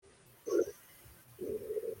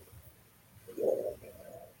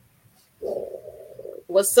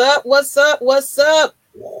What's up? What's up? What's up?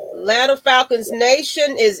 Atlanta Falcons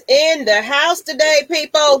Nation is in the house today,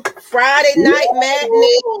 people. Friday night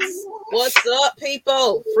madness. What's up,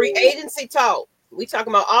 people? Free agency talk. We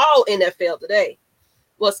talking about all NFL today.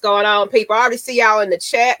 What's going on, people? I already see y'all in the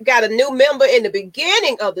chat. Got a new member in the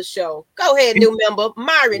beginning of the show. Go ahead, new member,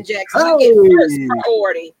 Myron Jackson. You get first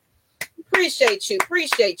priority. Appreciate you.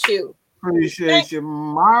 Appreciate you,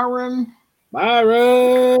 Myron.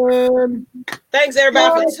 Thanks,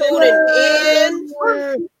 everybody, for tuning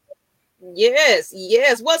in. Yes.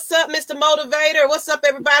 What's up, Mr. Motivator? What's up,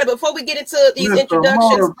 everybody? Before we get into these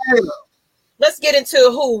introductions, let's get into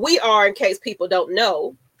who we are in case people don't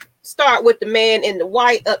know. Start with the man in the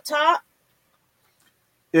white up top.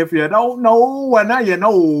 If you don't know, well, now you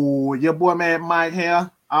know. Your boy, man, Mike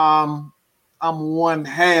here. I'm one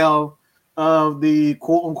half of the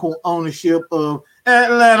quote-unquote ownership of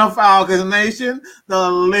Atlanta Falcons Nation, the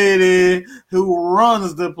lady who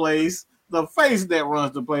runs the place, the face that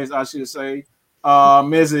runs the place, I should say,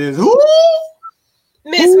 Mrs. Who?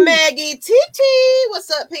 Miss Maggie TT. What's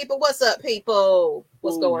up, people? What's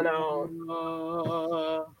going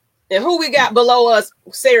on? And who we got below us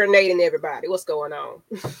serenading everybody? What's going on?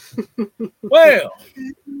 Well,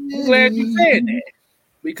 I'm glad you said that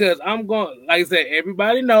because I'm going, like I said,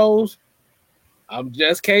 everybody knows I'm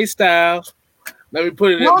just K Styles. Let me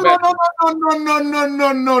put it No. in You gonna have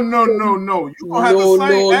to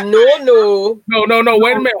say that. No.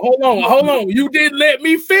 Wait a minute. Hold on. You didn't let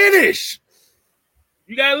me finish.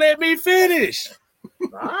 You gotta let me finish. All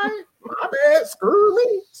right, my bad. Screw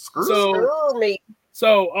me.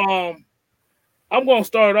 So, I'm gonna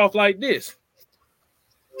start off like this.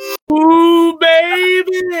 Ooh,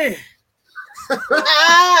 baby.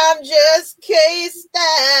 I'm just K-Styles.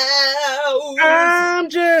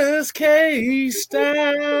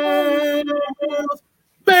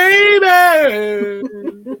 Baby.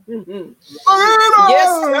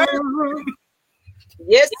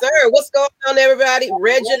 Yes, sir. What's going on, everybody?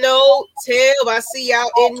 Reginald, Tev, I see y'all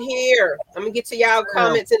in here. I'm gonna get to y'all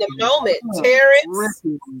comments in a moment. Terrence,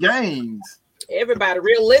 Gaines, everybody.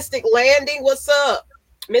 Realistic Landing, what's up?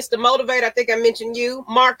 Mr. Motivate, I think I mentioned you.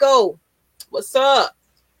 Marco, what's up?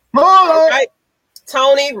 All right.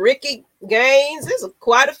 Tony, Ricky, Gaines. There's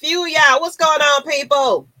quite a few of y'all. What's going on,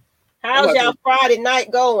 people? How's y'all Friday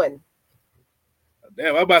night going?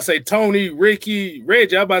 Damn, I'm about to say Tony, Ricky,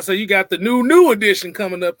 Reggie. I'm about to say you got the new edition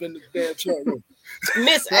coming up in the damn chat room.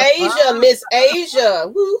 Miss Asia.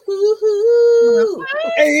 Woo-hoo-hoo.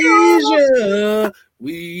 Asia,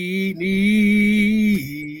 we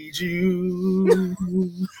need you.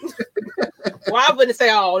 Well, I wouldn't say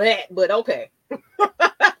all that, but okay.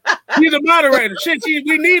 She's a moderator. Shit,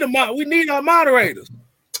 we need our moderators.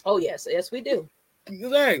 Oh, yes, we do.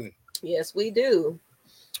 Exactly. Yes, we do.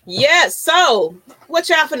 Yes, so what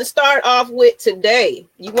y'all finna start off with today?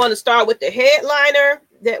 You want to start with the headliner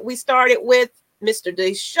that we started with, Mr.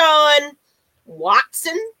 Deshaun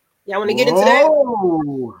Watson? Y'all want to get into that?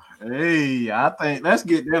 Oh, hey, I think let's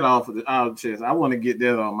get that off of our chest. I want to get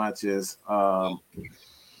that on my chest. Wow.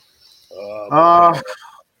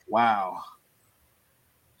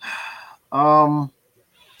 I'm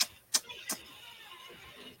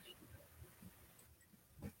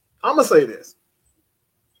gonna say this.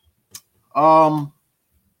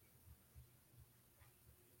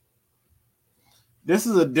 This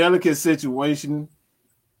is a delicate situation.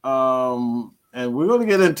 And we're gonna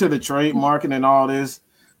get into the trade market and all this.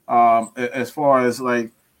 As far as like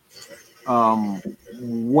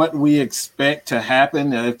what we expect to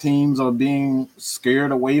happen if teams are being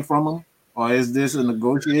scared away from them, or is this a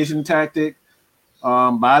negotiation tactic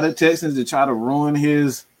by the Texans to try to ruin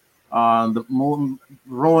his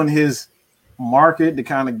market to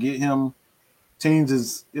kind of get him teams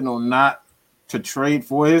is not to trade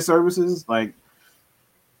for his services? Like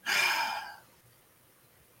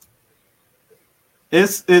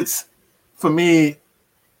it's for me,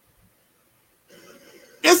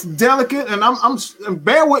 it's delicate, and I'm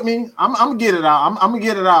bear with me. I'm gonna get it out. I'm gonna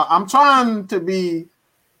get it out. I'm trying to be.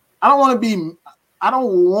 I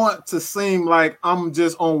don't want to seem like I'm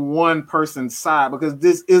just on one person's side, because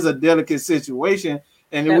this is a delicate situation,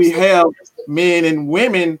 and we have men and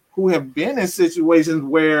women who have been in situations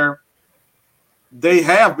where they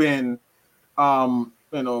have been,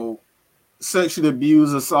 sexually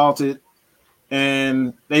abused, assaulted,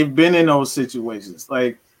 and they've been in those situations.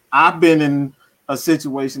 Like I've been in a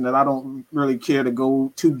situation that I don't really care to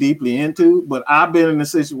go too deeply into, but I've been in a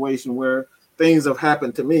situation where things have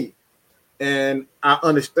happened to me. And I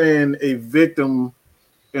understand a victim,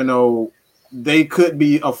 they could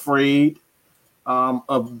be afraid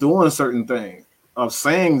of doing certain things, of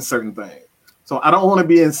saying certain things. So I don't want to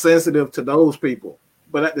be insensitive to those people.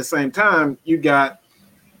 But at the same time,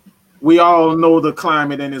 we all know the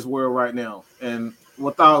climate in this world right now. And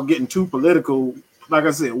without getting too political, like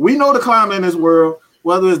I said, we know the climate in this world,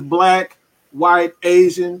 whether it's black, white,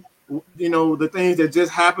 Asian, the things that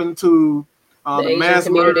just happened to the mass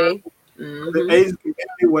community. The Asian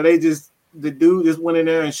community, where the dude just went in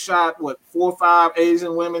there and shot 4 or 5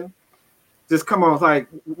 Asian women. Just come on, it's like,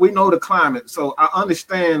 we know the climate. So I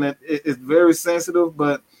understand that it's very sensitive,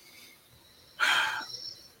 but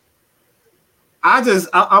I'm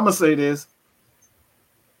gonna say this,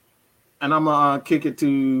 and I'm gonna kick it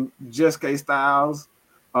to Just K Styles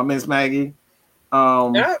or Miss Maggie. Damn.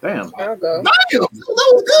 I'll go. Damn, that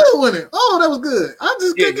was good, wasn't it? Oh, that was good. I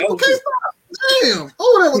just kicked it to K Styles. Damn.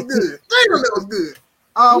 Oh, that was good. Damn, that was good.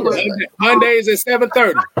 Mondays at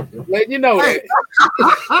 7:30. Letting you know that.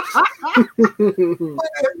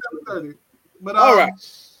 But all right.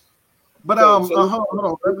 But hold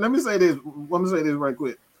on. Let me say this. Let me say this right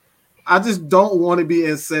quick. I just don't want to be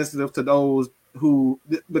insensitive to those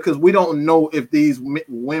because we don't know if these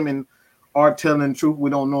women are telling the truth. We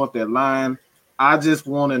don't know if they're lying. I just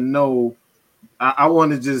want to know. I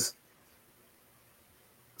want to just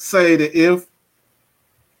say that if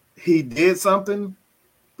he did something,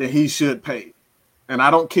 then he should pay. And I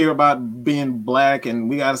don't care about being black and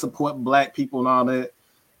we got to support black people and all that.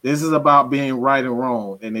 This is about being right and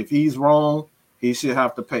wrong. And if he's wrong, he should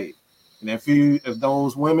have to pay. And if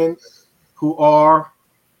those women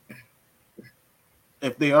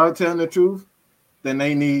if they are telling the truth, then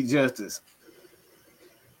they need justice.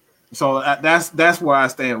 So that's where I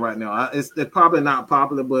stand right now. It's probably not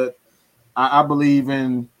popular, but I believe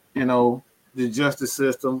in the justice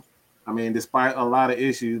system. I mean, despite a lot of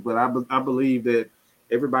issues, but I believe that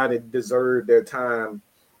everybody deserved their time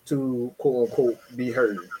to quote unquote be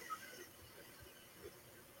heard.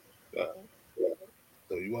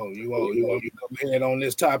 So you want to go ahead on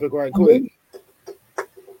this topic right quick?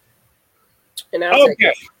 And I'll take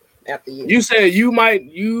it after you. You said you might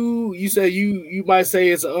say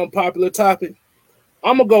it's an unpopular topic.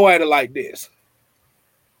 I'm gonna go at it like this.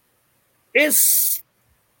 It's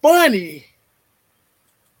funny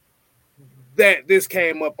that this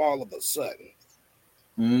came up all of a sudden.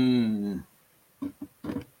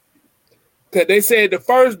 Cause they said the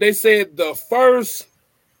first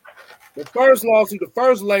lawsuit, the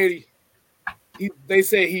first lady, they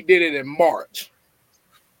said he did it in March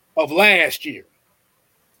of last year.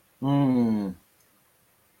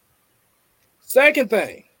 Second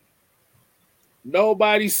thing,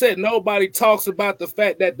 nobody talks about the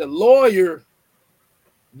fact that the lawyer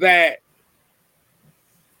that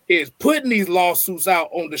is putting these lawsuits out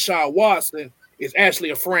on Deshaun Watson is actually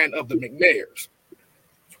a friend of the McNairs.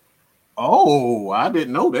 Oh, I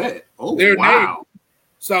didn't know that. Oh, their wow. name.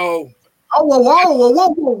 So. Oh,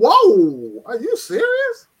 whoa! Are you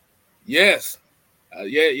serious? Yes.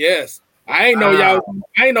 Yes. I ain't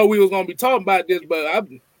know we was gonna be talking about this, but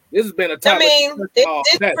this has been a topic. I mean,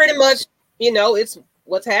 it's pretty much, it's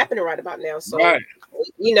what's happening right about now. So, right.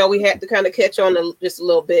 We had to kind of catch on just a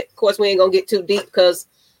little bit. Of course, we ain't gonna get too deep because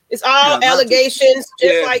it's all allegations,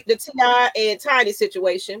 just like the T.I. and Tiny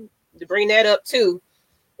situation. To bring that up too.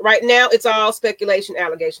 Right now, it's all speculation,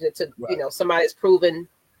 allegation until somebody's proven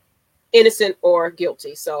innocent or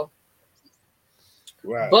guilty. So,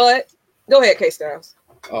 right. But go ahead, K Styles.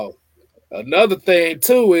 Oh, another thing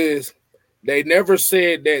too is they never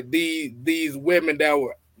said that these women that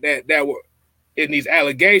were in these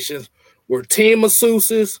allegations were team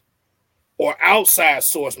masseuses or outside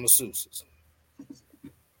source masseuses.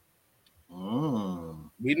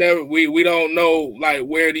 We don't know like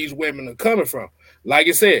where these women are coming from. Like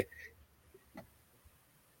I said,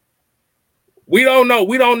 we don't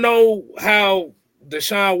know how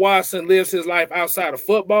Deshaun Watson lives his life outside of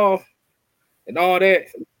football and all that.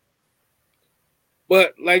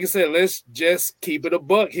 But like I said, let's just keep it a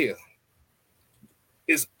buck here.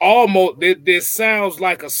 It's almost this sounds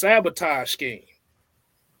like a sabotage scheme.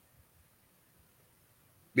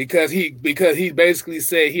 Because he basically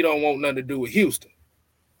said he don't want nothing to do with Houston.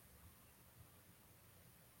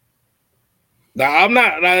 Now I'm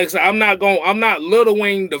not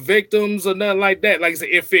littling the victims or nothing like that. Like I said,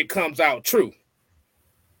 if it comes out true.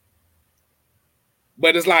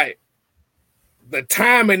 But it's like the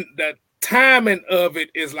timing of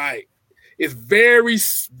it is like it's very,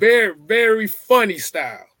 very, very funny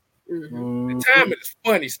style. Mm-hmm. The timing is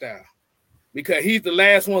funny style. Because he's the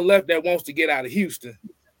last one left that wants to get out of Houston.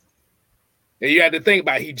 And you have to think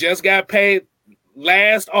about it. He just got paid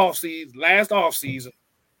last off season.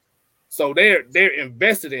 So they're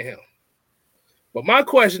invested in him. But my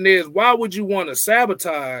question is, why would you want to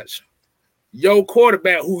sabotage your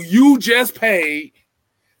quarterback who you just paid,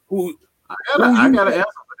 I gotta answer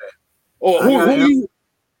for that. Or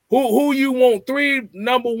who you want 3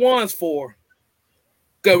 number ones for?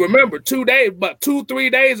 Because remember, 3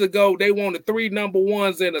 days ago, they wanted 3 number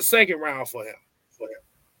ones in the second round for him.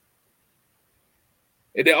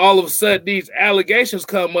 And then all of a sudden, these allegations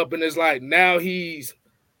come up, and it's like now he's,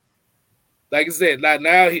 like I said, like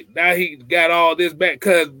now he got all this back.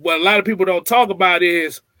 Because what a lot of people don't talk about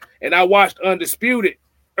is, and I watched Undisputed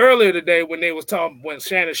earlier today when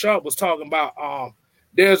Shannon Sharp was talking about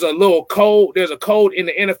there's a code in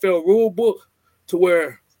the NFL rule book to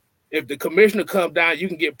where if the commissioner comes down, you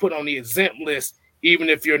can get put on the exempt list even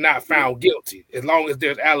if you're not found guilty, as long as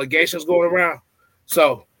there's allegations going around.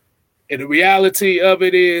 So, and the reality of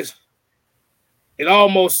it is, it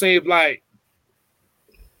almost seems like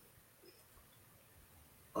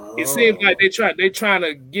they're trying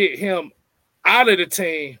to get him out of the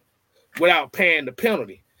team without paying the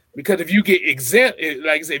penalty. Because if you get exempt,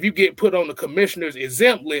 like I said, if you get put on the commissioner's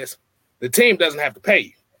exempt list, the team doesn't have to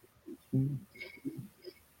pay you.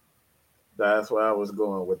 That's where I was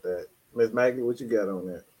going with that. Ms. Maggie, what you got on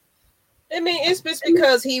that? I mean, it's just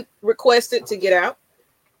because he requested to get out.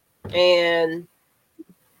 And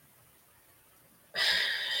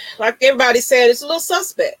like everybody said, it's a little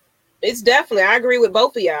suspect. It's definitely, I agree with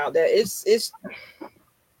both of y'all that it's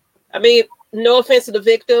I mean, no offense to the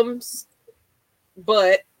victims,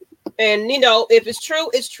 but, and you know, if it's true,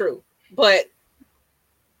 it's true. But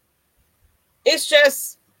it's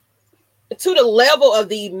just to the level of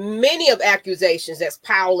the many of accusations that's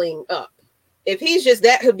piling up. If he's just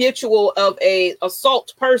that habitual of a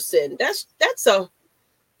assault person, that's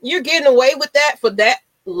you're getting away with that for that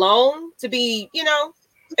long to be, you know,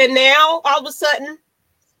 and now all of a sudden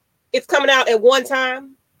it's coming out at one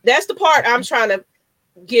time. That's the part I'm trying to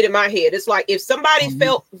get in my head. It's like if somebody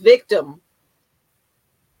felt victim,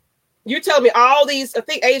 you're telling me all these, I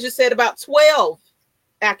think Asia said about 12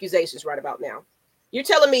 accusations right about now. You're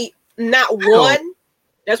telling me not one?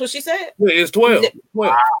 That's what she said? It's 12.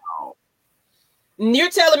 Wow. You're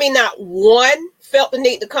telling me not one felt the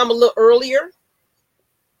need to come a little earlier?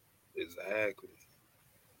 Exactly.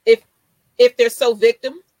 If they're so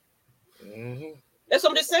victim. Mm-hmm. That's what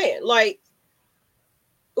I'm just saying. Like,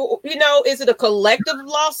 you know, is it a collective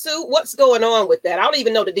lawsuit? What's going on with that? I don't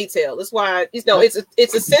even know the detail. That's why, you know, it's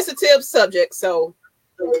a sensitive subject. So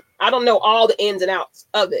I don't know all the ins and outs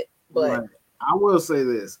of it. But right. I will say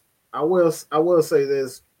this. I will say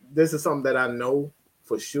this. This is something that I know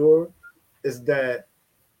for sure is that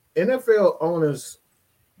NFL owners,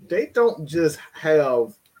 they don't just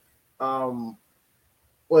have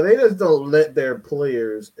they just don't let their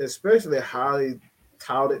players, especially highly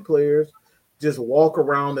touted players, just walk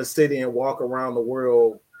around the city and walk around the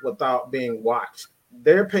world without being watched.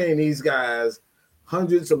 They're paying these guys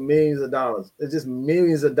hundreds of millions of dollars. It's just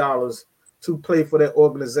millions of dollars to play for that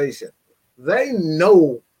organization. They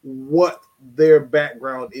know what their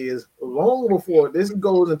background is long before this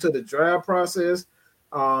goes into the draft process.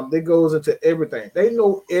 It goes into everything. They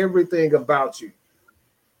know everything about you.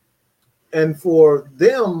 And for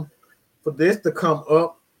this to come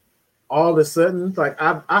up all of a sudden, like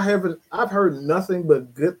I've heard nothing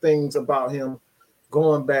but good things about him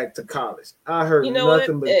going back to college. I heard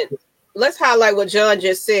nothing but let's highlight what John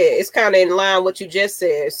just said. It's kind of in line with what you just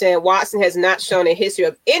said, saying Watson has not shown a history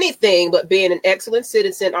of anything but being an excellent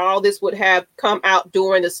citizen. All this would have come out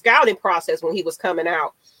during the scouting process when he was coming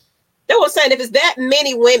out. They were saying if it's that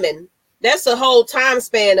many women, that's a whole time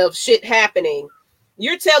span of shit happening.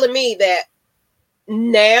 You're telling me that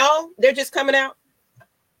now they're just coming out?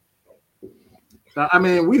 I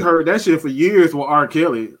mean, we heard that shit for years with R.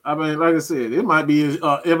 Kelly. I mean, like I said, it might be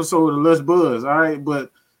an episode of Let's Buzz, all right?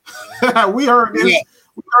 But we heard this. Yeah.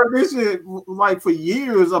 We heard this shit like for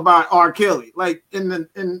years about R. Kelly. Like in the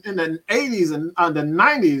 80s and the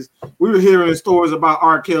 90s, we were hearing stories about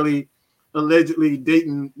R. Kelly allegedly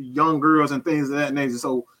dating young girls and things of that nature.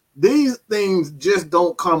 So these things just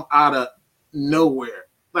don't come out of nowhere.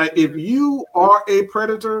 Like if you are a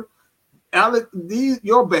predator,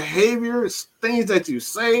 your behaviors, things that you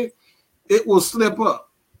say, it will slip up.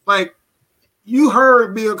 Like you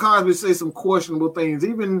heard Bill Cosby say some questionable things,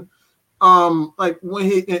 even like when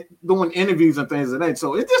he doing interviews and things like that.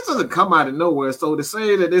 So it just doesn't come out of nowhere. So to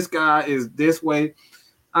say that this guy is this way,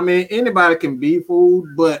 I mean, anybody can be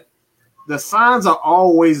fooled, but the signs are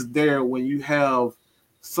always there when you have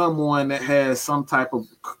someone that has some type of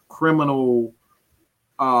criminal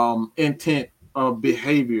intent of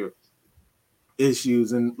behavior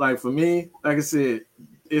issues. And like for me, like I said,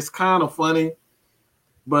 it's kind of funny,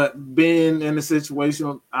 but being in a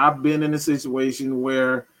situation, I've been in a situation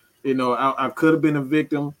where You know, I could have been a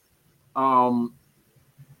victim. I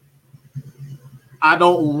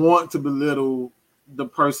don't want to belittle the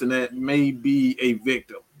person that may be a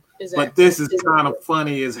victim. Exactly. But this is kind of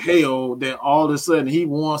funny as hell that all of a sudden he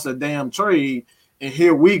wants a damn trade, and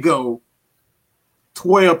here we go,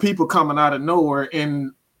 12 people coming out of nowhere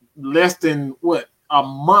in less than a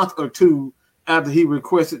month or two after he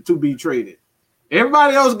requested to be traded.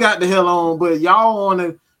 Everybody else got the hell on, but y'all want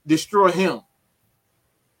to destroy him.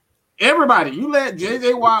 Everybody, you let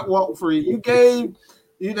JJ Watt walk free. You gave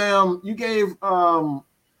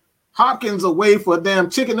Hopkins away for a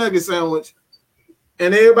damn chicken nugget sandwich.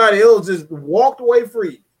 And everybody else just walked away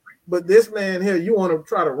free. But this man here, you want to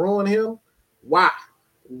try to ruin him? Why?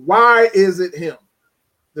 Why is it him?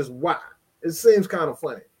 Just why? It seems kind of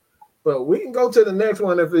funny. But we can go to the next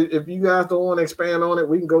one. If you guys don't want to expand on it,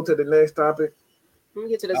 we can go to the next topic. Let me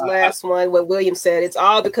get to this last one. What William said, it's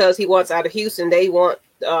all because he wants out of Houston. They want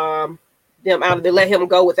them out of. They let him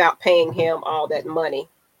go without paying him all that money.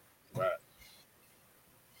 Right.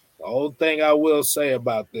 The only thing I will say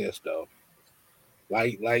about this, though,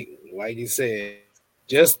 like you said,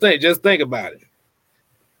 just think about it.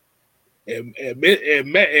 And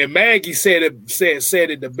Maggie said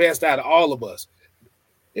it the best out of all of us.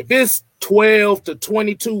 If it's 12 to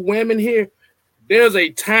 22 women here, there's a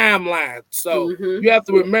timeline. So you have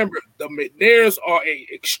to remember the McNairs are a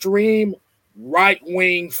extreme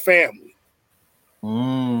right-wing family.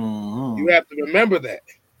 You have to remember that.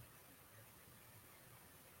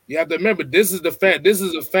 You have to remember this is a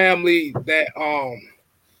family that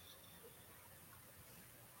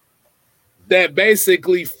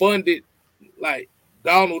basically funded like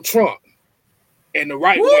Donald Trump and the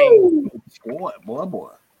right wing. Boy.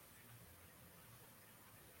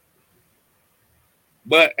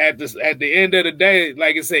 But at the end of the day,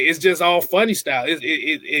 like I said, it's just all funny style.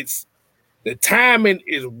 It's the timing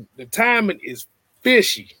is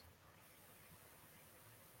fishy.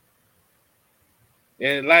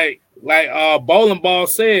 And like Bowling Ball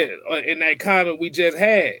said in that comment we just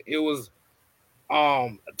had, it was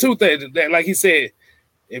two things that, like he said,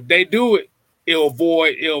 if they do it, it'll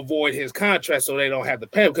avoid his contract, so they don't have to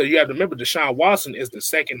pay him. Because you have to remember, Deshaun Watson is the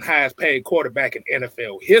second highest paid quarterback in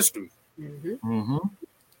NFL history.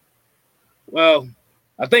 Well,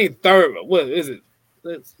 I think third. What is it?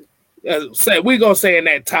 Let's say we're gonna say in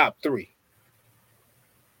that top three.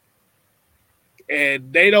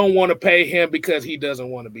 And they don't want to pay him because he doesn't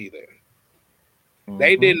want to be there.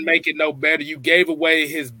 They didn't make it no better. You gave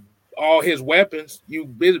away all his weapons. You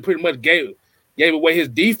pretty much gave away his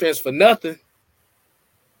defense for nothing.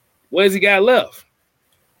 What has he got left?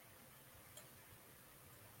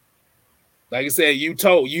 Like I said, you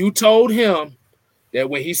told him that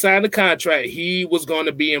when he signed the contract, he was going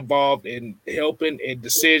to be involved in helping in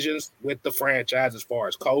decisions with the franchise as far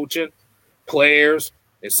as coaching, players,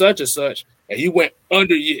 and such. And you went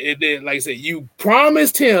under you, and then, like I said, you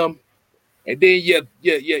promised him, and then you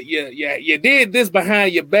did this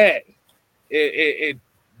behind your back. It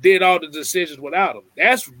did all the decisions without him.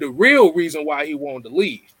 That's the real reason why he wanted to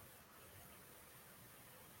leave.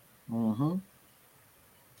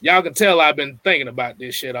 Y'all can tell I've been thinking about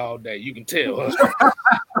this shit all day. You can tell.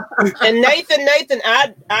 And Nathan,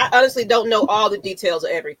 I honestly don't know all the details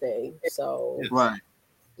of everything. So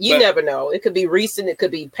you never know. It could be recent. It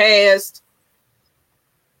could be past.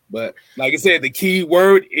 But like I said, the key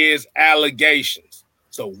word is allegations.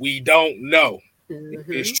 So we don't know if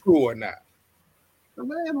it's true or not. The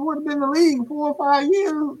man would have been in the league 4 or 5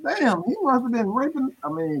 years. Damn, he must have been raping. I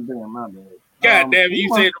mean, damn, my bad. God damn it,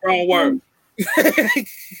 you said the wrong word.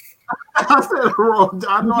 I said the wrong.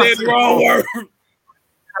 I said the wrong word.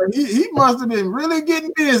 He must have been really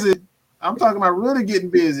getting busy. I'm talking about really getting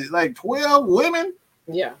busy. Like 12 women?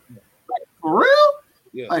 Yeah. Like, for real?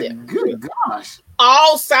 Yeah. Good gosh.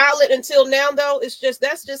 All silent until now, though. That's just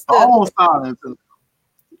the all silent.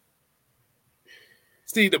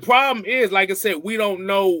 See, the problem is, like I said, we don't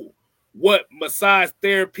know what massage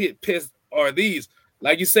therapists are these.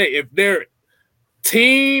 Like you say, if they're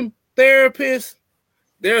team therapists,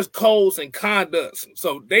 there's codes and conducts,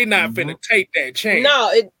 so they not finna take that chance.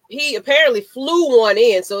 No, he apparently flew one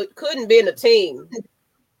in, so it couldn't been a team.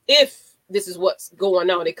 If this is what's going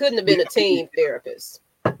on, it couldn't have been a team therapist.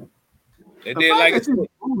 And then, like,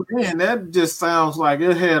 that just sounds like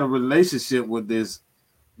it had a relationship with these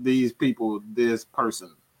people, this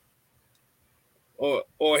person. Or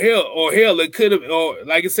hell, it could have, or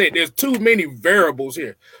like I said, there's too many variables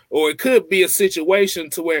here. Or it could be a situation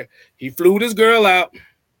to where he flew this girl out.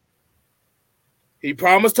 He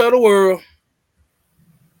promised her the world.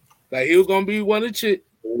 Like he was gonna be one of the chicks.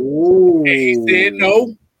 And he said,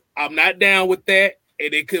 no, I'm not down with that.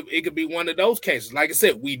 and it could be one of those cases. Like I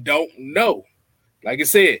said, we don't know. Like I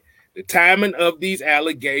said, the timing of these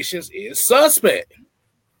allegations is suspect.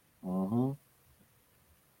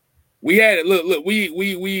 We had it. Look.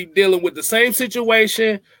 We dealing with the same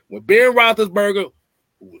situation with Ben Roethlisberger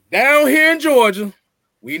down here in Georgia.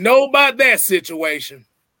 We know about that situation.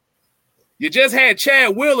 You just had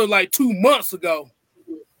Chad Wheeler like 2 months ago.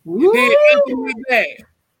 You did nothing with that.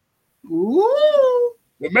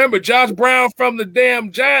 Remember, Josh Brown from the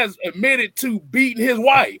damn Giants admitted to beating his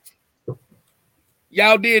wife.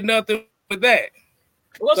 Y'all did nothing with that.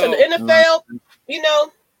 What's in the NFL? You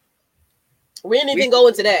know, we didn't even go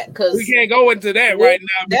into that because we can't go into that right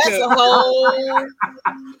now. That's a whole.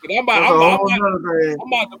 I'm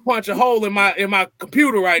about to punch a hole in my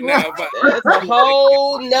computer right now. But that's a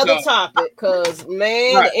whole nother topic because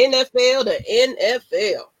man, the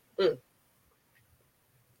NFL.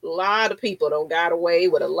 A lot of people don't got away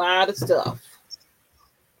with a lot of stuff.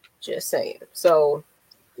 Just saying. So,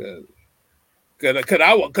 cause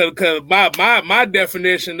my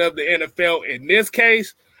definition of the NFL in this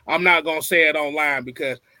case, I'm not gonna say it online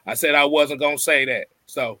because I said I wasn't gonna say that.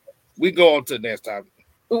 So we go on to the next topic.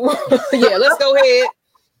 Yeah, let's go ahead.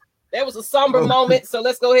 That was a somber moment, so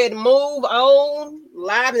let's go ahead and move on,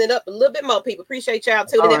 liven it up a little bit more. People appreciate y'all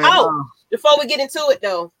tuning in. Before we get into it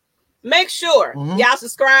though, make sure y'all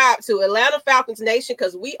subscribe to Atlanta Falcons Nation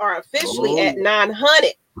because we are officially at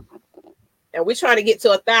 900, and we're trying to get to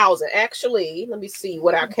 1,000. Actually, let me see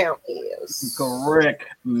what our count is. Correct.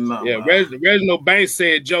 No. Yeah, Reginald Banks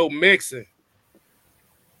said Joe Mixon.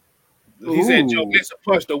 He said Joe Mixon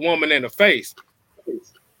punched a woman in the face.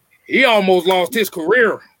 He almost lost his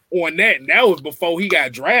career on that, and that was before he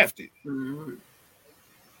got drafted.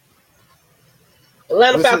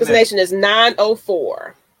 Atlanta Falcons Nation is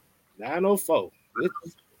 904. 904.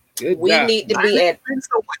 Good we job. need to be at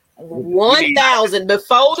 1,000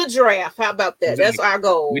 before the draft. How about that? That's our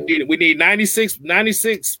goal. We need 96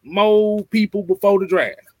 more people before the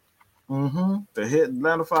draft. To hit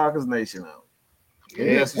Atlanta Falcons Nation out.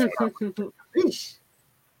 Yes.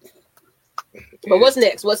 But what's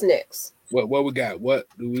next? What we got? What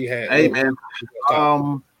do we have? Hey man,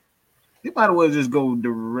 you might as well just go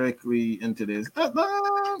directly into this.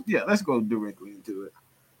 Yeah, let's go directly into it.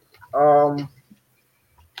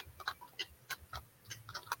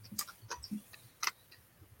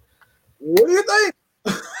 What do you think?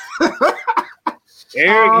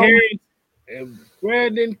 Eric Harris and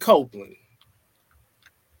Brandon Copeland.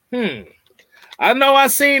 I know I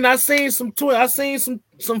seen some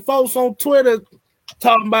folks on Twitter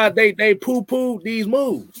talking about they poo-pooed these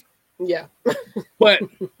moves. Yeah. But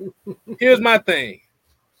here's my thing.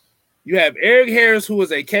 You have Eric Harris, who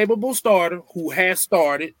is a capable starter, who has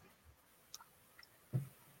started.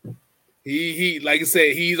 He like I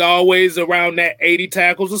said, he's always around that 80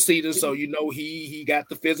 tackles a season, so you know he got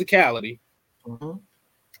the physicality. And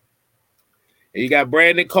you got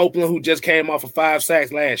Brandon Copeland, who just came off of 5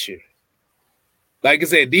 sacks last year. Like I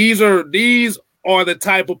said, these are the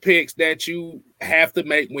type of picks that you have to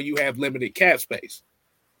make when you have limited cap space.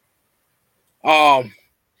 And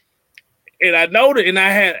I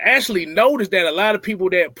had actually noticed that a lot of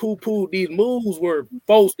people that poo-pooed these moves were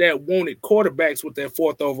folks that wanted quarterbacks with their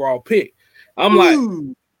 4th overall pick. I'm like,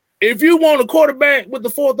 if you want a quarterback with the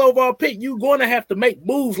 4th overall pick, you're going to have to make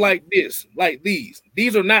moves like this, like these.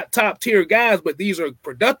 These are not top-tier guys, but these are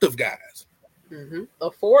productive guys.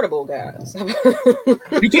 Affordable guys.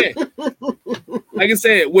 You can't. Like I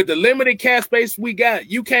said, with the limited cap space we got,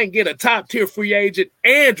 you can't get a top-tier free agent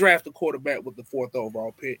and draft a quarterback with the 4th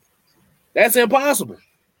overall pick. That's impossible.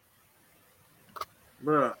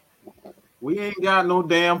 Bruh, we ain't got no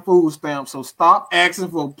damn food stamps, so stop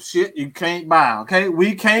asking for shit you can't buy, okay?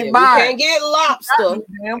 We can't buy. We can't get lobster.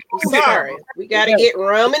 Sorry. We got to get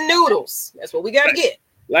ramen noodles. That's what we got to get.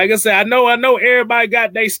 Like I said, I know everybody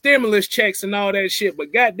got their stimulus checks and all that shit,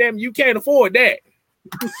 but goddamn, you can't afford that.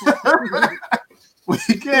 We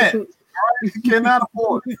can't. You cannot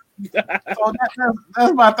afford it. So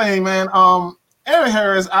that's my thing, man. Eric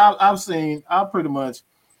Harris, I pretty much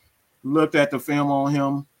looked at the film on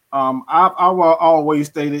him. I've always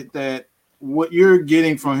stated that what you're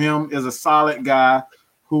getting from him is a solid guy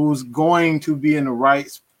who's going to be in the right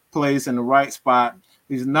place in the right spot.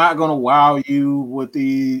 He's not going to wow you with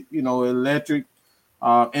the electric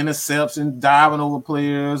interception, diving over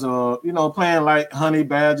players, or playing like Honey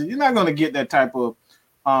Badger. You're not going to get that type of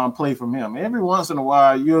play from him. Every once in a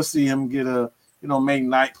while, you'll see him get make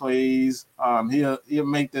night plays. He'll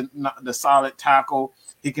make the solid tackle.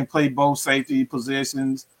 He can play both safety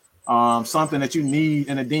positions. Something that you need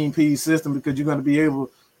in a Dean Pease system because you're going to be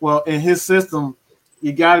able. Well, in his system,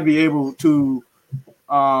 you got to be able to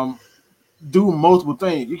do multiple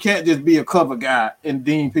things. You can't just be a cover guy in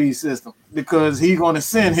Dean Pease system because he's going to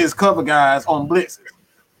send his cover guys on blitzes.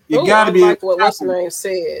 You got to be like what's the name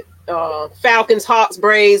said. Falcons, Hawks,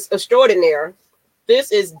 Braves, extraordinaire.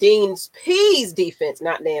 This is Dean Pease defense,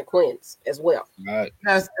 not Dan Quinn's as well. Right.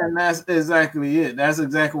 That's exactly it. That's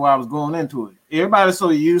exactly why I was going into it. Everybody's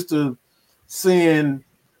so used to seeing,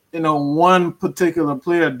 one particular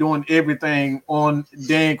player doing everything on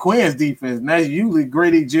Dan Quinn's defense, and that's usually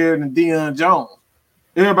Grady Jarrett and Deion Jones.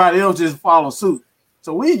 Everybody else just follow suit.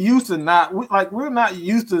 So we're not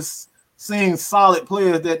used to seeing solid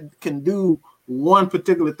players that can do one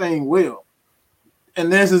particular thing well. And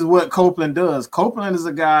this is what Copeland does. Copeland is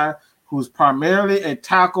a guy who's primarily a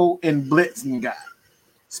tackle and blitzing guy.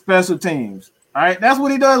 Special teams. All right. That's what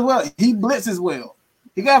he does well. He blitzes well.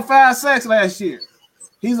 He got 5 sacks last year.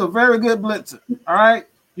 He's a very good blitzer. All right.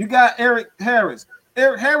 You got Eric Harris.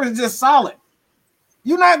 Eric Harris is just solid.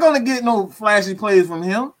 You're not going to get no flashy plays from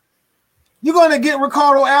him. You're going to get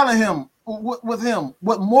Ricardo Allen with him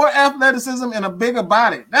with more athleticism and a bigger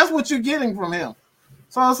body. That's what you're getting from him.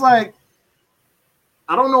 So it's like,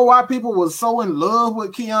 I don't know why people were so in love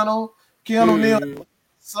with Keanu. Keanu Neal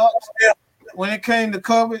sucked when it came to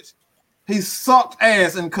coverage. He sucked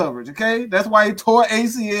ass in coverage, okay? That's why he tore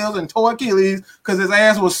ACLs and tore Achilles, because his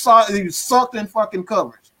ass was sucked in fucking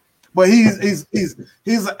coverage. But he's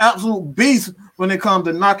an absolute beast when it comes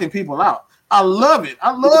to knocking people out. I love it.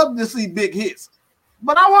 I love to see big hits.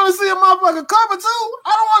 But I want to see a motherfucker cover too.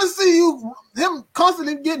 I don't want to see him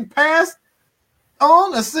constantly getting passed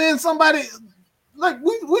on and seeing somebody. Like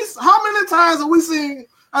we how many times have we seen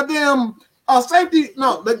a damn safety?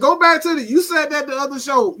 No, go back to you said that the other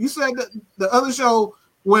show. You said that the other show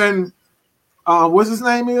when what's his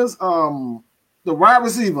name is the wide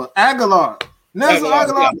receiver Aguilar. Nelson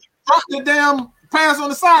Aguilar dropped the damn pass on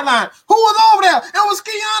the sideline. Who was over there? It was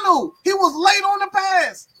Keanu. He was late on the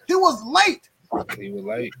pass. He was late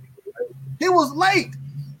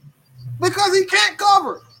because he can't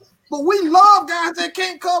cover. But we love guys that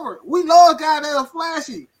can't cover. We love guys that are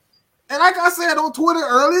flashy. And like I said on Twitter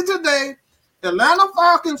earlier today, Atlanta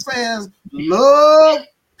Falcons fans love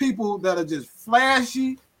people that are just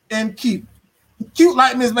flashy and cute. Cute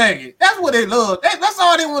like Miss Maggie. That's what they love. That's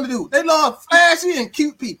all they want to do. They love flashy and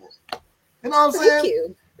cute people. You know what I'm saying?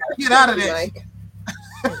 You. Get out of that.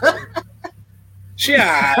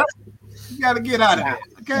 You got to get out of that.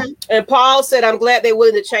 Okay. And Paul said, I'm glad they're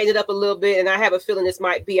willing to change it up a little bit. And I have a feeling this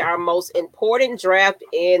might be our most important draft.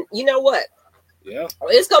 And you know what? Yeah.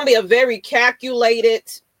 It's going to be a very calculated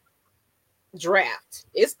draft.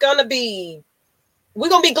 We're going to be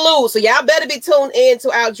glued. So y'all better be tuned in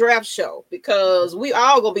to our draft show because we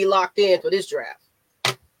all going to be locked in for this draft.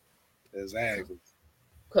 Exactly.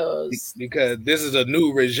 Because this is a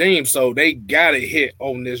new regime. So they got to hit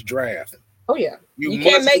on this draft. Oh, yeah. You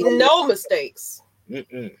can't make no mistakes.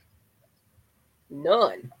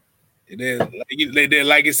 None. They did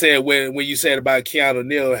like you said when you said about Keanu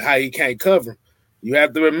Neal how he can't cover. You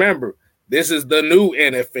have to remember this is the new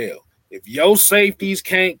NFL. If your safeties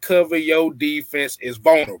can't cover your defense, it's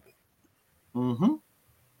vulnerable. Mm-hmm.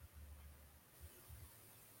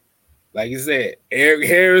 Like you said, Eric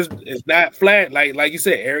Harris is not flat. Like you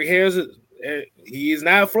said, Eric Harris he is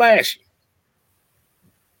not flashy.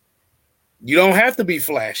 You don't have to be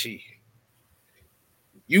flashy.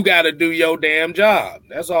 You got to do your damn job.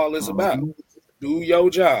 That's all it's about. Do your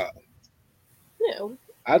job. Yeah.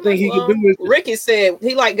 I think he can do it. Ricky said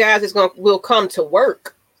he like guys that will come to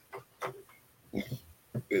work.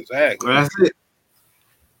 Exactly. That's it.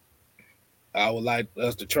 I would like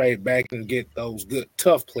us to trade back and get those good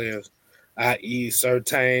tough players, i.e.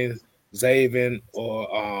 Surtain, Zaven,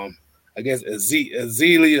 or I guess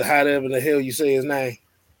Azili, however the hell you say his name.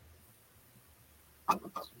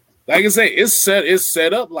 Like I say, it's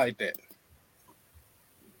set up like that.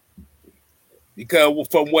 Because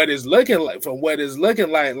from what it's looking like,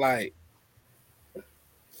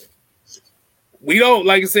 we don't,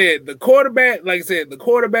 like I said, the quarterback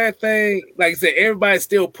thing, like I said, everybody's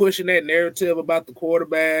still pushing that narrative about the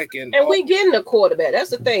quarterback. And we getting a quarterback.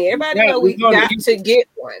 That's the thing. Everybody know we got to get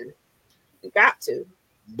one. We got to.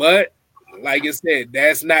 But like I said,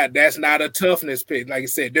 that's not a toughness pick. Like I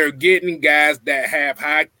said, they're getting guys that have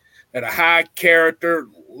high character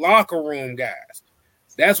locker room guys.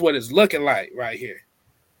 That's what it's looking like right here.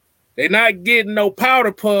 They're not getting no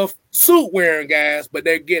powder puff suit wearing guys, but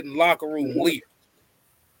they're getting locker room leaders.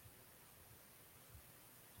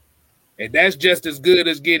 And that's just as good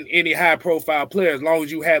as getting any high profile player as long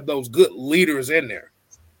as you have those good leaders in there.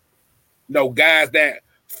 No guys that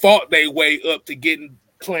fought their way up to getting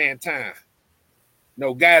playing time.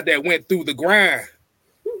 No guys that went through the grind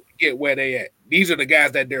get where they at. These are the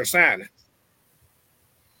guys that they're signing.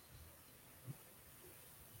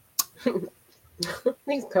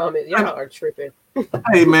 These comments, y'all are tripping.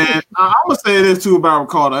 Hey man, I'm gonna say this too about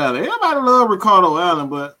Ricardo Allen. Everybody love Ricardo Allen,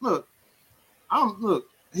 but look,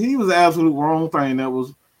 he was the absolute wrong thing.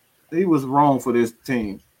 He was wrong for this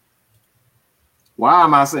team. Why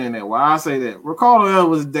am I saying that? Why I say that? Ricardo Allen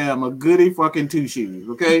was damn a goody fucking two shoes.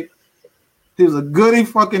 Okay, he was a goody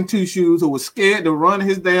fucking two shoes who was scared to run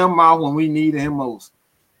his damn mouth when we needed him most.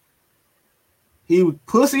 He was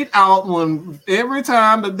pussied out when every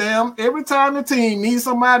time the team needs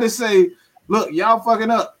somebody to say, look, y'all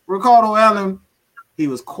fucking up. Ricardo Allen, he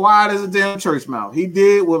was quiet as a damn church mouse. He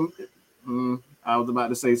did what I was about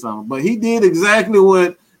to say something, but he did exactly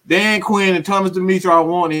what Dan Quinn and Thomas Dimitrov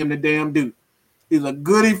wanted him to damn do. He's a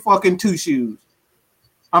goody fucking two shoes.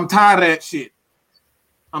 I'm tired of that shit.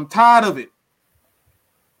 I'm tired of it.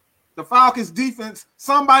 The Falcons defense,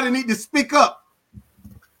 somebody need to speak up.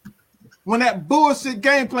 When that bullshit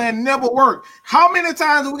game plan never worked. How many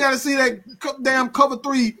times do we got to see that damn cover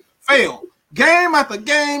 3 fail? Game after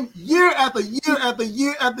game, year after year after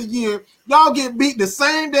year after year, y'all get beat the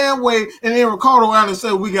same damn way, and then Ricardo Allen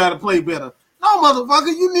said we got to play better. No,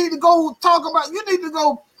 motherfucker, you need to go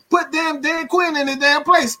put damn Dan Quinn in his damn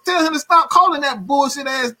place. Tell him to stop calling that bullshit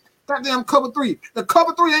ass goddamn cover 3. The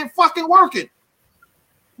cover 3 ain't fucking working.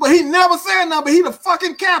 But he never said nothing, but he the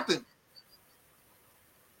fucking captain.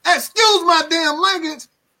 Excuse my damn language,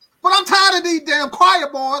 but I'm tired of these damn choir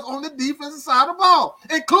boys on the defensive side of the ball,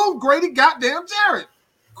 including Grady goddamn Jarrett.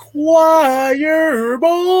 Choir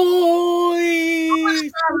boy.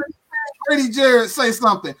 Grady Jarrett say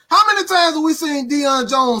something. How many times have we seen Deion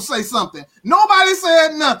Jones say something? Nobody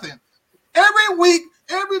said nothing.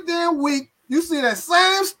 Every damn week, you see that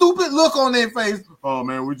same stupid look on their face. Oh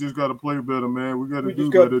man, we just gotta play better, man. We gotta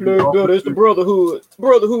do better. It's the brotherhood.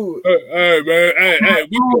 Hey man, hey.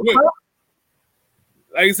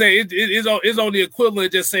 Like I say, it's on the equivalent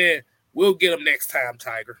of just saying we'll get them next time,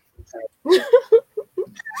 Tiger. That's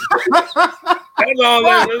all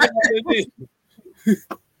it is.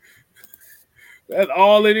 That's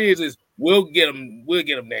all it is we'll get them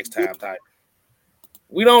next time, Tiger.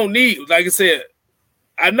 We don't need, like I said,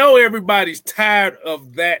 I know everybody's tired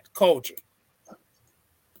of that culture.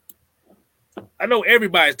 I know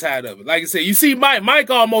everybody's tired of it. Like I said, you see,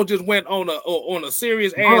 Mike almost just went on a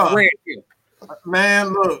serious ass rant here.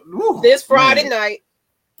 Man, look, this Friday night,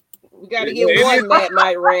 we got to get one Mad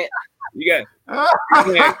Mike rant. You got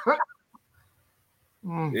exactly.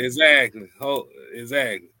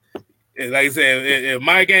 Exactly. And like I said, if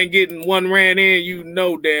Mike ain't getting one rant in, you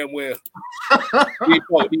know damn well these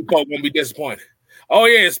folk gonna be disappointed. Oh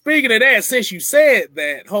yeah, speaking of that, since you said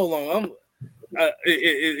that, hold on,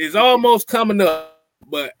 it's almost coming up,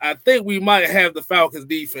 but I think we might have the Falcons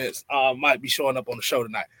defense might be showing up on the show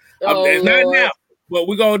tonight. It's not now, but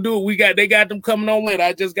we're gonna do it. They got them coming on later.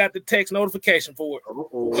 I just got the text notification for it.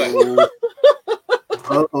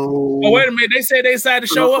 Oh, wait a minute. They said they decided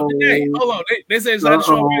to show up today. Hold on. They said they decided to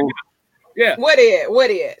show up right now. Yeah. What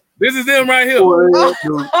is? This is them right here. Oh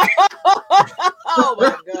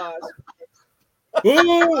my gosh.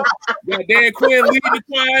 Ooh, got Dan Quinn leading the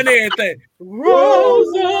choir and everything. Rose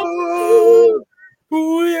up.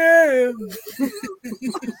 Ooh, yeah.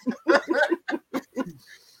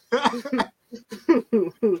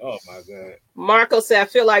 Oh my God. Marco said, I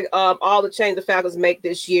feel like all the change the Falcons make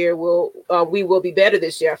this year we will be better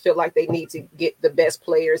this year. I feel like they need to get the best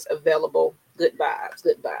players available. Good vibes.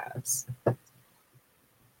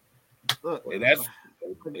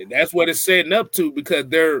 And that's what it's setting up to, because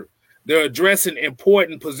they're addressing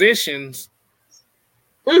important positions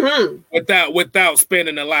without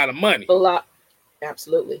spending a lot of money. A lot,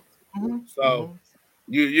 absolutely. So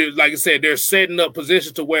you like I said, they're setting up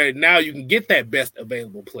positions to where now you can get that best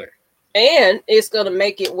available player, and it's going to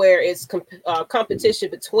make it where it's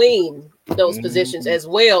competition between those positions as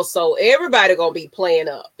well. So everybody going to be playing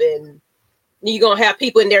up, and you're going to have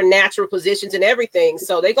people in their natural positions and everything.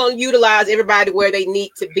 So they're going to utilize everybody where they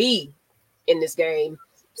need to be in this game.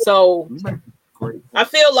 So I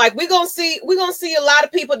feel like we're gonna see a lot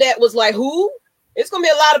of people that was like, who? It's gonna be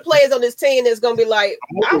a lot of players on this team that's gonna be like,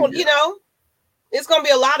 it's gonna be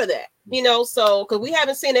a lot of that, so because we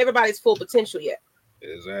haven't seen everybody's full potential yet.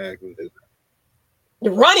 Exactly. The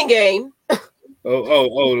running game.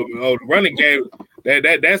 The running game.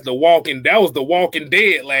 That's the walking. That was the Walking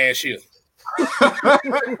Dead last year.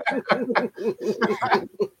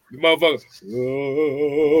 The motherfuckers.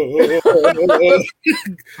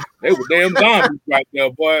 They were damn zombies right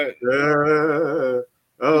there, boy.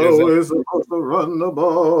 Oh, we're supposed to run the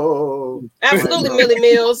ball. Absolutely, Millie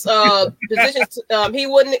Mills. Positions he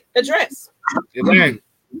wouldn't address. Exactly.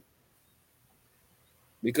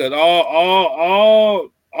 Because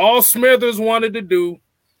all Smithers wanted to do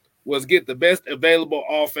was get the best available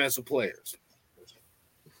offensive players.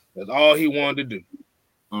 That's all he wanted to do.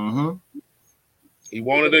 Mm-hmm. He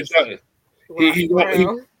wanted to.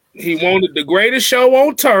 He wanted the greatest show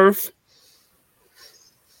on turf,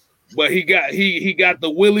 but he got the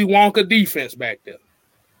Willy Wonka defense back there.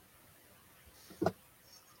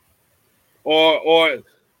 Or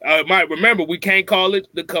might remember, we can't call it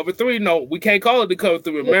the cover 3. No, we can't call it the cover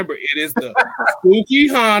 3. Remember, it is the Spooky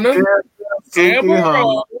Hana,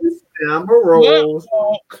 Amber Rose,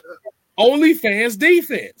 OnlyFans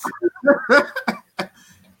defense.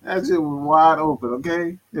 That shit was wide open,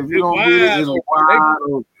 okay? If you don't get it, it's wide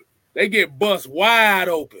open. They get bust wide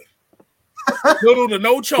open. Little to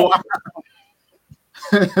no choke.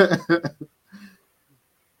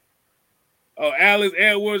 Oh, Alex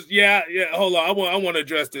Edwards. Yeah. Hold on. I want to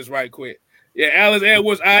address this right quick. Yeah, Alex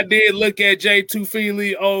Edwards. I did look at Jay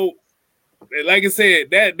Tufili. Oh, like I said,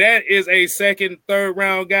 that is a second, third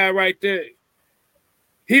round guy right there.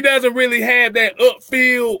 He doesn't really have that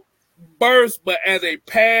upfield burst, but as a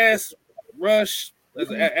pass rush, as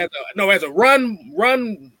a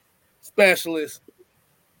run specialist,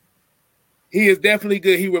 he is definitely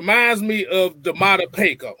good. He reminds me of Domata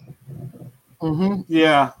Paco. Mm-hmm.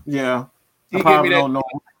 Yeah. I probably don't know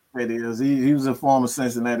who that is. He was a former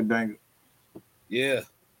Cincinnati Bengal. Yeah.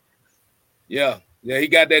 He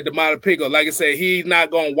got that Domata Paco. Like I said, he's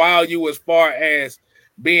not going to wow you as far as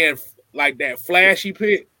being like that flashy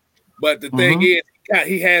pick. But the thing is,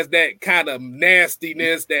 he has that kind of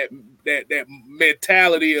nastiness, that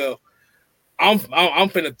mentality of I'm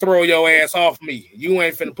finna throw your ass off me. You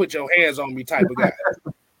ain't finna put your hands on me type of guy.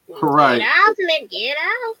 Right. Get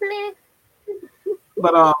off me.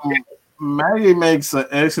 But Maggie makes an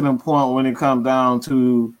excellent point when it comes down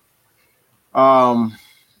to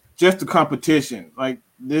just the competition. Like,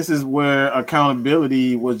 this is where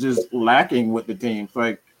accountability was just lacking with the teams.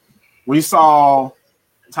 Like, we saw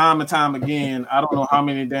time and time again, I don't know how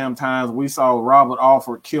many damn times we saw Robert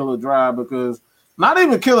Alford kill a drive because not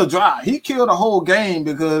even kill a drive. He killed a whole game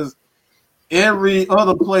because every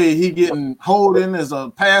other play he getting holding is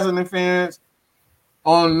a pass interference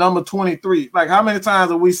on number 23. Like, how many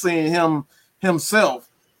times have we seen him himself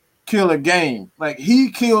kill a game? Like,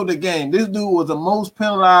 he killed the game. This dude was the most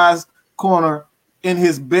penalized corner in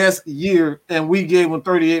his best year, and we gave him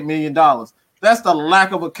 $38 million. That's the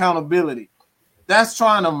lack of accountability. That's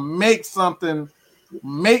trying to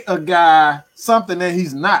make a guy something that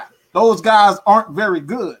he's not. Those guys aren't very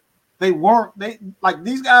good.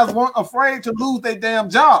 These guys weren't afraid to lose their damn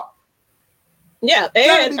job. Yeah,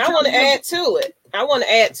 and I want to add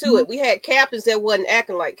to it. We had captains that wasn't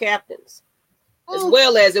acting like captains, as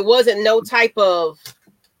well as it wasn't no type of,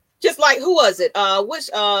 just like, who was it? Which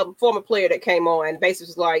former player that came on and basically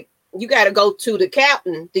was like, you got to go to the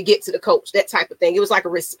captain to get to the coach, that type of thing. It was like a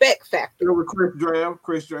respect factor.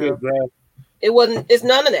 Chris Drab. It's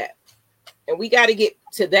none of that. And we got to get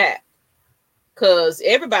to that because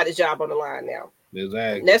everybody's job on the line now.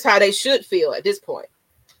 Exactly. And that's how they should feel at this point.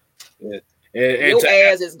 Yeah. Your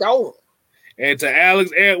ass is gone. And to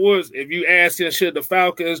Alex Edwards, if you ask him, should the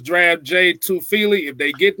Falcons draft Jay Tufili if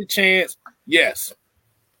they get the chance? Yes.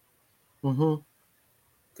 Mm-hmm.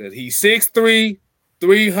 Because he's 6'3",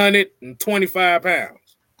 325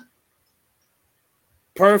 pounds.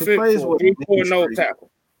 Perfect for no tackle.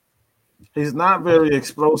 He's not very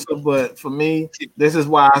explosive, but for me, this is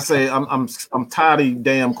why I say I'm tired of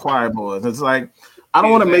damn choir boys. It's like I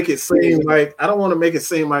don't want to make it seem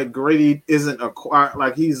like Grady isn't a choir,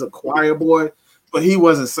 like he's a choir boy, but he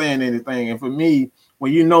wasn't saying anything. And for me,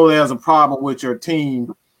 when you know there's a problem with your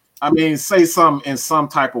team, I mean, say something in some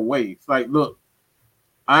type of way. Like, look,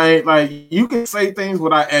 I ain't like, you can say things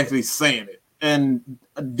without actually saying it. And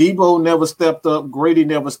Debo never stepped up. Grady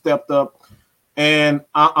never stepped up. And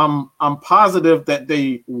I'm positive that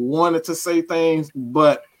they wanted to say things,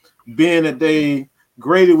 but being that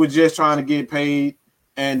Grady was just trying to get paid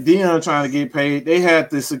and Deion trying to get paid, they had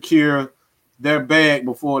to secure their bag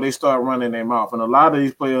before they start running their mouth. And a lot of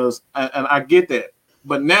these players, and I get that,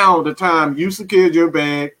 but now the time you secured your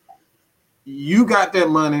bag, you got that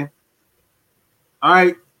money. All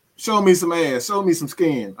right, show me some ass, show me some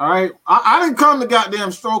skin. All right, I didn't come to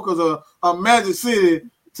goddamn Strokers or Magic City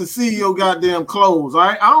to see your goddamn clothes. All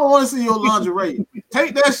right, I don't want to see your lingerie.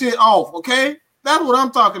 Take that shit off, okay? That's what I'm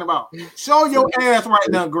talking about. Show your ass right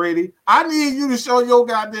now, Grady. I need you to show your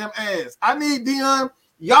goddamn ass. I need Deion.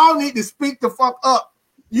 Y'all need to speak the fuck up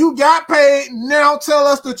You got paid. Now tell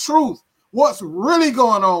us the truth. What's really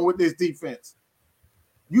going on with this defense?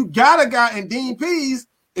 You got a guy in Dean Pease.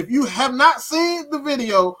 If you have not seen the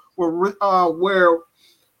video where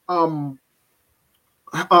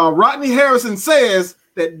Rodney Harrison says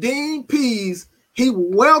that Dean Pease, he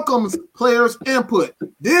welcomes players' input.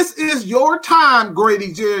 This is your time,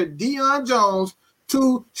 Grady Jarrett, Deion Jones,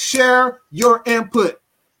 to share your input.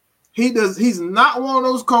 He's not one of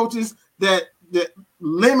those coaches that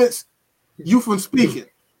limits you from speaking.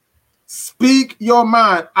 Speak your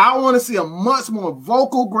mind. I want to see a much more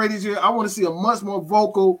vocal Grady Jarrett. I want to see a much more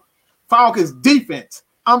vocal Falcons defense.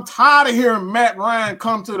 I'm tired of hearing Matt Ryan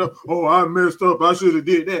come to the, oh, I messed up. I should have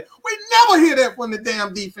did that. We never hear that from the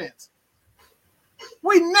damn defense.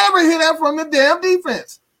 We never hear that from the damn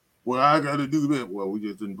defense. Well, I got to do that. Well, we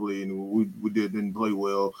just didn't play. We didn't play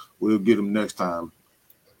well. We'll get them next time.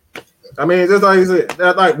 I mean, just like you said,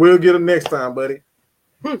 that's like we'll get them next time, buddy.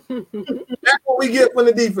 That's what we get from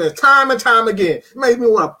the defense, time and time again. It makes me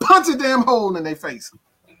want to punch a damn hole in their face.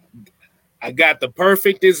 I got the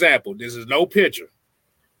perfect example. This is no picture,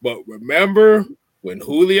 but remember when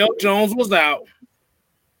Julio Jones was out,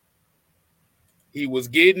 he was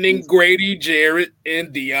getting in Grady Jarrett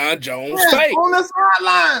and Deion Jones' face on the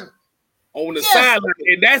sideline. On the sideline,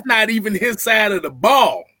 and that's not even his side of the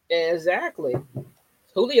ball. Exactly.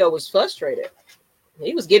 Julio was frustrated.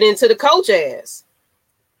 He was getting into the coach ass.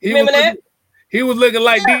 Remember that? He was looking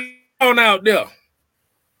like Deion out there.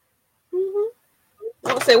 Mm-hmm.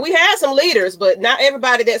 I would say we had some leaders, but not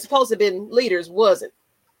everybody that's supposed to have been leaders wasn't.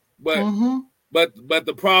 But but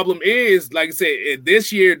the problem is, like I said,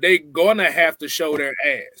 this year they're gonna have to show their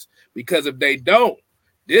ass, because if they don't,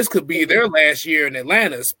 this could be their last year in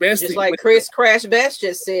Atlanta, especially just like Chris Crash Best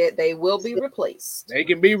just said, they will be replaced. They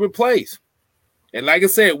can be replaced. And like I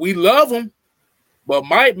said, we love them, but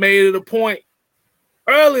Mike made it a point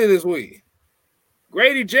earlier this week.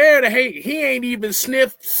 Grady Jarrett, he ain't even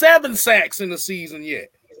sniffed 7 sacks in the season yet.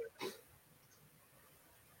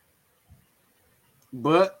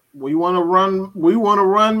 But we want to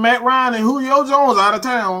run Matt Ryan and Julio Jones out of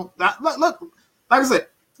town. Look, like I said,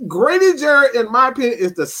 Grady Jarrett, in my opinion,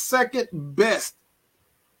 is the second best.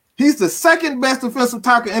 He's the second best defensive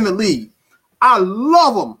tackle in the league. I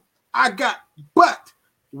love him. But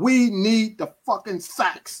we need the fucking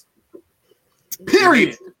sacks.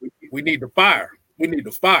 Period. We need the fire. We need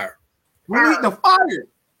the fire. We need the fire.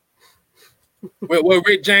 What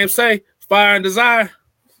Rick James say? Fire and desire.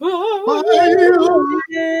 Fire,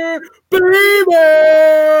 baby.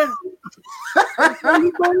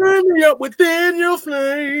 Burn me up within your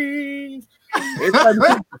flames.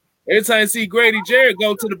 Every time you see Grady Jarrett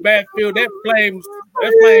go to the backfield, that flame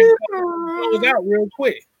goes out real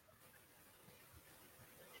quick.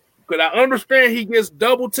 Because I understand he gets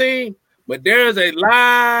double teamed, but there's a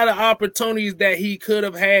lot of opportunities that he could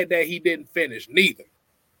have had that he didn't finish. Neither.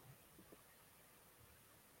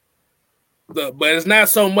 But it's not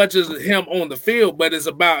so much as him on the field, but it's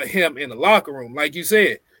about him in the locker room. Like you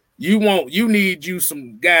said, you need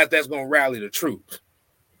some guys that's going to rally the troops.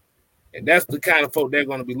 And that's the kind of folk they're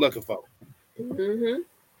going to be looking for.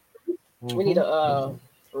 Mm-hmm. We need a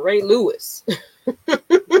Ray Lewis.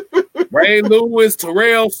 Ray Lewis,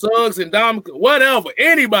 Terrell Suggs, and Dom, whatever,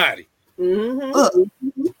 anybody. Mm-hmm.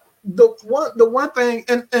 The one thing,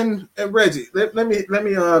 and Reggie, let me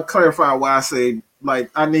clarify why I say,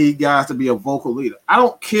 like, I need guys to be a vocal leader. I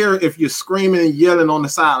don't care if you're screaming and yelling on the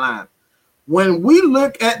sideline. When we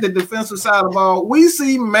look at the defensive side of the ball, we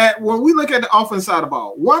see when we look at the offensive side of the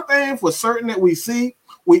ball, one thing for certain that we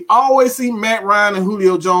always see Matt Ryan and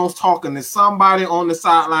Julio Jones talking to somebody on the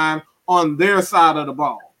sideline on their side of the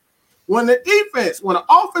ball. When the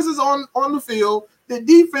offense is on the field, the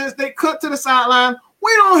defense, they cut to the sideline.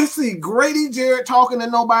 We don't see Grady Jarrett talking to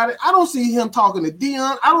nobody. I don't see him talking to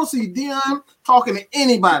Deion. I don't see Deion talking to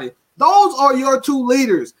anybody. Those are your two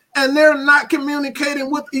leaders, and they're not communicating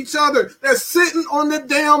with each other. They're sitting on the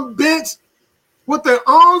damn bench with their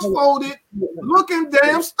arms folded, looking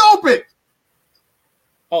damn stupid.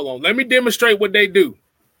 Hold on. Let me demonstrate what they do.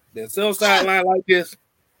 They sell sideline like this.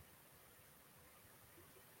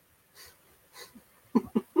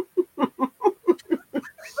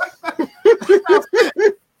 That's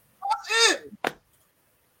it.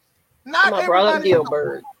 Not my brother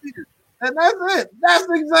Gilbert. And that's it. That's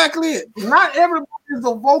exactly it. Not everybody is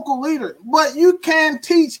a vocal leader, but you can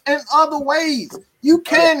teach in other ways. You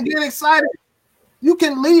can get excited. You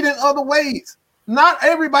can lead in other ways. Not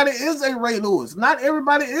everybody is a Ray Lewis. Not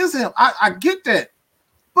everybody is him. I get that.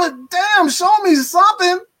 But damn, show me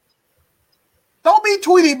something. Don't be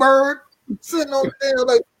Tweety Bird sitting on the damn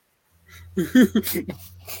like.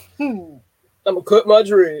 I'm gonna cut my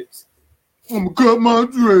dreads. I'm gonna cut my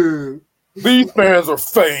dreads. These fans are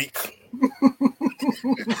fake.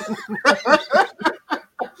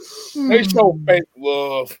 They show fake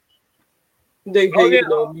love. They hate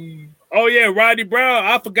on me. Oh yeah, Rodney Brown.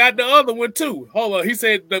 I forgot the other one too. Hold on. He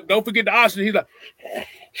said, "Don't forget the oxygen." He's like,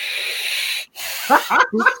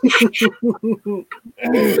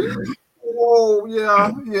 "Oh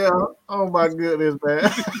yeah. Oh my goodness,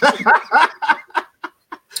 man."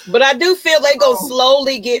 But I do feel they gonna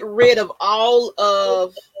slowly get rid of all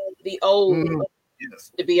of the old.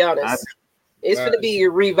 Yes. To be honest, it's going to be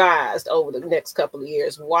revised over the next couple of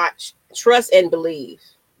years. Watch, trust, and believe.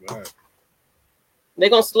 Right.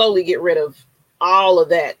 They're going to slowly get rid of all of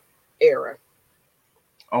that era.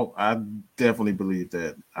 Oh, I definitely believe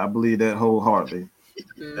that. I believe that wholeheartedly.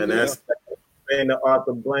 Mm-hmm. And that's the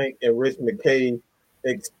Arthur Blank and Rich McKay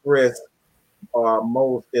expressed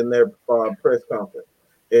most in their press conference.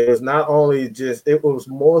 It was not only just, it was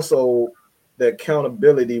more so the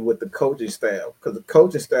accountability with the coaching staff, because the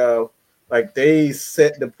coaching staff, like, they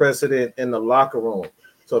set the precedent in the locker room.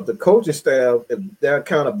 So if the coaching staff, if their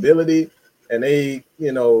accountability and they,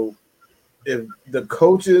 you know, if the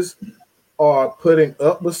coaches are putting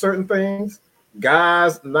up with certain things,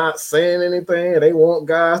 guys not saying anything, and they want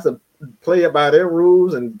guys to play by their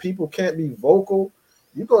rules and people can't be vocal,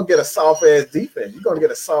 you're going to get a soft-ass defense. You're going to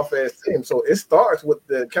get a soft-ass team. So it starts with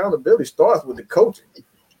the accountability, starts with the coaching.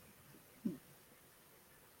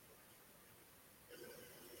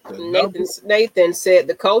 Nathan said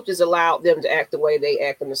the coaches allowed them to act the way they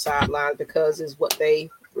act on the sideline because it's what they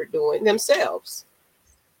were doing themselves.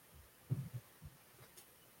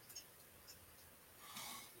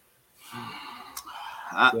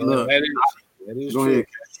 Look, that is go true.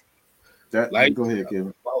 ahead. Go ahead,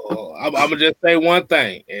 Kevin. I'm gonna just say one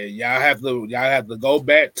thing, and y'all have to go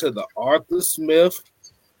back to the Arthur Smith,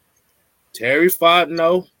 Terry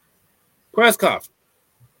Fontenot press conference.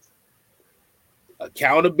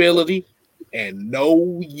 Accountability and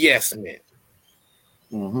no yes men.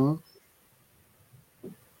 Mm-hmm.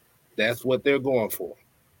 That's what they're going for.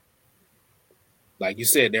 Like you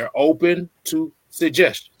said, they're open to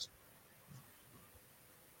suggestions.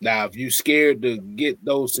 Now, if you're scared to get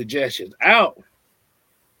those suggestions out,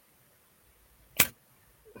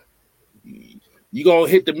 you're going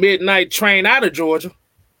to hit the midnight train out of Georgia.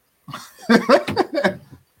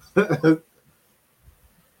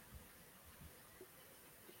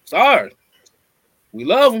 Sorry. We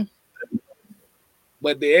love them.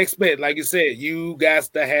 But they expect, like you said, you got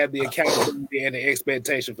to have the accountability and the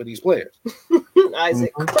expectation for these players.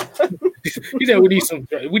 Isaac. He said we need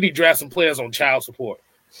to draft some players on child support.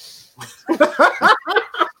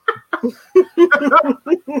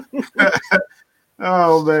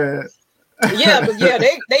 Oh man. Yeah, but yeah,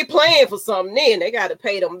 they playing for something then. They gotta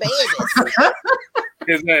pay them bandits.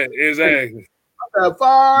 Exactly. I got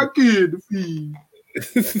 5 kids to feed.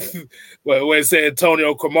 Well, when it said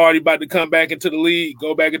Antonio Cromartie about to come back into the league,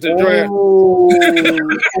 go back into the draft.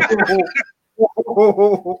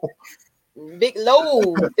 Big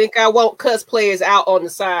Low think I won't cuss players out on the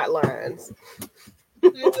sidelines.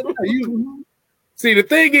 See, the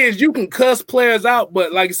thing is, you can cuss players out,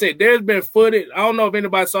 but like I said, there's been footage. I don't know if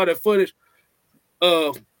anybody saw that footage.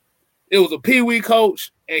 It was a Pee-wee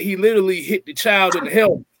coach, and he literally hit the child in the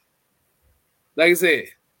helmet. Like I said,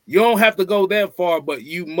 you don't have to go that far, but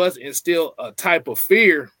you must instill a type of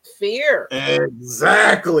fear. Fear.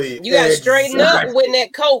 Exactly. You got to straighten up when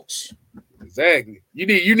that coach. Exactly. You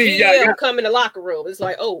need to come in the locker room. It's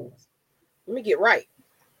like, oh, let me get right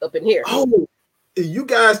up in here. Oh, you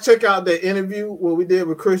guys check out that interview what we did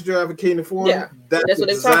with Chris Drive and Keenan Ford. Yeah, that's what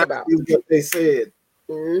they were talking about. What they said.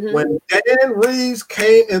 Mm-hmm. When Dan Reeves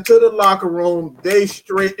came into the locker room, they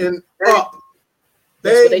straightened up.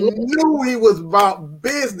 They knew he was about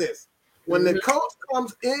business. When the coach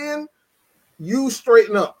comes in, you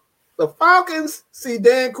straighten up. The Falcons see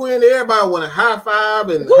Dan Quinn, everybody want to high five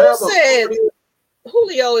and who said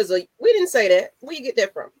Julio is a? We didn't say that. Where you get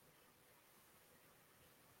that from?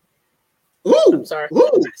 Ooh, I'm sorry.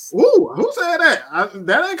 Who said that?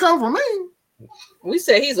 That ain't come from me. We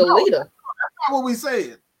said he's a leader. That's not what we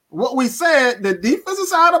said. What we said, the defensive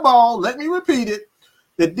side of the ball, let me repeat it.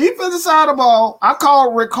 The defensive side of the ball, I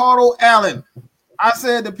called Ricardo Allen. I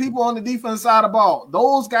said the people on the defensive side of the ball,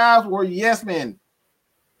 those guys were yes men.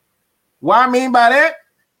 What I mean by that?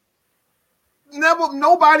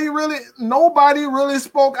 Nobody really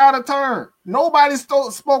spoke out of turn. Nobody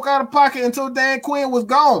spoke out of pocket until Dan Quinn was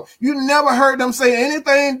gone. You never heard them say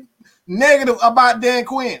anything negative about Dan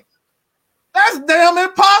Quinn. That's damn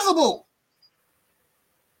impossible.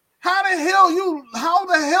 How the hell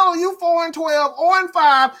are you 4-12,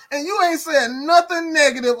 0-5, and you ain't said nothing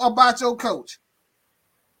negative about your coach?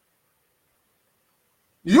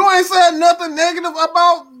 You ain't said nothing negative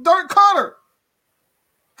about Dirk Cutter.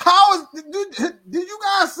 Did you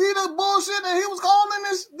guys see the bullshit that he was calling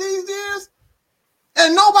these years?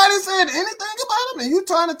 And nobody said anything about him. And you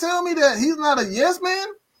trying to tell me that he's not a yes man?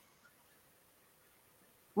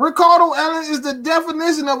 Ricardo Allen is the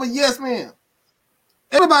definition of a yes man.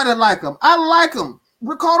 Everybody like him. I like him.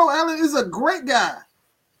 Ricardo Allen is a great guy,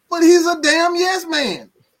 but he's a damn yes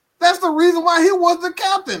man. That's the reason why he was the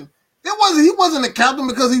captain. He wasn't the captain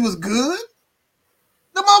because he was good.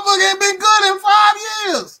 The motherfucker ain't been good in 5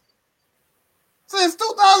 years. Since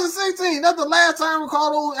 2016, that's the last time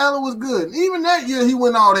Ricardo Allen was good. Even that year, he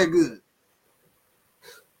wasn't all that good.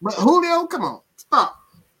 But Julio, come on, stop.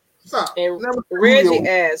 And Reggie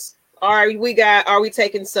asks, "Are we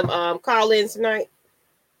taking some call-ins tonight?"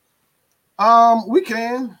 We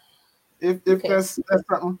can, if that's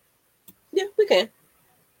something. Yeah, we can.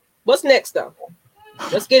 What's next though?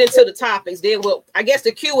 Let's get into the topics. Then I guess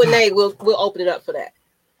the Q&A we'll open it up for that.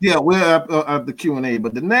 Yeah, we're at the Q&A,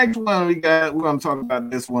 but the next one we're going to talk about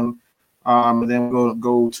this one, and then we're going to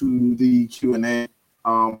go to the Q&A.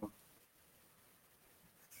 But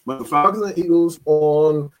the Falcons and Eagles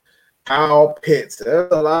on Kyle Pitts.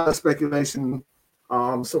 There's a lot of speculation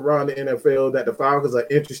surrounding the NFL that the Falcons are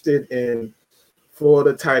interested in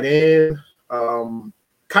Florida tight end Kyle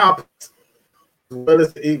Pitts, as well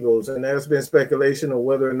as the Eagles, and there's been speculation of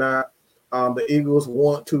whether or not the Eagles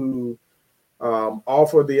want to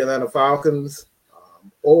offer the Atlanta Falcons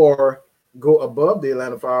or go above the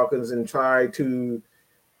Atlanta Falcons and try to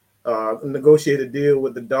negotiate a deal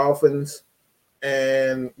with the Dolphins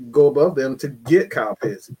and go above them to get Kyle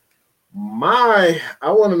Pitts. I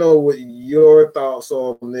want to know what your thoughts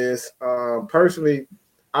are on this. Personally,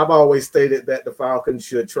 I've always stated that the Falcons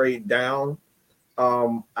should trade down.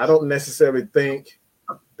 I don't necessarily think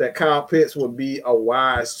that Kyle Pitts would be a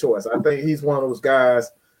wise choice. I think he's one of those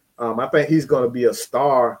guys. I think he's going to be a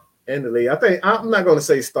star in the league. I'm not going to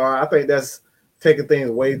say star. I think that's taking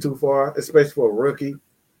things way too far, especially for a rookie.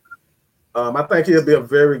 I think he'll be a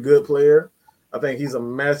very good player. I think he's a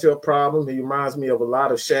matchup problem. He reminds me of a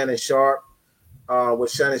lot of Shannon Sharp. What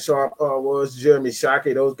Shannon Sharp was, Jeremy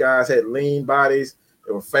Shockey. Those guys had lean bodies.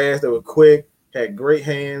 They were fast. They were quick. Had great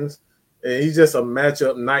hands. And he's just a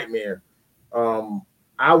matchup nightmare.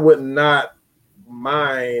 I would not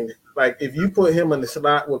mind, like, if you put him in the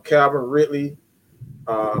slot with Calvin Ridley,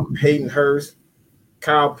 Hayden Hurst,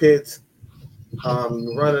 Kyle Pitts,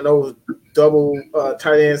 running those double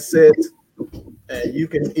tight end sets, and you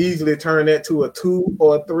can easily turn that to a 2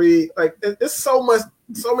 or a 3. Like, there's so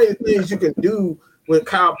many things you can do with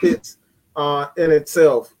Kyle Pitts in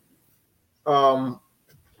itself.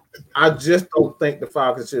 I just don't think the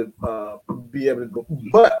Falcons should be able to go.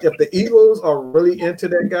 But if the Eagles are really into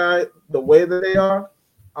that guy the way that they are,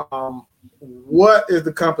 what is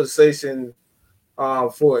the compensation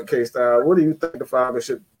for it, K-Style? What do you think the Falcons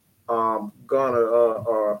should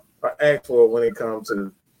gonna act for when it comes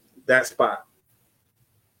to that spot?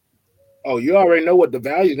 Oh, you already know what the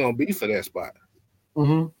value is going to be for that spot.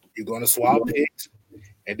 Mm-hmm. You're going to swap picks,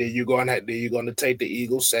 and then you're going to take the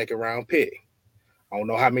Eagles' second-round pick. I don't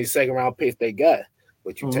know how many second-round picks they got,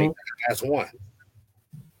 but you take that's one.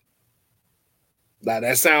 Now,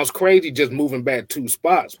 that sounds crazy just moving back 2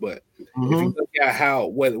 spots, but if you look at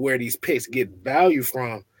where these picks get value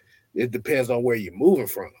from, it depends on where you're moving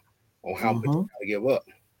from, on how much you got to give up.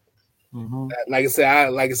 Like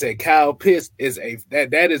I said, Kyle Pitts is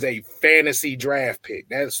that is a fantasy draft pick.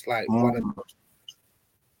 That's like one of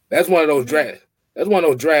those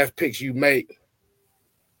draft picks you make.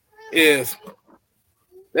 That's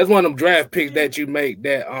one of them draft picks that you make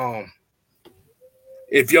that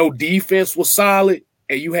if your defense was solid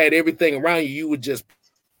and you had everything around you, you would just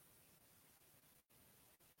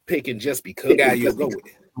picking just because the guy you go with.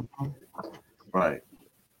 Right.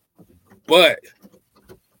 But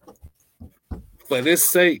for this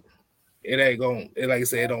sake, it ain't going to, like I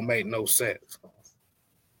said, it don't make no sense.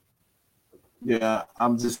 Yeah,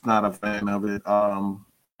 I'm just not a fan of it. I'm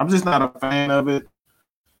not a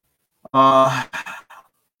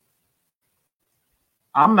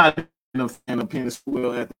fan of Penny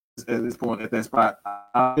Sewell at this point, at that spot.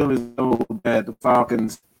 I feel as though that the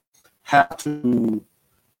Falcons have to,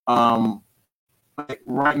 like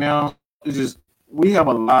right now, we have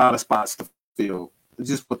a lot of spots to fill,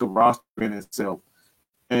 just with the roster in itself.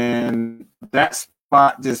 And that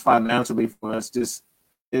spot just financially for us just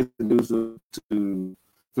is conducive to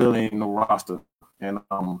filling the roster. And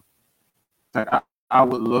I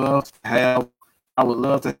would love to have I would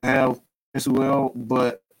love to have as well,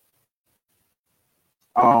 but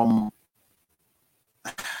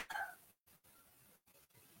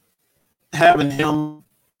having him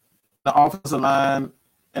the offensive line,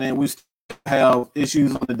 and then we still have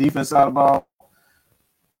issues on the defense side of the ball.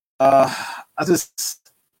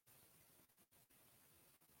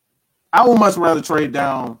 I would much rather trade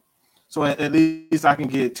down, so at least I can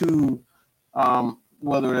get two,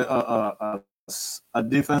 whether a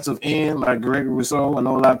defensive end like Gregory Rousseau. I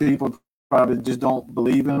know a lot of people probably just don't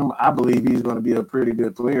believe in him. I believe he's going to be a pretty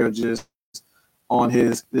good player just on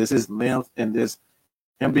his length and this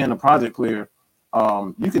him being a project player.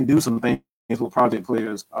 You can do some things with project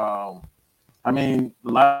players. I mean, a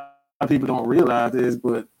lot of people don't realize this,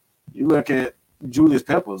 but you look at Julius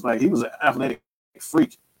Peppers, like he was an athletic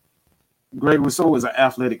freak. Greg Rousseau is an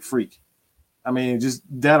athletic freak. I mean, just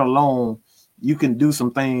that alone, you can do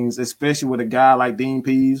some things, especially with a guy like Dean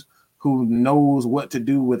Pease, who knows what to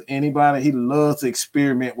do with anybody. He loves to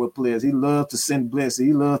experiment with players. He loves to send blitzes.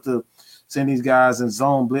 He loves to send these guys in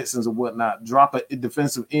zone blitzes and whatnot, drop a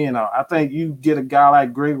defensive end out. I think you get a guy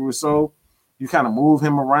like Greg Rousseau, you kind of move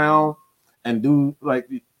him around and do like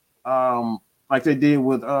they did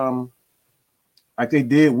with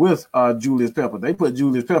Julius Pepper. They put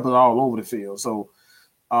Julius Pepper all over the field. So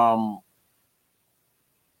I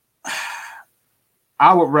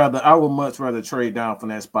would much rather trade down from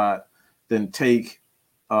that spot than take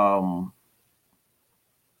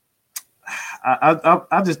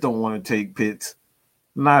I just don't want to take Pitts.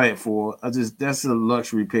 Not at 4. That's a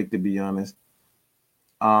luxury pick, to be honest.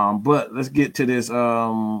 But let's get to this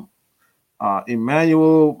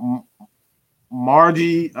Emmanuel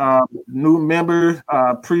Margie, new member.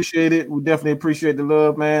 Appreciate it. We definitely appreciate the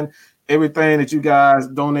love, man. Everything that you guys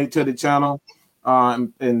donate to the channel.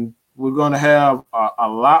 And we're going to have a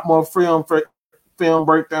lot more film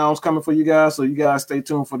breakdowns coming for you guys. So you guys stay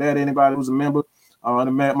tuned for that. Anybody who's a member,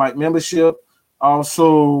 the Mad Mike membership.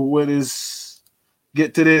 Also, let's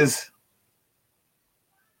get to this.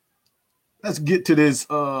 Let's get to this.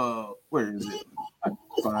 Where is it? I can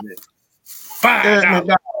find it.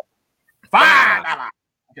 $5.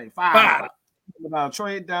 Okay, $5. Now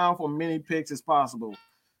trade down for many picks as possible.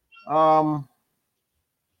 I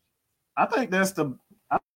think that's the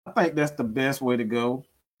best way to go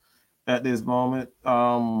at this moment.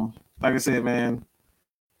 Like I said, man,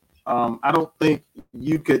 I don't think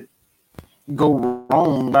you could go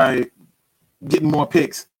wrong by getting more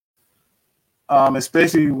picks,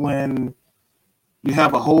 especially when you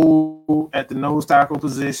have a hole at the nose tackle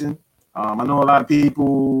position. I know a lot of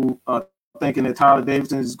people thinking that Tyler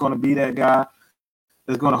Davidson is going to be that guy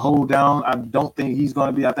that's going to hold down. I don't think he's going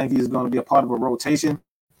to be. I think he's going to be a part of a rotation.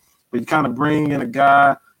 But you kind of bring in a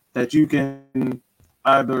guy that you can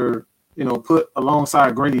either, put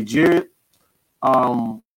alongside Grady Jarrett.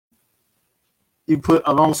 You put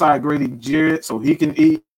alongside Grady Jarrett so he can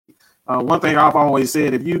eat. One thing I've always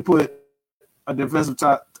said, if you put a defensive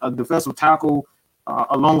tackle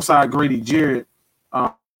alongside Grady Jarrett,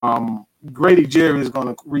 Grady Jarrett is going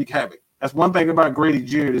to wreak havoc. That's one thing about Grady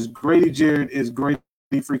Jarrett is Grady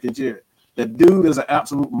freaking Jarrett. That dude is an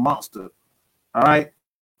absolute monster. All right.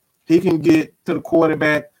 He can get to the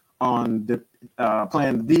quarterback on the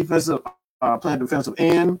playing defensive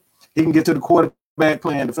end. He can get to the quarterback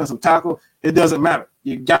playing defensive tackle. It doesn't matter.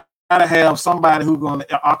 You got to have somebody who's going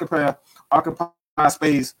to occupy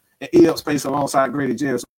space and eat up space alongside Grady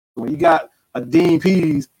Jarrett. So when you got a Dean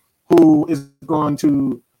Pease who is going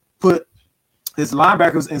to put his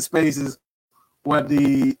linebackers in spaces where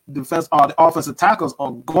the defense or the offensive tackles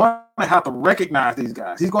are going to have to recognize these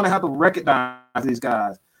guys. He's going to have to recognize these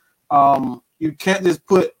guys. You can't just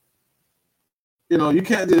put, you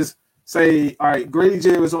can't just say, all right, Grady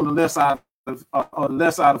Jarrett is on the left side of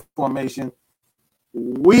the formation.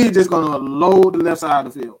 We're just going to load the left side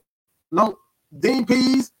of the field. No, Dean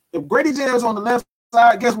Pease, if Grady Jarrett is on the left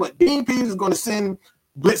side, guess what? Dean Pease is going to send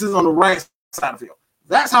blitzes on the right side of the field.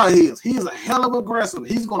 That's how he is. He is a hell of aggressive.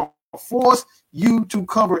 He's going to force you to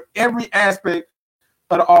cover every aspect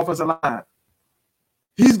of the offensive line.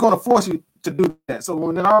 He's going to force you to do that. So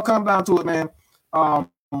when it all comes down to it, man,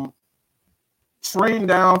 trading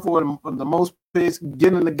down for the most picks,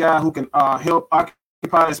 getting the guy who can help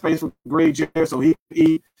occupy the space with Grady Jarrett so he can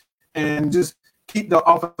eat and just keep the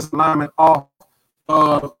offensive lineman off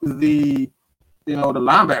of the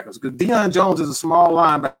linebackers. Because Deion Jones is a small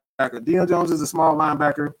linebacker.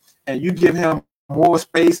 And you give him more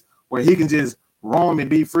space where he can just roam and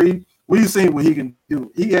be free. We've seen what he can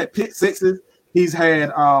do. He had pick sixes. He's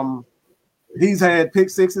had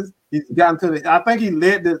pick sixes. He's gotten to the. I think he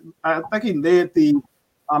led the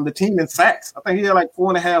team in sacks. I think he had like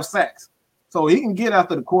 4.5 sacks. So he can get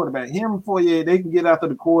after the quarterback. Him and Fourier, they can get after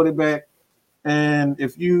the quarterback. And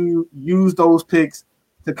if you use those picks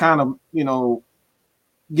to kind of,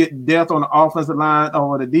 get depth on the offensive line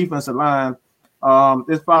or the defensive line,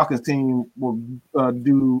 this Falcons team will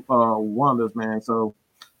do wonders, man. So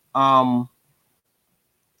let's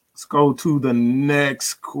go to the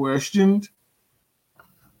next question.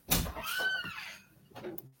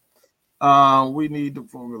 We need to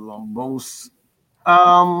focus on both.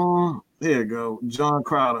 There you go, John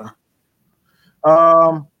Crowder.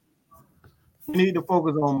 We need to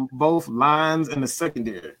focus on both lines and the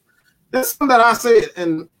secondary. That's something that I said,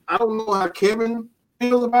 and I don't know how Kevin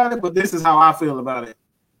feels about it, but this is how I feel about it.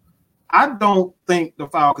 I don't think the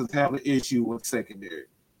Falcons have an issue with secondary.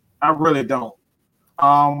 I really don't.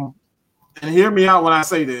 And hear me out when I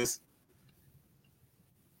say this.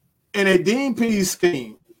 In a Dean Pease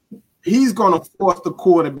scheme, he's going to force the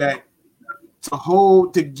quarterback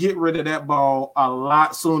to get rid of that ball a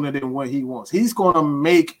lot sooner than what he wants. He's going to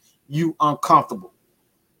make you uncomfortable.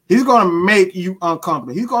 He's going to make you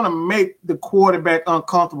uncomfortable. He's going to make the quarterback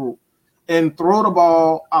uncomfortable and throw the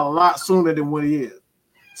ball a lot sooner than what he is.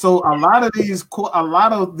 So a lot of the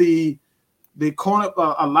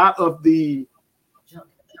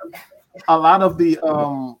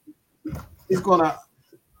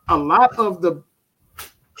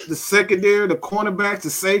secondary, the cornerbacks, the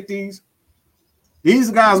safeties,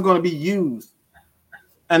 these guys are going to be used,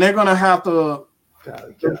 and they're definitely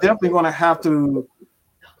going to have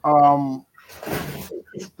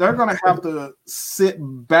to sit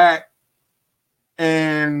back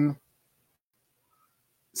and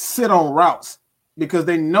sit on routes because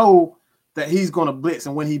they know that he's going to blitz,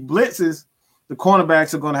 and when he blitzes, the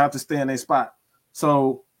cornerbacks are going to have to stay in their spot.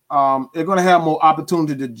 So they're going to have more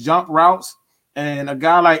opportunity to jump routes, and a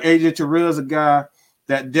guy like AJ Terrell is a guy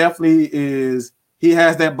that definitely he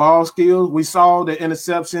has that ball skills. We saw the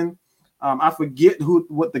interception. I forget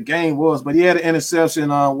what the game was, but he had an interception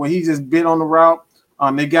where he just bit on the route.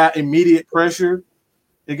 They got immediate pressure.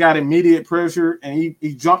 And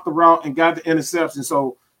he jumped the route and got the interception.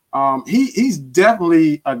 So he's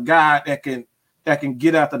definitely a guy that can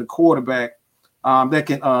get after the quarterback, that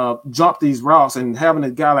can jump these routes. And having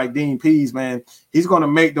a guy like Dean Pease, man, he's going to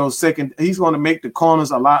make the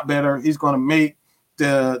corners a lot better. He's going to make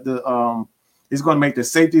the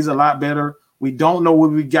safeties a lot better. We don't know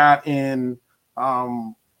what we got in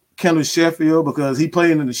Kendall Sheffield because he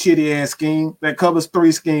played in the shitty ass scheme. That covers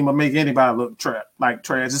 3 scheme will make anybody look like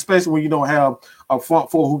trash, especially when you don't have a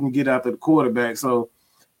front 4 who can get after the quarterback. So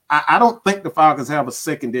I don't think the Falcons have a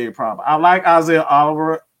secondary problem. I like Isaiah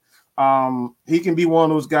Oliver. He can be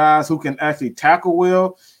one of those guys who can actually tackle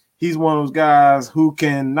well. He's one of those guys who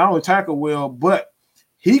can not only tackle well, but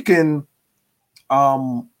he can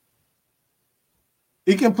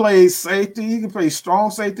play safety. He can play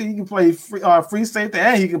strong safety. He can play free safety,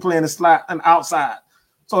 and he can play in the slot and outside.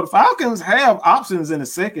 So the Falcons have options in the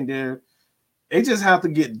secondary. They just have to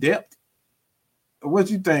get depth. What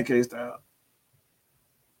you think, K-Style?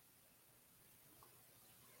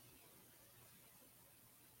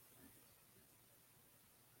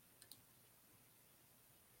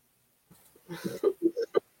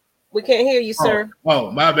 We can't hear you, sir.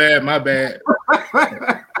 Oh, my bad.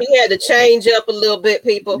 He had to change up a little bit,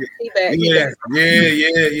 people. Yeah.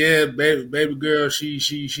 Baby girl, she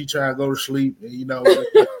trying to go to sleep. And,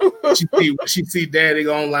 she see daddy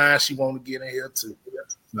online, she want to get in here too.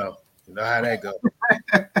 So you know how that goes.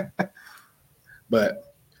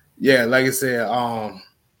 But yeah, like I said,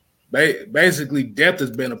 basically depth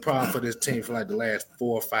has been a problem for this team for like the last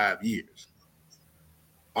 4 or 5 years.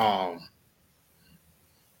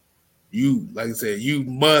 You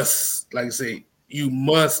must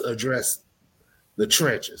address the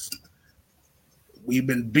trenches. We've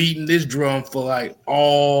been beating this drum for like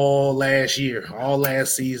all last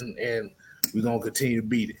season, and we're gonna continue to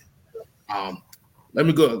beat it. Let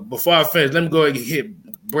me go before I finish. Let me go ahead and hit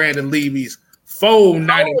Brandon Levy's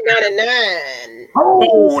 $4.99.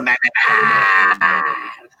 $4.99.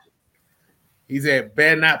 He said,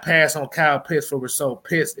 better not pass on Kyle Pitts for result.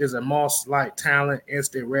 Pitts is a Moss-like talent,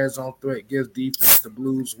 instant red zone threat, gives defense the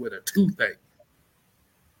Blues with a toothache.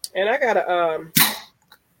 And I got a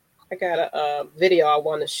video I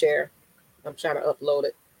want to share. I'm trying to upload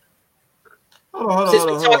it. Since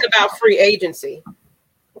we talk about free agency.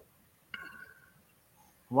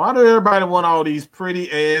 Why do everybody want all these pretty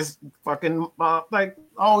ass fucking like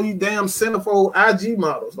all these damn centerfold IG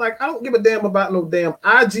models? Like, I don't give a damn about no damn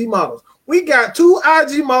IG models. We got 2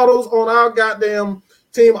 IG models on our goddamn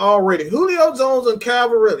team already. Julio Jones and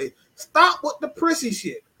Calvarelli. Stop with the prissy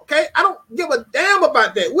shit. Okay? I don't give a damn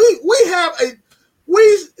about that.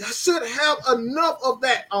 We should have enough of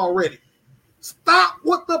that already. Stop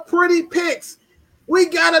with the pretty picks. We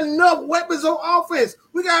got enough weapons on offense.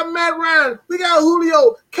 We got Matt Ryan. We got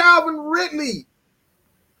Julio, Calvin Ridley.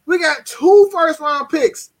 We got 2 first-round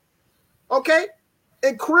picks, okay?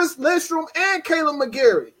 And Chris Lindstrom and Caleb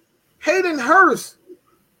McGarry. Hayden Hurst.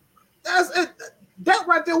 That's it. That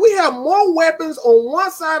right there. We have more weapons on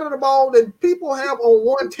one side of the ball than people have on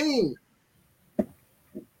one team.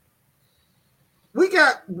 We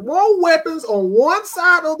got more weapons on one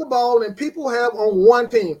side of the ball than people have on one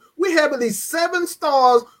team. We have at least 7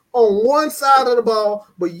 stars on one side of the ball,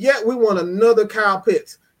 but yet we want another Kyle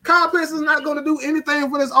Pitts. Kyle Pitts is not going to do anything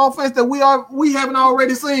for this offense that we haven't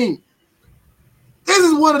already seen. This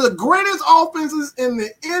is one of the greatest offenses in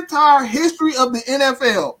the entire history of the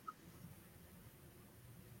NFL.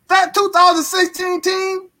 That 2016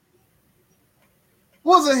 team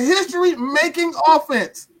was a history-making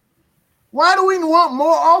offense. Why do we want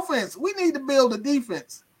more offense? We need to build a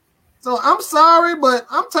defense. So I'm sorry, but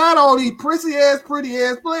I'm tired of all these pretty-ass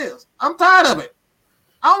players. I'm tired of it.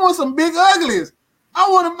 I want some big uglies. I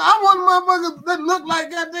want motherfuckers that look like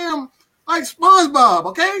goddamn like SpongeBob,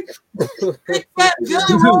 okay? Big fat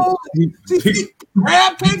jelly rolls,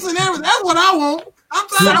 crab cakes and everything. That's what I want. I'm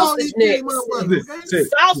tired of all these motherfuckers. Okay?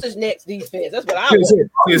 Sausage necks defense. That's what I want.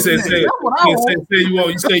 You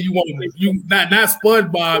say you want you not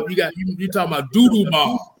SpongeBob. You talking about Doodle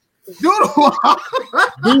Bob.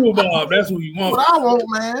 Doodle Bob. That's what you want. What I want,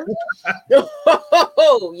 man.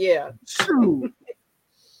 Oh yeah. Shoot.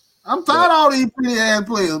 I'm tired of all these pretty ass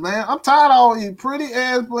players, man. I'm tired of all these pretty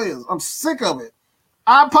ass players. I'm sick of it.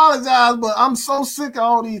 I apologize, but I'm so sick of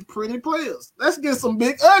all these pretty players. Let's get some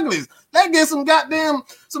big uglies. Let's get some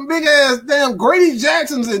big ass damn Grady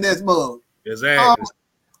Jacksons in this mug. Exactly.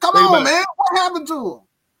 Come on, man. What happened to him?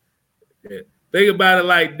 Yeah. Think about it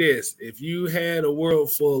like this. If you had a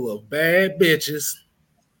world full of bad bitches,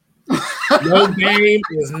 your game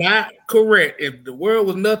is not correct. If the world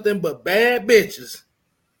was nothing but bad bitches,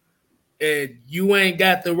 and you ain't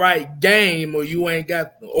got the right game, or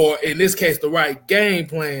in this case, the right game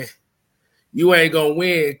plan, you ain't gonna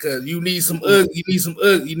win because you need some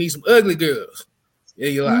ugly girls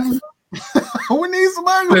in your life. We need some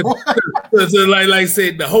ugly ones. So like I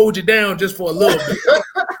said, to hold you down just for a little bit.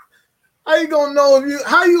 How you gonna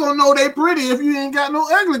know they pretty if you ain't got no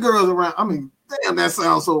ugly girls around? I mean, damn, that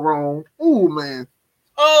sounds so wrong. Ooh, man.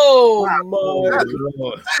 Oh my Lord.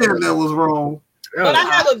 Damn, that was wrong. But I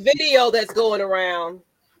have a video that's going around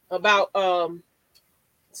about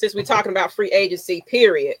since we're talking about free agency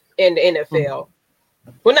period in the NFL.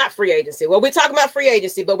 Well, not free agency. Well, we're talking about free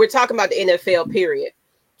agency, but we're talking about the NFL period.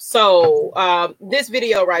 So this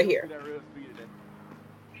video right here.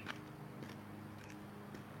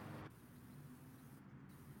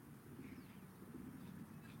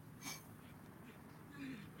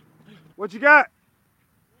 What you got?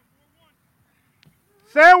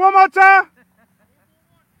 Say it one more time.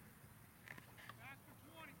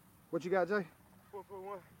 What you got, Jay?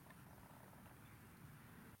 441.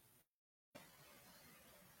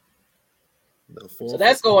 So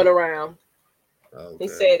that's going around. Okay. He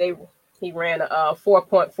said he ran a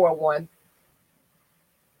 4.41.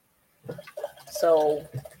 So,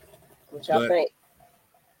 what y'all think?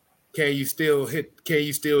 Can you still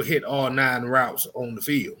hit all 9 routes on the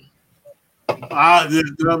field?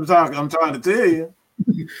 I'm trying to tell you.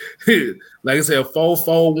 Like I said,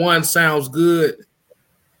 4.41 sounds good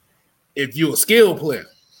if you're a skill player.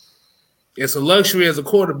 It's a luxury as a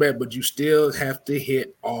quarterback, but you still have to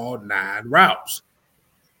hit all 9 routes.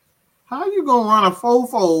 How you gonna run a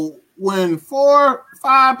 4.4 when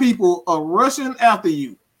 4-5 people are rushing after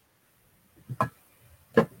you?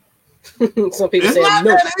 Some people say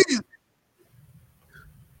no.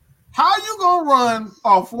 How you gonna run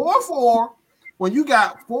a 4.4 when you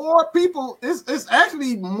got 4 people? It's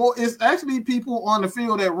actually people on the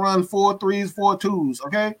field that run 4.3s, 4.2s.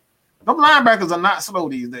 Okay, them linebackers are not slow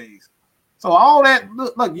these days. So all that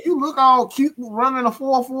look, you look all cute running a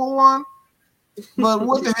 4.41, but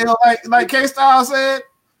what the hell? Like K-Style said,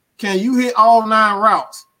 can you hit all 9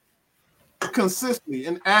 routes consistently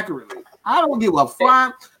and accurately? I don't give a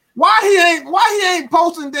flying. Why he ain't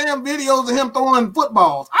posting damn videos of him throwing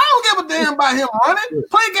footballs? I don't give a damn about him running.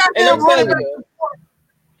 Play goddamn running.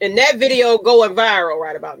 And that video going viral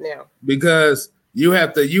right about now. Because you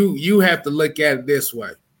have to look at it this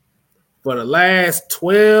way. For the last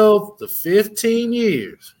 12 to 15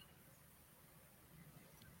 years,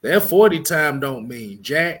 that 40 time don't mean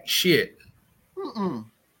jack shit. When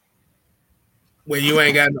you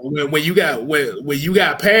ain't got when you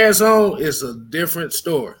got pass on, it's a different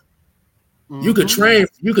story. You could train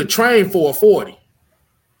for a 40.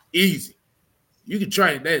 Easy. You can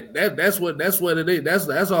train that. That's what it is.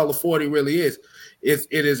 That's all the 40 really is. It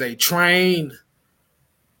is a trained.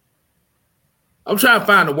 I'm trying to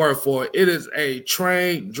find the word for it. It is a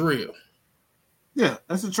trained drill. Yeah,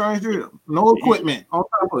 that's a trained drill. No equipment on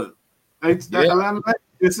top of it.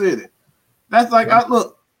 They said it. That's like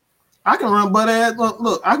I can run butt ass.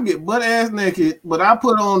 Look, I can get butt ass naked, but I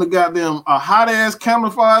put on a hot ass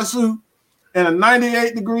camouflage suit and a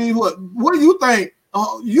 98 degrees. What do you think?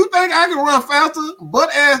 You think I can run faster butt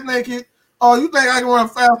ass naked, or you think I can run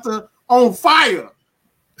faster on fire?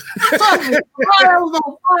 Trust me, if my ass was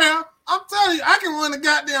on fire, I'm telling you, I can run a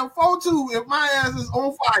goddamn 4.2 if my ass is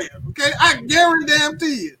on fire. Okay, I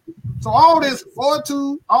guarantee you. So all this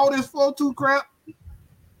 4.2 crap.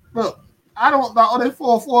 Look, I don't all this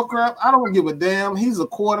 4.4 crap. I don't give a damn. He's a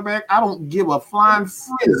quarterback. I don't give a flying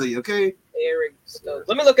frizzy. Okay. Eric Stokes.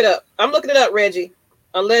 Let me look it up. I'm looking it up, Reggie.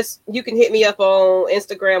 Unless you can hit me up on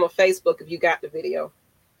Instagram or Facebook if you got the video.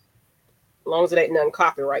 As long as it ain't nothing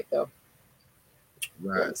copyright though.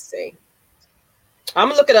 Right. Let's see. I'm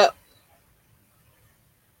gonna look it up.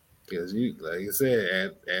 Because you, like you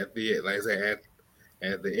said, at the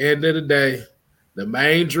end of the day, the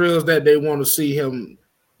main drills that they want to see him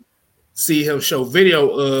show video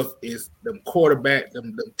of is them quarterback,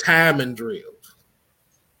 them timing drills.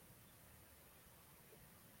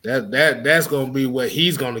 That's gonna be what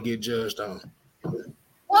he's gonna get judged on.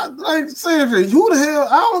 What? Like seriously, who the hell?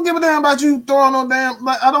 I don't give a damn about you throwing no damn.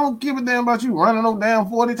 Like I don't give a damn about you running no damn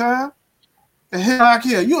 40 times. The hell I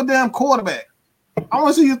care. You a damn quarterback. I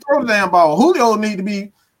want to see you throw the damn ball. Julio need to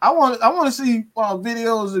be. I want to see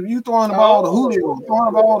videos of you throwing the ball to Julio, throwing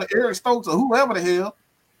the ball to Eric Stokes or whoever the hell.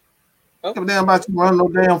 I don't give a damn about you running no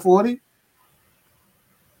damn 40.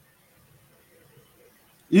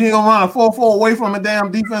 You ain't gonna run a 4.4 away from a damn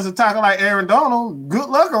defensive tackle like Aaron Donald. Good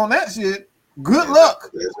luck on that shit. Good luck.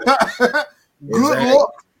 Good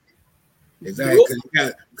luck. Exactly.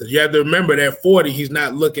 Because you have to remember that 40, he's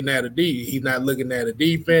not looking at he's not looking at a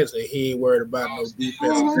defense, and he ain't worried about no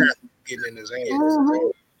defense getting in his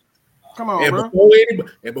hands. Come on,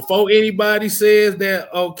 and before anybody says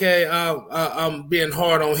that, okay, I'm being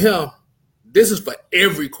hard on him, this is for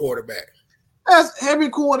every quarterback. That's every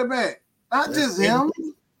quarterback, not just him.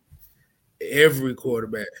 Every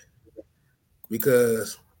quarterback,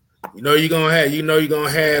 because you're gonna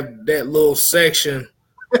have that little section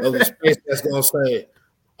of the space that's gonna say,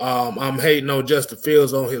 I'm hating on Justin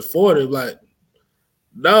Fields on his 40. Like,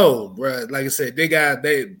 no, bro. Like I said,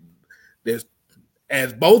 there's,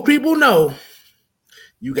 as both people know,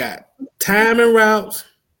 you got timing routes.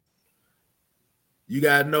 You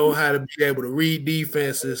gotta know how to be able to read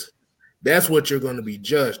defenses. That's what you're going to be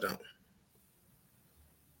judged on.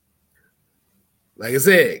 Like I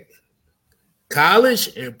said,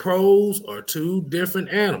 college and pros are two different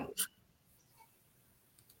animals.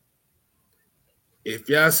 If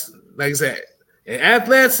y'all, like I said, and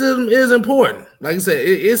athleticism is important. Like I said,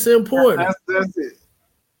 it's important. That's it.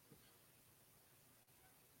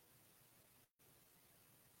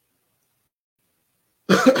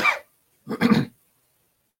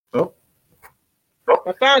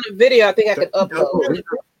 I found a video I think I could upload.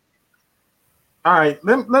 All right,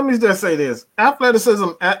 let me just say this. Athleticism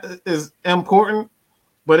is important,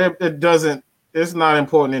 but it doesn't, it's not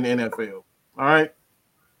important in the NFL. All right.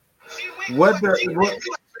 What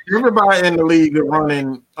everybody in the league are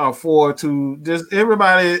running 4.2. Just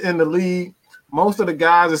everybody in the league, most of the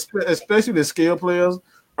guys, especially the skill players,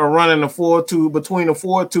 are running a 4.2, between a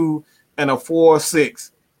 4.2 and a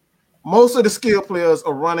 4.6. Most of the skill players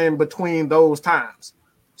are running between those times.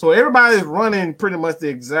 So everybody's running pretty much the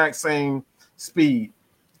exact same speed,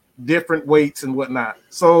 different weights and whatnot.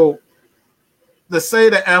 So to say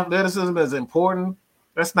that athleticism is important,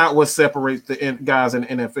 that's not what separates the guys in the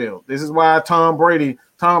NFL. This is why Tom Brady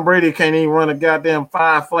can't even run a goddamn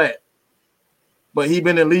 5 flat. But he's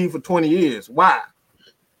been in the league for 20 years. Why?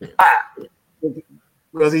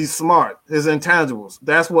 Because he's smart. His intangibles.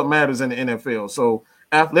 That's what matters in the NFL. So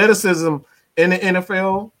athleticism in the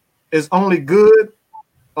NFL is only good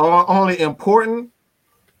or only important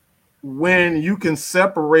when you can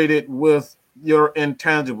separate it with your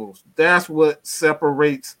intangibles. That's what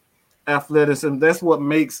separates athleticism. That's what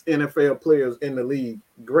makes NFL players in the league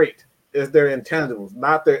great, is their intangibles,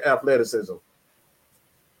 not their athleticism.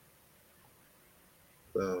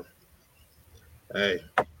 So, hey,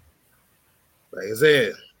 like I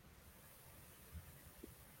said,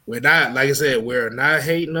 we're not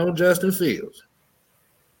hating on Justin Fields.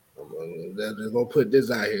 I'm just gonna put this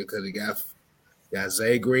out here because he got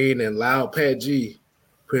Zay Green and Loud Pat G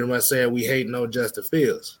pretty much saying we hating on Justin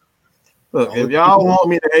Fields. Look, if y'all want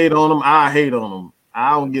me to hate on him, I hate on him.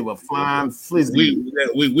 I don't give a flying flizzy.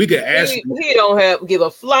 We could ask. He don't give a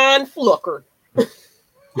flying flucker.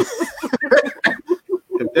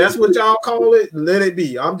 If that's what y'all call it, let it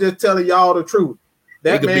be. I'm just telling y'all the truth.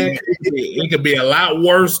 That man, it could be a lot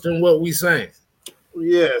worse than what we saying.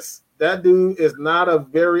 Yes, that dude is not a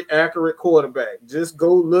very accurate quarterback. Just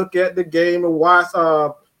go look at the game and watch.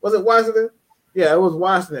 Was it Washington? Yeah, it was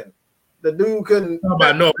Washington. The dude couldn't. How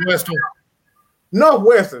about Northwestern?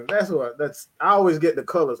 Northwestern. That's what. I always get the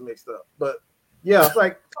colors mixed up. But yeah, it's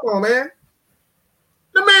like, come on, man.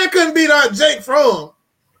 The man couldn't beat out Jake Fromm.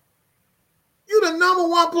 You the number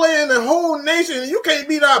one player in the whole nation, and you can't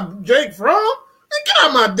beat out Jake Fromm? Man, get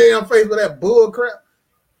out my damn face with that bull crap.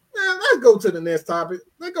 Man, let's go to the next topic.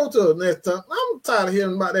 Let's go to the next topic. I'm tired of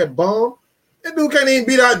hearing about that bum. That dude can't even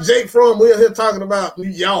beat out Jake Fromm. We're here talking about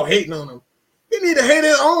y'all hating on him. He need to hate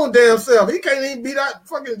his own damn self. He can't even beat out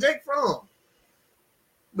fucking Jake Fromm.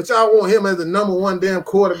 But y'all want him as the number one damn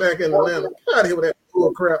quarterback in Atlanta. Get out of here with that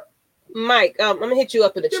bull crap. Mike, I'm going to hit you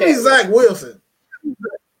up in the chat. Give me Zach Wilson.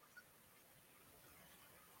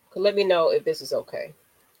 Let me know if this is okay.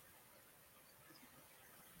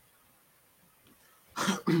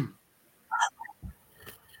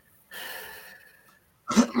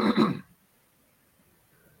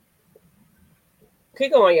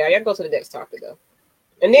 Keep going, y'all. Y'all go to the next topic though.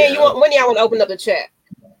 And then when y'all want to open up the chat?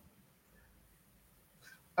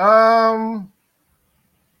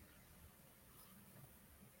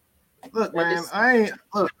 Look, man, I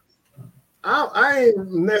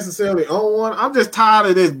ain't necessarily on one. I'm just tired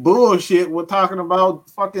of this bullshit. We're talking about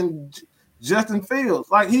fucking Justin Fields.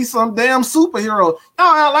 Like he's some damn superhero.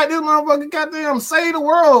 Y'all act like this motherfucker goddamn save the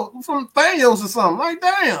world from Thanos or something. Like,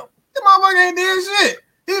 damn, this motherfucker ain't did shit.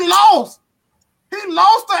 He lost. He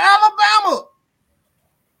lost to Alabama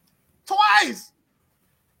twice.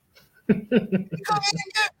 He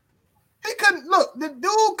couldn't look. The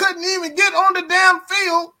dude couldn't even get on the damn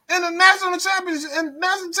field in the national championship in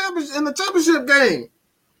the championship game.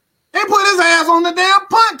 They put his ass on the damn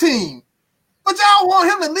punt team. But y'all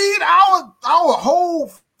want him to lead our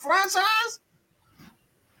whole franchise?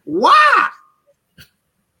 Why?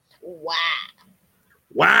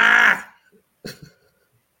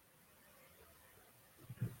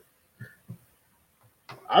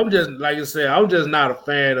 I'm just like I said. I'm just not a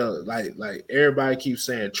fan of like everybody keeps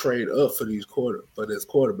saying trade up for this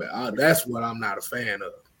quarterback. That's what I'm not a fan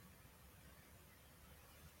of.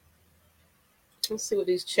 Let's see what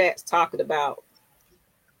these chats talking about.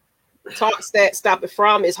 Talk stat stop it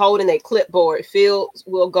from is holding a clipboard. Fields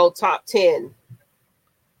will go top 10.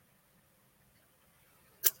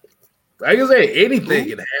 Like I said, anything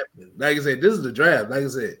can happen. Like I said, this is the draft. Like I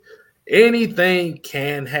said, anything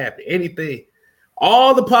can happen. Anything.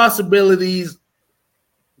 All the possibilities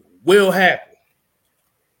will happen.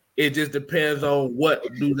 It just depends on what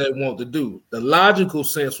do they want to do. The logical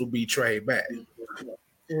sense would be trade back.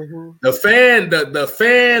 Mm-hmm. The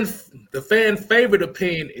fan favorite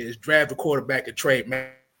opinion is draft a quarterback and trade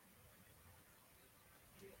back.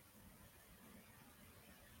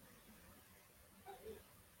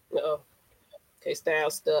 Uh-oh. Okay,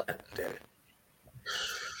 style stuff.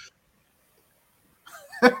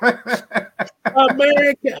 Oh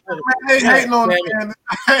man, they hating on They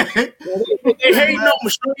hating on my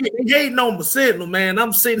stream. They hating on my signal, man.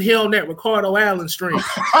 I'm sitting here on that Ricardo Allen stream.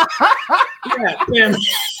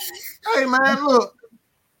 Hey man, look,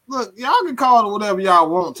 y'all can call it whatever y'all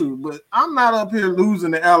want to, but I'm not up here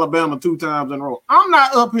losing to Alabama 2 times in a row. I'm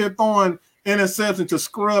not up here throwing interception to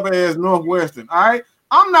scrub ass Northwestern. All right,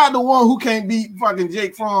 I'm not the one who can't beat fucking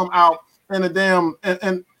Jake Fromm out in a damn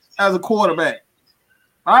and as a quarterback.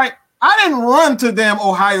 All right. I didn't run to damn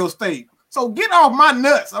Ohio State. So get off my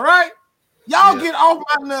nuts, all right? Y'all get off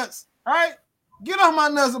my nuts, all right? Get off my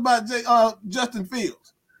nuts about Justin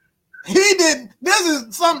Fields. He did. This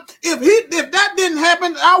is some. If that didn't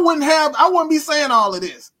happen, I wouldn't be saying all of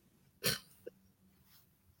this.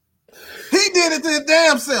 He did it to his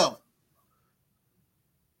damn self.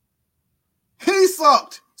 He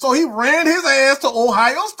sucked. So he ran his ass to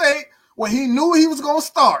Ohio State where he knew he was gonna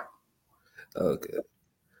start. Okay.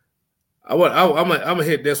 I'm gonna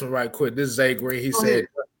hit this one right quick. This is Zay Green.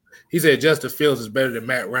 He said Justin Fields is better than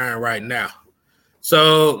Matt Ryan right now.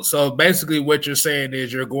 So basically, what you're saying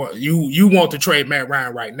is you want to trade Matt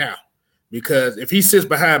Ryan right now because if he sits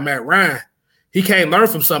behind Matt Ryan, he can't learn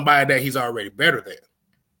from somebody that he's already better than.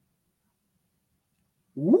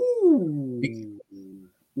 Ooh.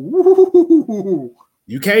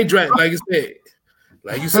 You can't draft like you said.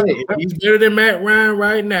 If he's better than Matt Ryan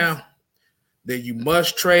right now, then you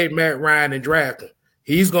must trade Matt Ryan and draft him.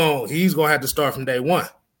 He's gonna have to start from day one.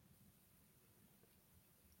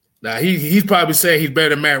 Now he's probably saying he's better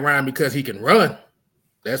than Matt Ryan because he can run.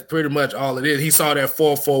 That's pretty much all it is. He saw that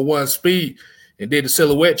 4.41 speed and did the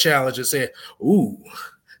silhouette challenge and said, "Ooh,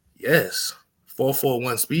 yes,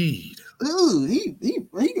 4.41 speed." Ooh, he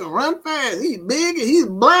can run fast. He's big and he's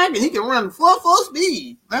black and he can run 4.4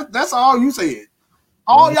 speed. That's all you said.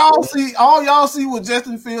 All y'all see with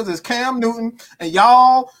Justin Fields is Cam Newton, and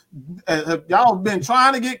y'all been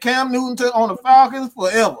trying to get Cam Newton on the Falcons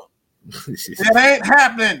forever. It ain't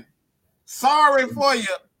happening. Sorry for you.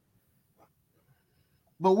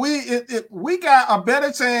 But we got a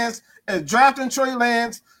better chance at drafting Trey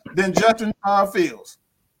Lance than Justin Fields.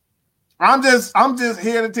 I'm just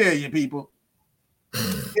here to tell you, people.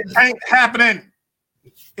 It ain't happening.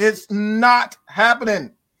 It's not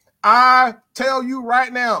happening. I tell you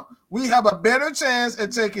right now, we have a better chance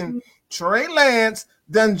at taking Trey Lance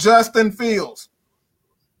than Justin Fields.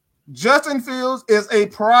 Justin Fields is a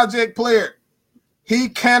project player. He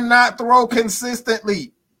cannot throw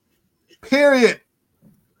consistently. Period.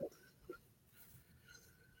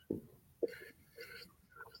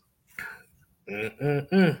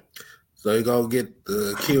 So you gonna get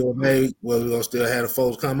the Q&A? Well, we gonna still have the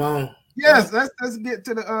folks come on. Yes, let's get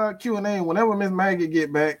to the Q&A whenever Miss Maggie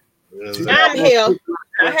get back. I'm here.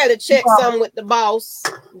 I had to check something with the boss,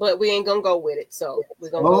 but we ain't gonna go with it. So we're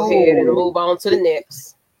gonna go ahead and move on to the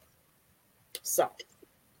next. So,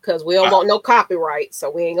 because we don't want no copyright, so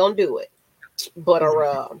we ain't gonna do it. But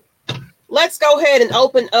let's go ahead and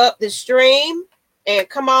open up the stream and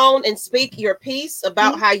come on and speak your piece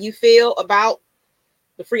about how you feel about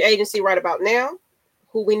the free agency right about now,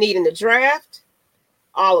 who we need in the draft,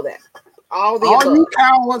 all of that. All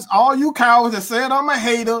you cowards that said I'm a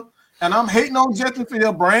hater and I'm hating on Justin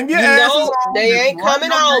Fields, bring your asses on. They ain't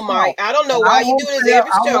coming on, Mike. I don't know why you do this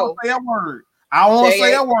every show. I won't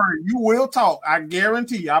say a word. You will talk. I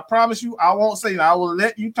guarantee you. I promise you, I won't say that. I will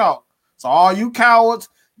let you talk. So all you cowards,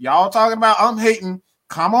 y'all talking about I'm hating,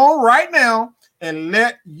 come on right now and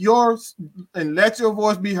let your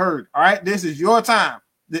voice be heard. All right. This is your time.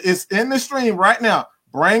 It's in the stream right now.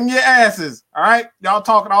 Bring your asses. All right. Y'all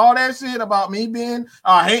talking all that shit about me being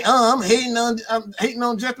I'm hating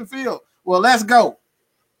on Justin Fields. Well, let's go.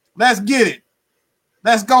 Let's get it.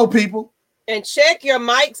 Let's go, people. And check your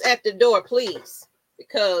mics at the door, please.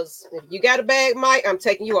 Because if you got a bag mic, I'm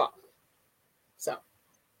taking you off. So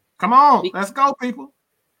come on, let's go, people.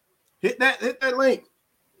 Hit that link.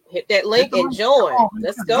 Hit that link and join.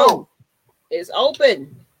 Let's go. It's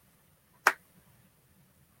open.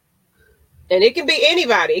 And it can be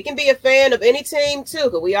anybody. It can be a fan of any team too.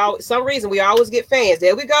 Because some reason we always get fans.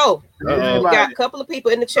 There we go. We got a couple of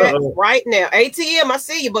people in the chat right now. ATM, I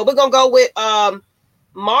see you, but we're gonna go with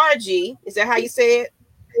Margie. Is that how you say it?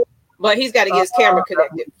 But he's got to get his camera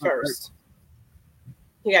connected first.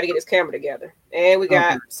 He got to get his camera together. And we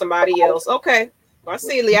got somebody else. Okay. I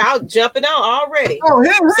see Leal jumping on already. So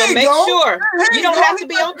make sure you don't have to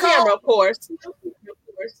be on camera, of course.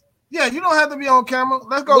 Yeah, you don't have to be on camera.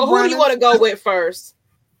 Let's go. Well, who do you want to go with first?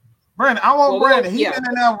 Brandon. I want Brandon. He's been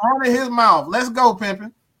in there running his mouth. Let's go,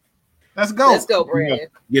 pimping. Let's go. Let's go, Brandon.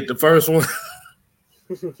 Get the first one.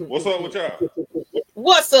 What's up with y'all?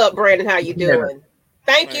 What's up, Brandon? How you doing?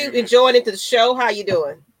 Thank you. Enjoying into the show. How you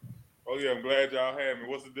doing? Oh yeah, I'm glad y'all had me.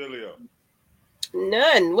 What's the dealio?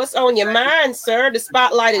 None. What's on your mind, sir? The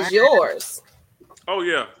spotlight is yours. Oh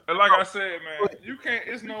yeah, and like I said, man, you can't.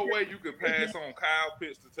 There's no way you could pass on Kyle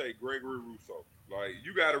Pitts to take Gregory Rousseau. Like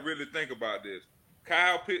you got to really think about this.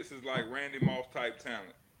 Kyle Pitts is like Randy Moss type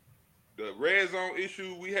talent. The red zone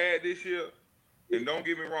issue we had this year, and don't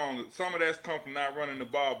get me wrong, some of that's come from not running the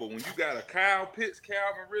ball. But when you got a Kyle Pitts,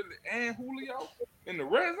 Calvin Ridley, and Julio in the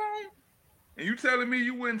red zone, and you telling me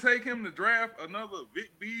you wouldn't take him to draft another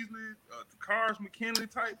Vic Beasley, Takars McKinley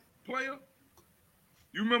type player?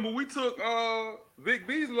 You remember we took Vic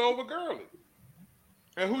Beasley over Gurley.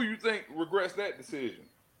 And who you think regrets that decision?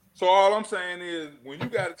 So all I'm saying is when you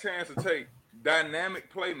got a chance to take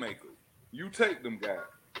dynamic playmakers, you take them guys.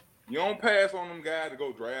 You don't pass on them guys to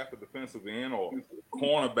go draft a defensive end or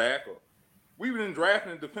cornerback. We've been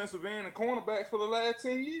drafting defensive end and cornerbacks for the last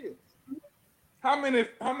 10 years. How many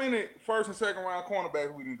first and second round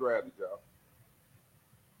cornerbacks we done drafted, y'all?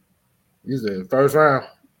 You said first round.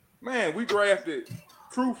 Man, we drafted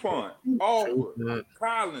Trufant, Alford,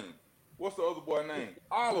 Collins. What's the other boy name?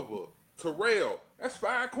 Oliver, Terrell. That's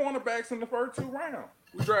 5 cornerbacks in the first 2 rounds.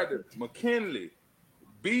 We drafted McKinley,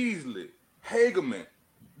 Beasley, Hageman,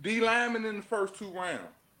 D. Lyman in the first 2 rounds.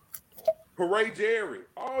 Hooray Jerry,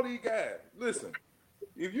 all these guys. Listen,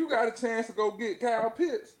 if you got a chance to go get Kyle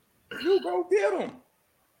Pitts, you go get him.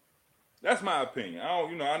 That's my opinion.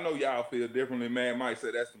 I know y'all feel differently. Man might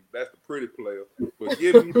say that's the pretty player, but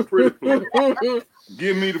give me the pretty player.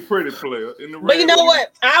 Give me the pretty player. But you know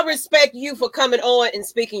what? I respect you for coming on and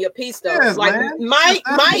speaking your piece, though. Yes, like man.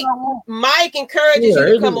 Mike encourages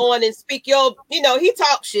you to come on and speak your. He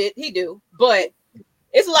talks shit. He do, but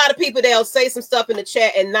it's a lot of people that'll say some stuff in the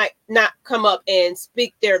chat and not come up and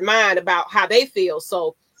speak their mind about how they feel.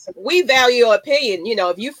 So we value your opinion.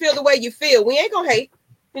 If you feel the way you feel, we ain't gonna hate.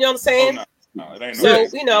 You know what I'm saying? No, it ain't so,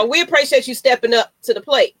 we appreciate you stepping up to the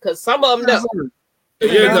plate because some of them don't.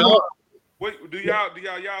 Wait, do y'all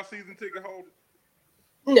season ticket holders?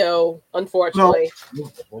 No, unfortunately. No.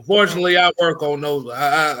 Unfortunately, I work on those.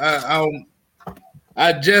 I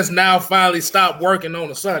just now finally stopped working on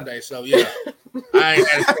a Sunday, so yeah. I ain't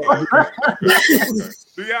had it.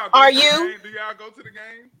 Do y'all go to the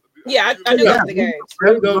game? Yeah, I do go to the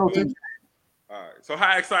games. All right. So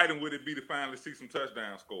how exciting would it be to finally see some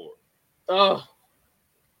touchdowns scored? Oh,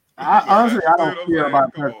 honestly, I don't care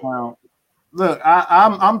about touchdowns. Look,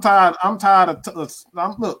 I'm tired. I'm tired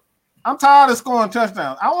of scoring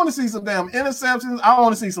touchdowns. I want to see some damn interceptions. I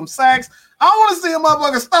want to see some sacks. I want to see a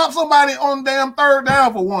motherfucker stop somebody on damn third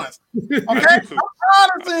down for once. Okay, I'm tired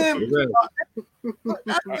of seeing.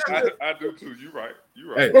 I do too. You're right.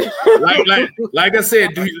 Hey, like I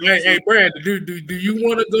said, Brad, do you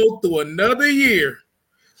want to go through another year?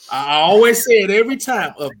 I always say it every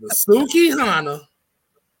time of the Suki Hana,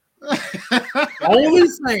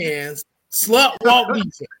 OnlyFans, slut walk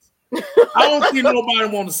defense. I don't see nobody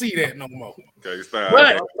want to see that no more. Okay, stop.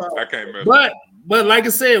 I can't mess. But like I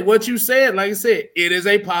said, it is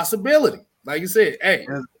a possibility. Like you said, hey,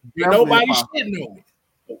 nobody shitting on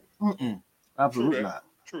me. Absolutely not.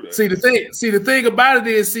 True that. See the thing about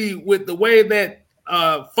it is, with the way that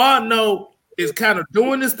Fontenot is kind of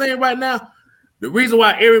doing this thing right now, the reason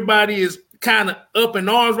why everybody is kind of up in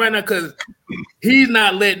arms right now because he's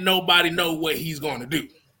not letting nobody know what he's going to do.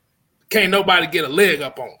 Can't nobody get a leg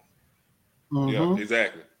up on him. Yeah,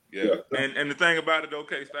 exactly. Yeah. And the thing about it,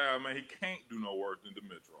 okay, Style, man, he can't do no worse than the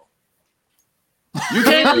Metro. You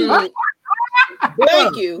can't do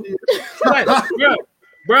Thank you.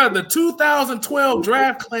 Bro, the 2012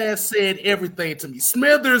 draft class said everything to me.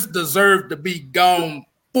 Smithers deserved to be gone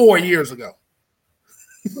 4 years ago.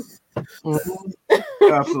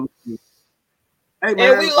 Absolutely. Hey,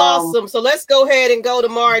 man, and we lost them. So let's go ahead and go to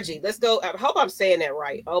Margie. Let's go. I hope I'm saying that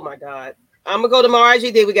right. Oh my God. I'm gonna go to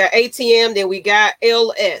Margie. Then we got ATM. Then we got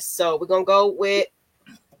LS. So we're gonna go with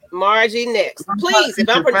Margie next. Please, if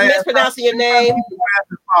I'm mispronouncing your name,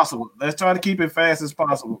 as possible. Let's try to keep it fast as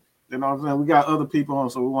possible. You know what I'm saying? We got other people on,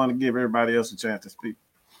 so we want to give everybody else a chance to speak.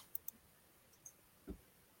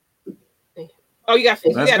 Oh, you got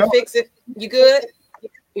to fix it. You good?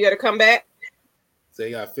 You got to come back. So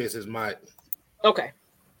you got to fix his mic. Okay.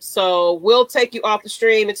 So we'll take you off the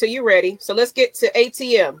stream until you're ready. So let's get to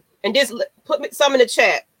ATM and just put some in the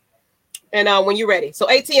chat. And when you're ready. So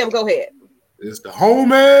ATM, go ahead. It's the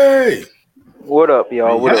homie. What up,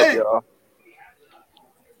 y'all? What up, y'all?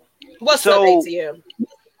 What's up, ATM?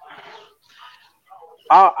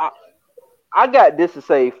 I got this to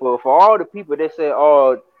say for all the people that say,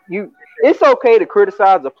 "Oh, it's okay to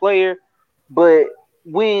criticize a player," but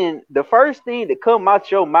when the first thing that come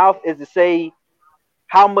out your mouth is to say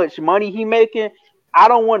how much money he making, I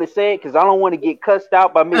don't want to say it because I don't want to get cussed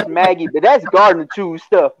out by Miss Maggie. But that's Gardner Chew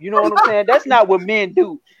stuff. You know what I'm saying? That's not what men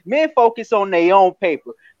do. Men focus on their own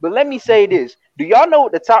paper. But let me say this: do y'all know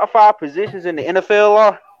what the top 5 positions in the NFL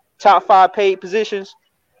are? Top 5 paid positions: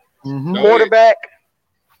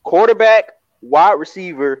 quarterback, wide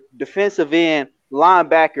receiver, defensive end,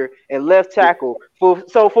 linebacker, and left tackle.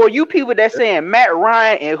 For you people that saying Matt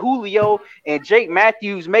Ryan and Julio and Jake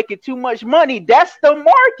Matthews making too much money, that's the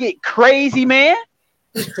market, crazy man.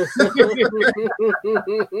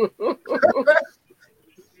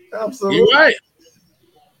 Absolutely.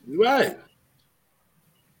 You're right.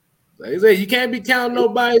 Like I said, you can't be counting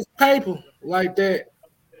nobody's paper like that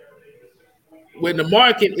when the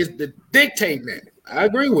market is the dictating that. I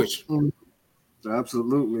agree with you.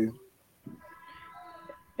 Absolutely.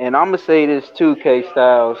 And I'm gonna say this too, K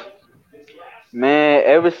Styles. Man,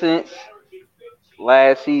 ever since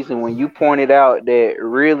last season when you pointed out that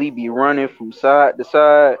really be running from side to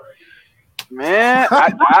side, man,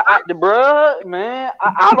 I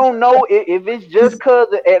don't know if it's just cause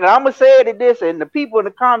and I'm gonna say it at this, and the people in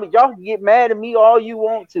the comments, y'all can get mad at me all you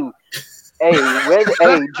want to.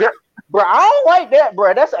 Bro, I don't like that, bro.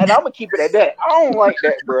 And I'm gonna keep it at that. I don't like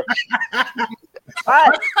that, bro.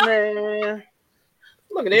 Man.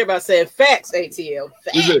 Look at everybody saying facts, ATL.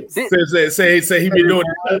 Facts. Say he be doing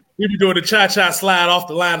the cha-cha slide off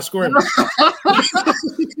the line of scrimmage. That's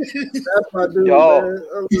my dude, Yo. man.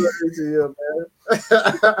 I love ATL,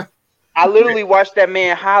 man. I literally watched that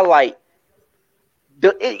man highlight.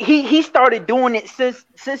 He started doing it since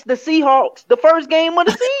the Seahawks, the first game of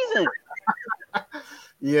the season.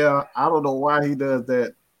 Yeah, I don't know why he does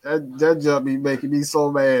that. That jump be making me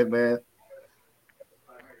so mad, man.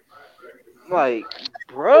 Like,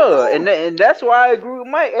 bruh, and that's why I agree with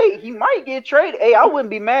Mike. Hey, he might get traded. Hey, I wouldn't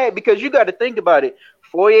be mad because you got to think about it.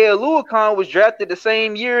 Foye Oluokun was drafted the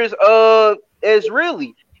same year as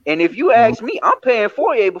Ridley. And if you ask me, I'm paying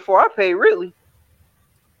Foye before I pay Ridley.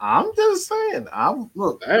 I'm just saying. I'm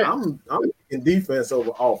in defense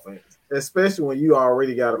over offense, especially when you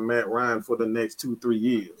already got a Matt Ryan for the next 2-3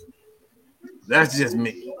 years. That's just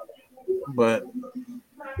me. But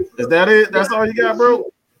is that it? That's all you got,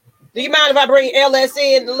 bro? Do you mind if I bring LS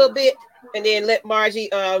in a little bit and then let Margie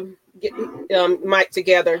get Mike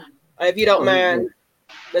together? If you don't mind,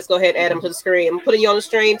 let's go ahead and add him to the screen. I'm putting you on the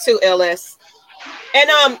stream too, LS. And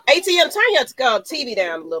ATM, turn your TV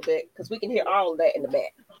down a little bit because we can hear all of that in the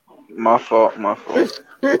back. My fault. Y'all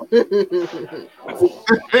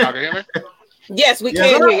can hear me? Yes, we can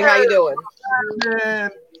hear you. How you doing?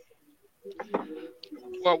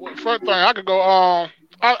 Well, first thing I could go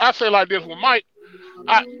I say like this with Mike,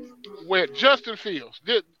 with Justin Fields.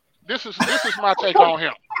 This is my take on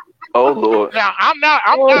him. Oh Lord. Now I'm not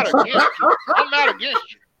against you. I'm not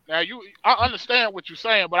against you. Now I understand what you're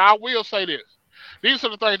saying, but I will say this. These are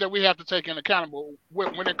the things that we have to take into account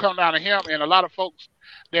when it comes down to him, and a lot of folks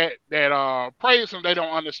that praise him, they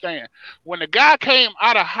don't understand. When the guy came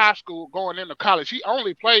out of high school going into college, he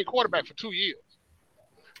only played quarterback for 2 years.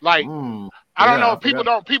 Like I don't know, people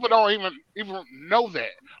don't even know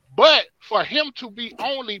that. But for him to be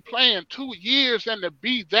only playing 2 years and to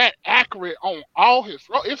be that accurate on all his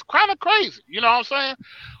throws, it's kind of crazy. You know what I'm saying?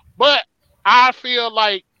 But I feel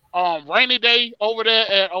like Rainy Day over there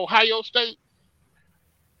at Ohio State,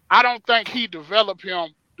 I don't think he developed him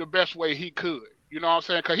the best way he could. You know what I'm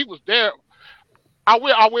saying? Because he was there. I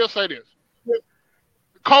will say this.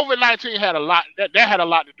 COVID-19 had a lot. That had a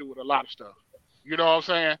lot to do with a lot of stuff. You know what I'm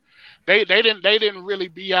saying? They didn't really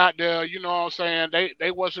be out there. You know what I'm saying?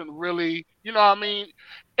 They wasn't really. You know what I mean?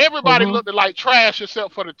 Everybody looked like trash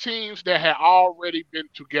except for the teams that had already been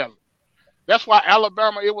together. That's why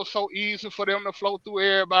Alabama, it was so easy for them to flow through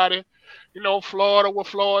everybody. You know, Florida will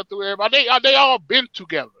flow through everybody. They all been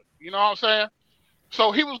together. You know what I'm saying?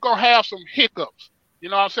 So he was gonna have some hiccups. You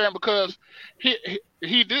know what I'm saying? Because he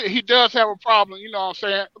does have a problem. You know what I'm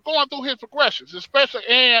saying? Going through his progressions, especially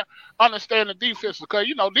and understanding defense, because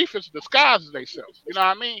you know defense disguises themselves. You know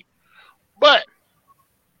what I mean? But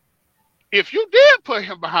if you did put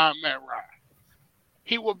him behind Matt Ryan,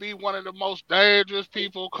 he would be one of the most dangerous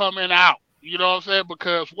people coming out. You know what I'm saying?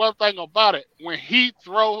 Because one thing about it, when he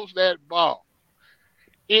throws that ball,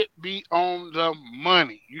 it be on the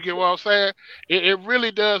money. You get what I'm saying? It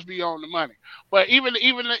really does be on the money. But even the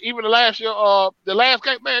last year, the last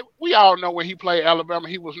game, man, we all know when he played Alabama,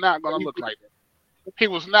 he was not going to look like that. He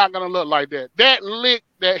was not going to look like that. That lick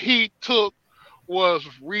that he took was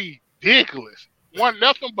ridiculous. Wasn't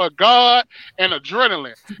nothing but God and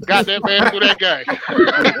adrenaline got that man through that game.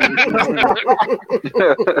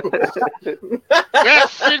 That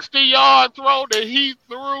 60-yard throw that he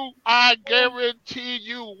threw, I guarantee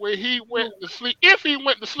you, when he went to sleep, if he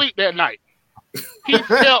went to sleep that night, he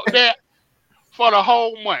felt that for the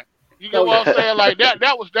whole month. You get what I'm saying? Like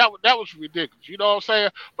that was ridiculous. You know what I'm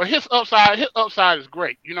saying? But his upside is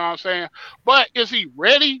great. You know what I'm saying? But is he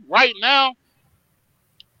ready right now?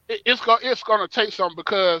 It's gonna take something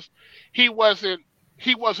because he wasn't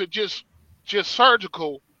just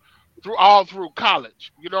surgical through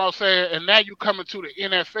college. You know what I'm saying? And now you coming to the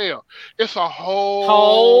NFL. It's a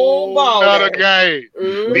whole other game.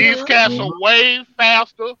 Mm-hmm. These cats are way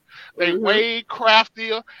faster. They way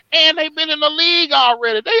craftier, and they've been in the league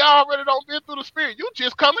already. They already don't been through the spirit. You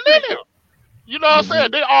just coming in here. You know what I'm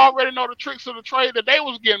saying? They already know the tricks of the trade that they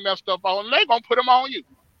was getting messed up on, and they gonna put them on you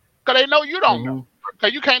because they know you don't know.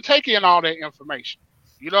 Because you can't take in all that information.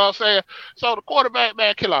 You know what I'm saying? So the quarterback,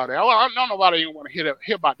 man, kill all that. I don't know nobody even want to hear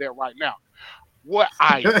about that right now. What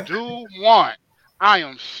I do want, I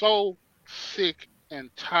am so sick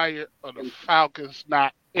and tired of the Falcons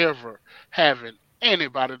not ever having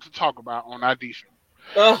anybody to talk about on our defense.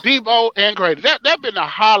 Debo and Grady. That been the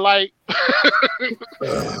highlight.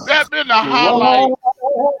 That been the highlight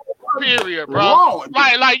Period, bro. Lord.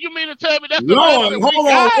 Like you mean to tell me that's the Lord, best hold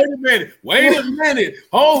we on, got? wait a minute.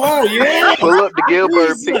 Hold on, yeah. Pull up the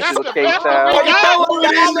Gilbert Jesus. picture, That's the K best Town. we got. Throw it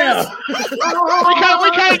in there. We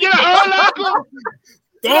can't get an Urlacher.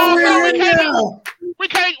 You know Throw what I'm it in saying? there.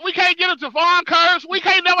 We can't get a Javon Curse. We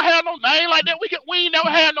can't never have no name like that. We ain't never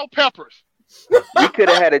had no Peppers. We could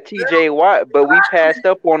have had a TJ Watt, but we passed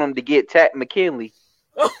up on him to get Tat McKinley.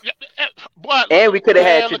 But And we could have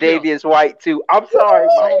had look here. Tre'Davious White too. I'm sorry,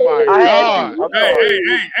 Mike. Oh my I had God. to. I'm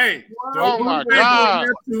sorry. Hey. Oh my God.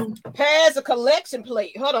 Pass a collection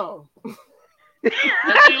plate. Hold on. And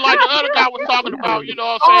see, like the other guy was talking about, you know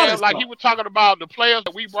what I'm saying? Like he was talking about the players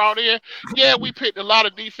that we brought in. Yeah, we picked a lot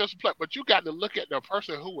of defensive players, but you got to look at the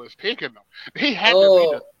person who was picking them. He had to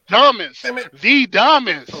be the dumbest. The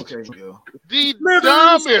dumbest. Okay, Gil. The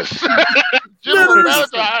dumbest general manager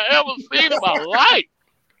I ever seen in my life.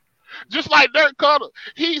 Just like Dirk Cutter.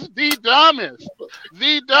 He's the dumbest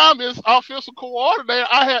offensive coordinator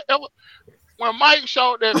I had ever. When Mike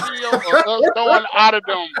showed that video of us throwing out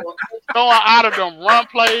of them run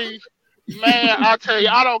plays, man, I tell you,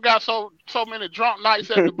 I don't got so many drunk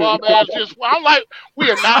nights at the bar, man. I'm like,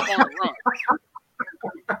 we are not going to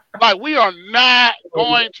run. Like, we are not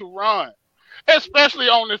going to run, especially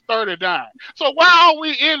on this 30 dime. So why are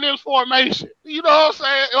we in this formation? You know what I'm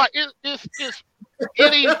saying? Like, it's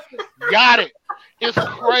idiotic. It's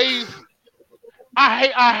crazy.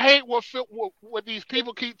 I hate what these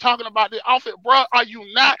people keep talking about the offense, bro. Are you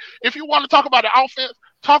not? If you want to talk about the offense,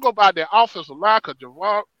 talk about the offensive line. Because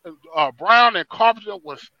Brown and Carpenter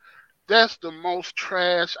that's the most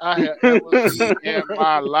trash I have ever seen in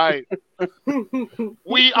my life.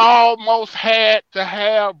 We almost had to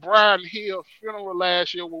have Brian Hill funeral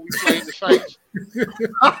last year when we played the Saints.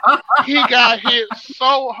 He got hit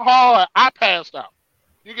so hard, I passed out.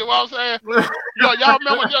 You get what I'm saying? Y'all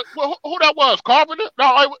remember who that was? Carpenter?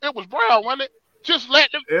 No, it was Brown, wasn't it?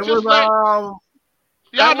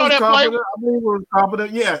 Y'all know that play? I believe it was Carpenter.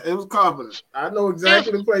 Yeah, it was Carpenter. I know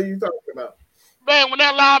exactly the play you're talking about. Man, when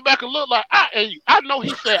that linebacker looked like, I know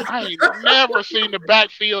he said, I ain't never seen the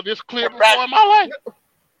backfield this clear before in my life.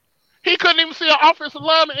 He couldn't even see an offensive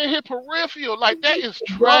lineman in his peripheral. Like, that is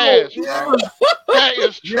trash, bro. That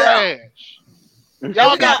is trash.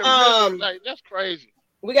 Y'all got that's crazy.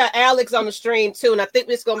 We got Alex on the stream too, and I think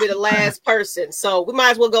this is gonna be the last person. So we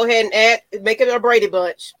might as well go ahead and make it a Brady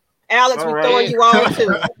Bunch. Alex, we're throwing you on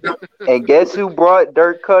too. And guess who brought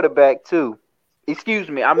Dirk Cutter back too? Excuse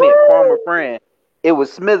me, I meant former friend. It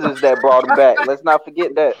was Smithers that brought him back. Let's not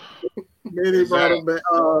forget that. Maybe brought him back.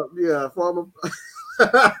 Yeah, former.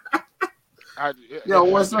 Yo,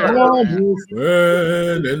 what's up?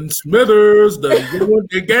 And Smithers done doing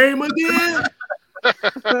the game again.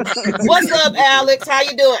 What's up, Alex? How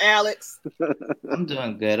you doing, Alex? I'm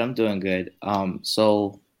doing good.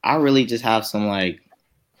 So I really just have some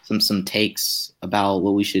takes about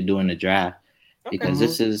what we should do in the draft, because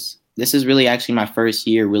this is really actually my first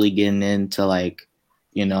year really getting into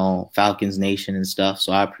Falcons Nation and stuff.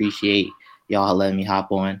 So I appreciate y'all letting me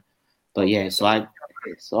hop on. But yeah, so I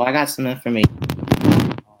got some information.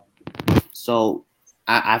 So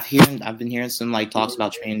I've been hearing some talks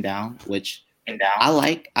about trading down, which I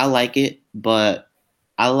like it, but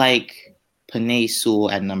I like Penei Sewell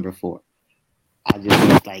at number 4. I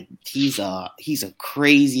just he's a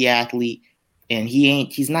crazy athlete, and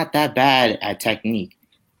he's not that bad at technique.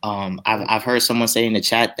 I've heard someone say in the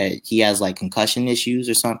chat that he has concussion issues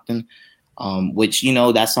or something, which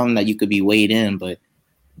that's something that you could be weighed in. But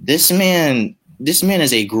this man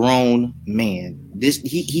is a grown man.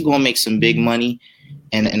 He gonna make some big money,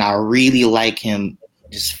 and I really like him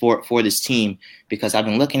just for this team, because I've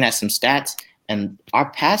been looking at some stats, and our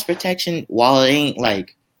pass protection, while it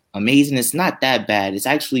ain't amazing, it's not that bad. It's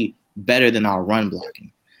actually better than our run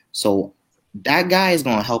blocking. So that guy is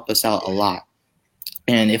gonna help us out a lot.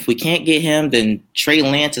 And if we can't get him, then Trey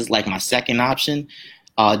Lance is my second option,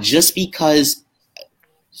 just because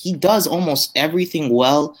he does almost everything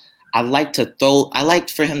well. I like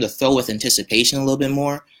for him to throw with anticipation a little bit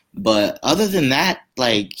more. But other than that,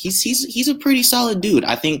 he's a pretty solid dude.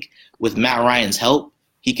 I think with Matt Ryan's help,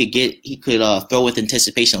 he could throw with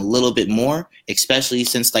anticipation a little bit more, especially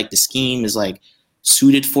since the scheme is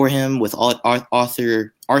suited for him with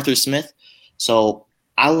Arthur Smith. So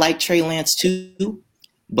I like Trey Lance too.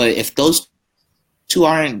 But if those two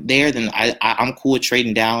aren't there, then I'm cool with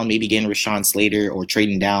trading down, maybe getting Rashawn Slater, or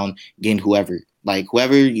trading down, getting whoever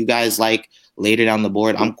you guys like later down the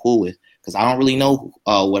board. I'm cool with. Because I don't really know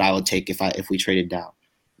what I would take if we traded down.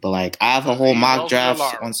 But I have a whole mock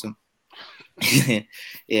draft on some.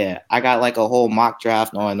 Yeah, I got a whole mock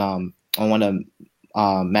draft on one of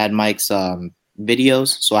Mad Mike's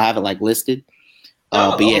videos, so I have it like listed.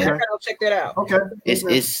 But yeah, okay. I'll check that out. Okay.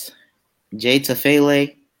 it's Jay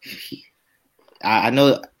Tafele. I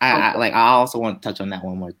know. I also want to touch on that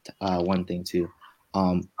one thing too.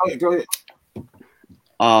 Okay, go ahead.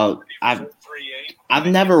 I've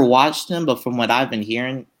never watched him, but from what I've been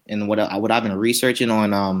hearing and what I've been researching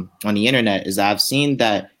on the internet is I've seen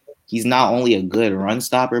that he's not only a good run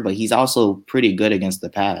stopper, but he's also pretty good against the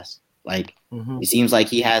pass. Like it seems like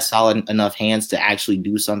he has solid enough hands to actually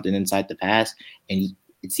do something inside the pass, and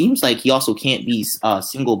it seems like he also can't be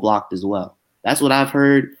single blocked as well. That's what I've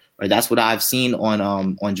heard, or that's what I've seen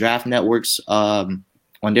on Draft Network's on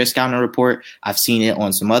their scouting report. I've seen it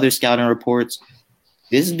on some other scouting reports.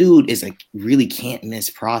 This dude is a really can't miss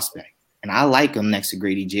prospect, and I like him next to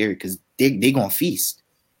Grady Jarrett because they gonna feast.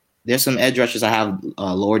 There's some edge rushers I have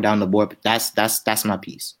lower down the board, but that's my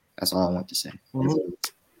piece. That's all I want to say.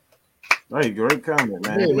 Hey, great comment,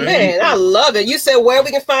 man. Man, I love it. You said where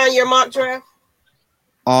we can find your mock draft?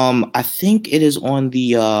 I think it is on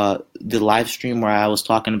the live stream where I was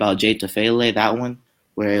talking about Jay Tafele, that one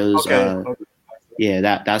where it was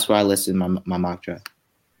that's where I listed my mock draft.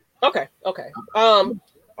 Okay.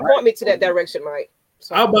 Point me to that direction, Mike.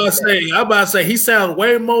 I'm about to say he sounds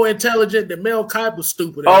way more intelligent than Mel Kiper.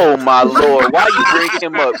 Stupid. Oh my lord! Why you bring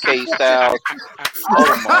him up, K-Styles?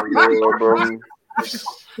 Oh my lord, bro.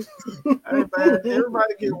 Hey, man,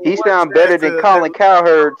 everybody He sound better than Colin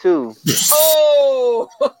Cowherd too. Oh,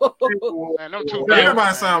 Man, them two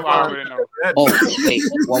everybody sound already know. Wait,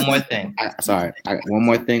 one more thing.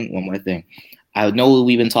 One more thing. I know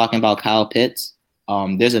we've been talking about Kyle Pitts.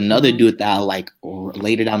 There's another dude that I like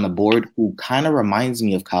later down the board who kind of reminds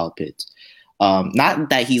me of Kyle Pitts. Not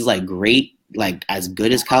that he's like great, like as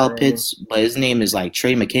good as Kyle Pitts, but his name is like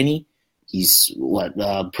Trey McKinney. He's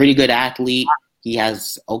a pretty good athlete. He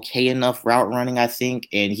has okay enough route running, I think,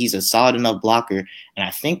 and he's a solid enough blocker. And I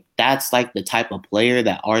think that's like the type of player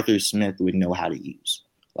that Arthur Smith would know how to use.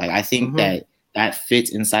 Like I think that fits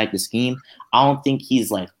inside the scheme. I don't think he's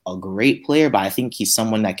like a great player, but I think he's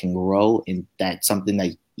someone that can grow and that's something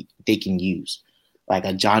that they can use, like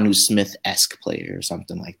a Jonnu Smith-esque player or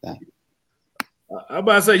something like that. I'm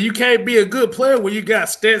about to say you can't be a good player when you got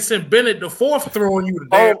Stetson Bennett the fourth throwing you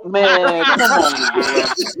today. Oh man, come on.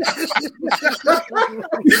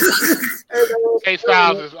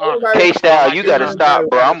 K-Styles is on. K-Style, you gotta stop,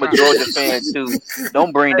 bro. I'm a Georgia fan too.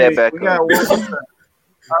 Don't bring that back up.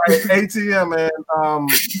 All right, ATM, man.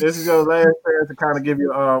 This is your last chance to kind of give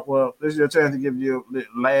you this is your chance to give you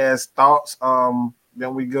last thoughts.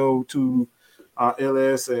 Then we go to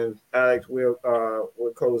LS and Alex. We'll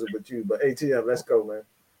close it with you. But ATM, let's go, man.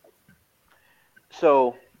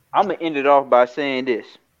 So I'm gonna end it off by saying this.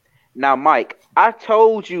 Now, Mike, I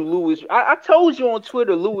told you I told you on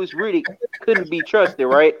Twitter Louis Riddick couldn't be trusted,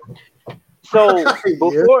 right? So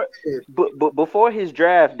before his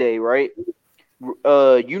draft day, right?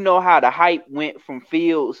 You know how the hype went from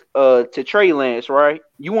Fields to Trey Lance, right?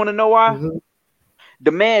 You want to know why?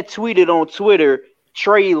 The man tweeted on Twitter,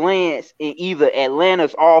 Trey Lance in either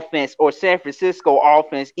Atlanta's offense or San Francisco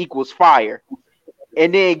offense equals fire.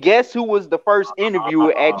 And then guess who was the first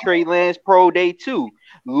interviewer at Trey Lance Pro Day 2?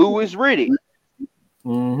 Louis Riddick.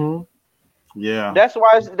 Yeah. That's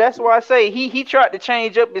why I say he tried to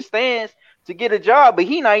change up his stance to get a job, but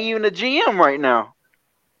he not even a GM right now.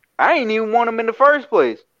 I ain't even want him in the first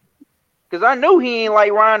place. Because I knew he ain't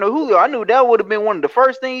like Ryan or Julio. I knew that would have been one of the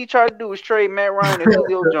first things he tried to do was trade Matt Ryan and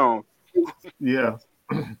Julio Jones. Yeah.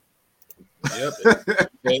 Yep.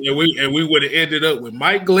 and we would have ended up with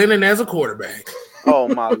Mike Glennon as a quarterback. Oh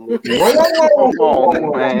my Lord. Come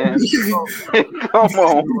on, man. Come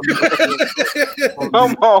on.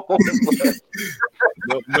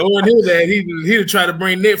 Knowing him that he'd try to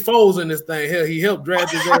bring Nick Foles in this thing. Hell, he helped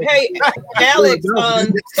draft his own. Hey, Alex,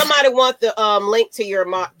 somebody want the link to your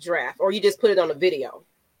mock draft, or you just put it on a video?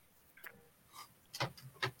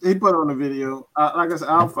 He put it on the video. Like I said,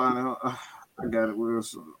 I'll find it. I got it real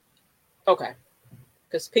soon. Okay.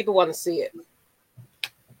 Because people want to see it.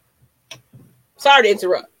 Sorry to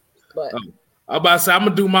interrupt, but I'm about to say I'm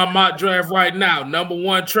gonna do my mock draft right now. Number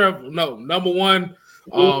one, let's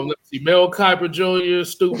see, Mel Kiper Jr.,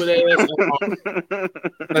 stupid ass.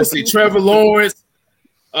 Let's see, Trevor Lawrence,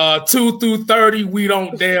 2 through 30. We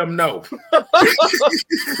don't damn know.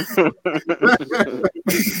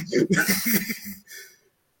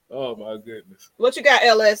 Oh my goodness! What you got,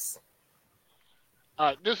 LS?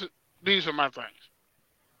 These are my things.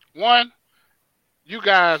 One, you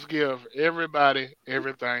guys give everybody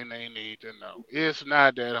everything they need to know. It's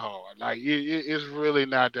not that hard. Like it's really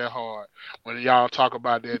not that hard when y'all talk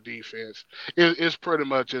about their defense. It's pretty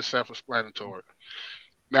much just self-explanatory.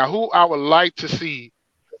 Now, who I would like to see,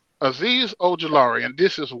 Azeez Ojulari, and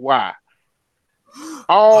this is why.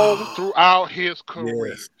 All throughout his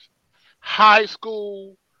career, high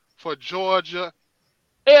school for Georgia,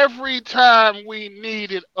 every time we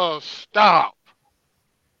needed a stop,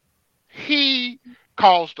 he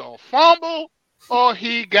caused a fumble or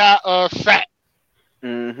he got a sack.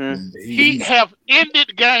 Mm-hmm. He have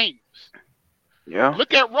ended games. Yeah.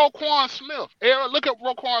 Look at Roquan Smith. Look at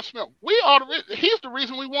Roquan Smith. He's the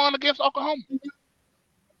reason we won against Oklahoma.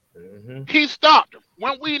 Mm-hmm. He stopped them.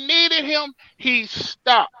 When we needed him, he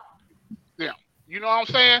stopped them. You know what I'm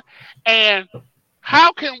saying? And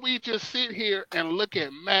how can we just sit here and look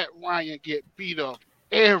at Matt Ryan get beat up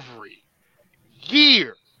every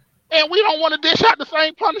year? And we don't want to dish out the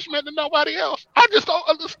same punishment to nobody else. I just don't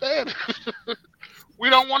understand. We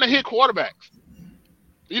don't want to hit quarterbacks.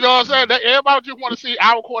 You know what I'm saying? Everybody just want to see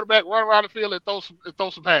our quarterback run around the field and throw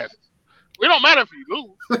some passes. It don't matter if you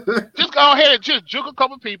lose. Just go ahead and just juke a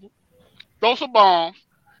couple people, throw some bombs,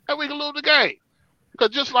 and we can lose the game. Because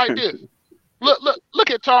just like this, look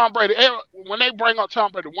at Tom Brady. When they bring up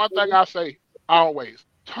Tom Brady, one thing I say always,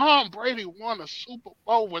 Tom Brady won a Super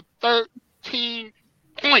Bowl with 13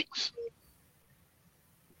 points.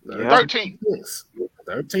 Yeah. 13.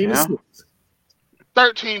 13 Yeah. 6.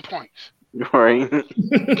 13 points. Right.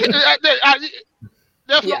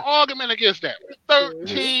 There's no argument against that.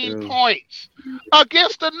 13 points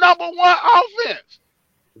against the number one offense.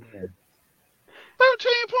 13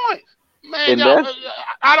 points. Man, y'all,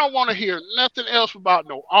 I don't want to hear nothing else about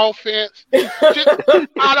no offense.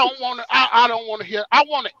 I don't want to hear. I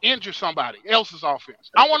want to injure somebody else's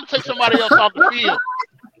offense. I want to take somebody else off the field.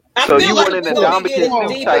 So you want an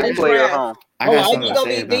Ndamukong type player, huh? I think we're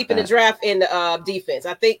gonna be deep in the draft in the defense.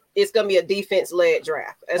 I think it's gonna be a defense-led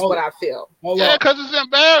draft. That's what I feel. Yeah, because it's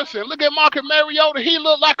embarrassing. Look at Marcus Mariota. He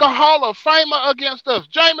looked like a Hall of Famer against us.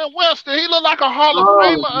 Jameis Winston. He looked like a Hall of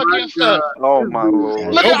Famer against us. Oh my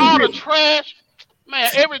Lord! Look at all the trash. Man,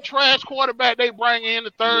 every trash quarterback they bring in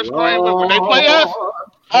the third string when they play us.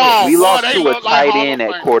 We lost to a tight end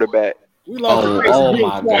at quarterback. We lost. Oh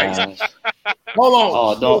my gosh! Hold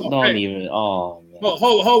on. Oh, don't even. Oh, man.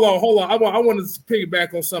 Hold on. I want to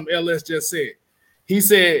piggyback on something LS just said. He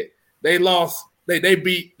said they lost. They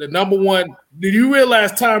beat the number one. Did you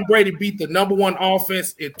realize Tom Brady beat the number one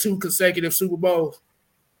offense in 2 consecutive Super Bowls?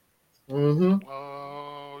 Mm-hmm.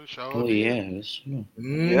 Oh yeah, that's true.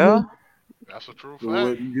 Yeah, that's a true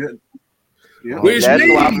fact.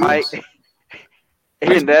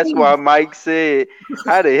 And that's why Mike said,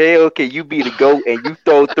 "How the hell can you be the GOAT and you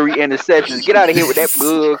throw 3 interceptions? Get out of here with that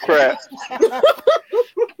bull crap."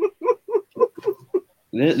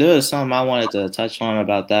 There was something I wanted to touch on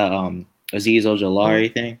about that Azeez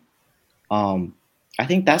Ojulari thing. I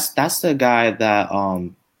think that's the guy that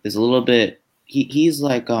is a little bit. He's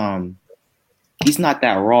like he's not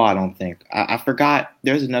that raw. I don't think. I forgot.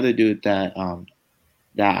 There's another dude that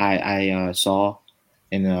I saw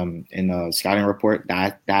in a scouting report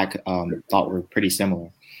that thought were pretty similar.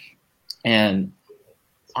 And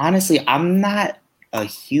honestly, I'm not a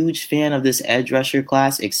huge fan of this edge rusher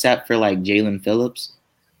class, except for like Jalen Phillips.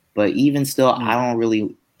 But even still, I don't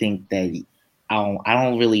really think that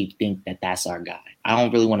that's our guy. I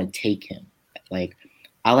don't really want to take him. Like,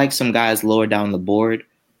 I like some guys lower down the board.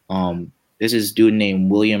 There's this dude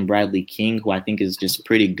named William Bradley King, who I think is just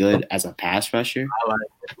pretty good as a pass rusher. I like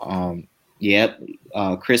it. Yep.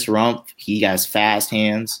 Chris Rumph, he has fast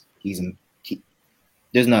hands.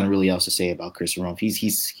 There's nothing really else to say about Chris Rumph.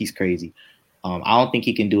 He's crazy. I don't think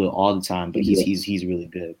he can do it all the time, but he's really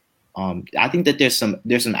good. I think that there's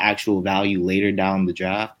some actual value later down the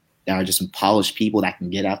draft that are just some polished people that can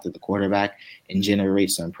get after the quarterback and generate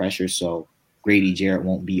some pressure, so Grady Jarrett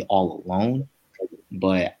won't be all alone.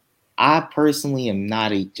 But I personally am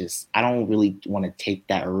not I don't really want to take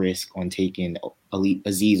that risk on taking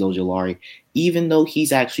Azeez Ojulari, even though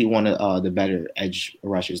he's actually one of the better edge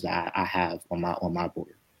rushers that I have on my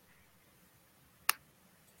board.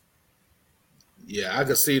 Yeah, I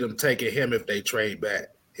could see them taking him if they trade back.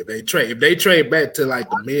 If they trade back to like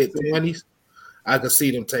the mid-20s, I could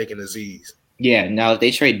see them taking Azeez. Yeah, now if they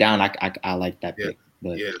trade down, I like that pick.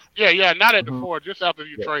 But Yeah, not at the 4, just after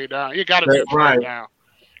you trade down. You got to be a trade down.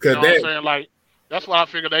 You know what I'm saying? Like, that's what I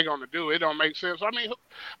figure they're going to do. It don't make sense. I mean,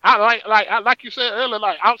 I like you said earlier,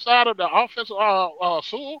 like outside of the offensive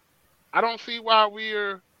Sewell, I don't see why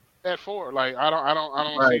we're at 4. Like, I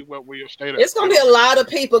don't see what we'll stay at. It's going to be a lot of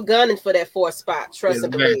people gunning for that 4th spot. Trust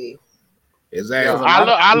and believe. Exactly.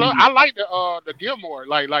 I like the Gilmore,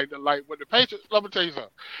 like with the Patriots. Let me tell you something.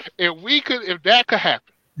 If that could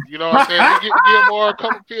happen, You know what I'm saying? We get Gilmore a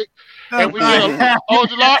couple picks, and we get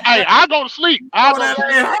Ojulari. Hey, I go to sleep. I go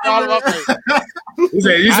to sleep.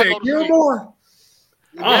 You say Gilmore?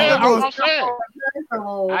 Yeah, I'm saying.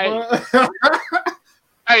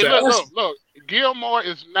 Hey, look. Gilmore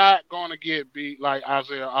is not going to get beat like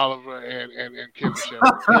Isaiah Oliver and Kevin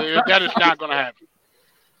Shepard. That is not going to happen.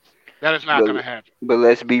 That is not going to happen. But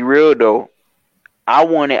let's be real though. I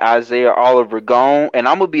wanted Isaiah Oliver gone, and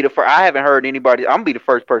I'm gonna be the first. I haven't heard anybody. I'm gonna be the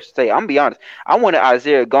first person to say it. I'm gonna be honest. I wanted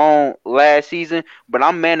Isaiah gone last season, but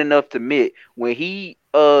I'm man enough to admit when he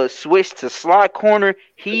switched to slot corner,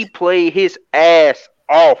 he played his ass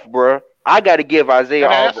off, bro. I got to give Isaiah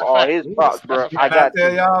Oliver all his props, bro. I got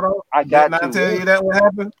to. Y'all, though? I got to. to tell you that what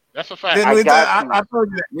happened? That's a fact. I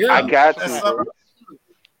told you that. Yeah, I got to.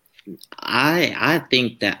 I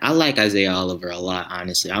think that I like Isaiah Oliver a lot.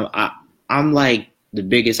 Honestly, I'm like the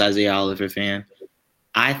biggest Isaiah Oliver fan.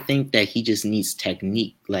 I think that he just needs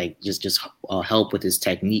technique, like just help with his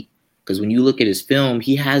technique. Because when you look at his film,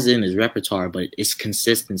 he has it in his repertoire, but it's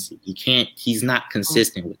consistency. He's not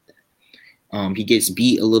consistent with that. He gets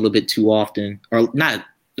beat a little bit too often, or not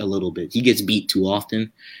a little bit. He gets beat too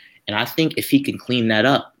often. And I think if he can clean that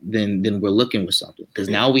up, then we're looking with something. Because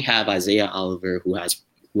now we have Isaiah Oliver who has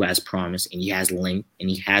promise, and he has length, and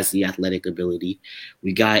he has the athletic ability.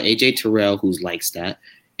 We got AJ Terrell who's like that.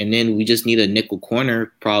 And then we just need a nickel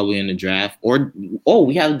corner probably in the draft. Or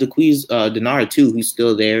we have Dequise Denard too, who's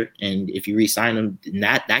still there. And if you re-sign him,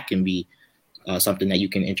 that can be something that you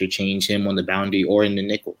can interchange him on the boundary or in the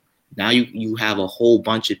nickel. Now you have a whole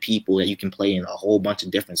bunch of people that you can play in a whole bunch of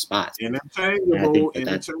different spots. Interchangeable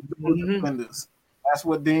defenders. That's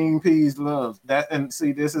what Dean Pease loves. And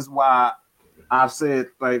see, this is why I've said,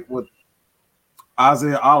 like with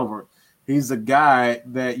Isaiah Oliver, he's a guy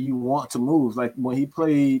that you want to move. Like when he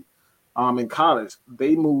played in college,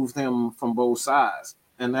 they moved him from both sides.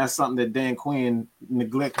 And that's something that Dan Quinn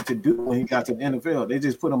neglected to do when he got to the NFL. They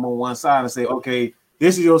just put him on one side and say, okay,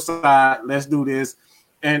 this is your side. Let's do this.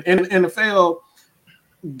 And in the NFL,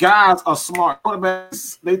 guys are smart.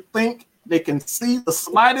 Quarterbacks, they think they can see the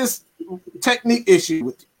slightest technique issue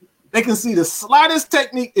with you. They can see the slightest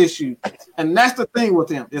technique issue. And that's the thing with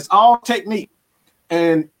him. It's all technique.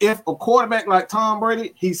 And if a quarterback like Tom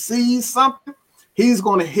Brady, he sees something, he's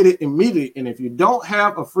going to hit it immediately. And if you don't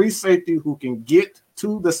have a free safety who can get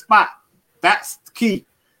to the spot, that's the key.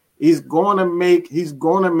 He's going to make your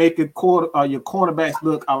cornerbacks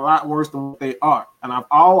look a lot worse than what they are. And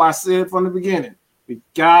I said from the beginning, we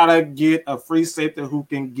gotta get a free safety who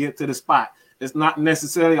can get to the spot. It's not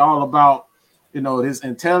necessarily all about his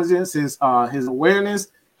intelligence, his awareness.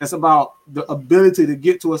 It's about the ability to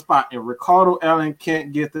get to a spot. And Ricardo Allen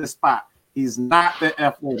can't get to the spot. He's not that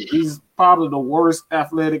athletic. He's probably the worst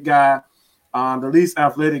athletic guy, the least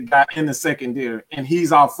athletic guy in the secondary. And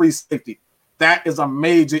he's our free safety. That is a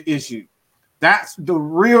major issue. That's the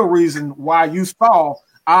real reason why you saw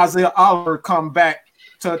Isaiah Oliver come back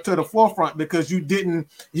to the forefront, because he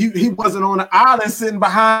wasn't on the island sitting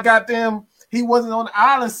behind damn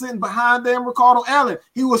Ricardo Allen.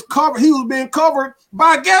 He was being covered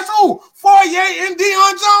by guess who? Fourier and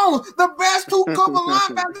Deion Jones, the best two cover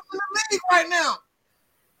linebackers in the league right now.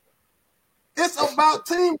 It's about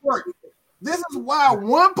teamwork. This is why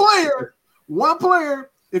one player,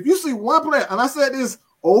 if you see one player, and I said this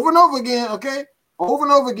over and over again, okay? Over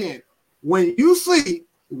and over again. When you see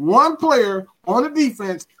one player on the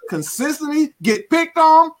defense consistently get picked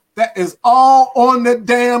on, that is all on the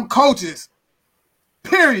damn coaches.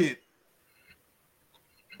 Period.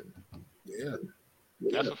 Yeah.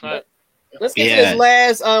 That's a fact. Let's get to this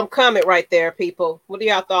last comment right there, people. What are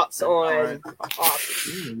y'all thoughts on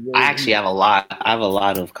Austin? I actually have a lot. I have a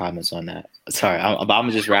lot of comments on that. Sorry, I'm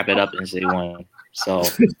gonna just wrap it up and say one. So,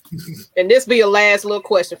 and this be your last little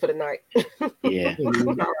question for the night. Yeah.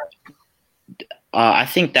 I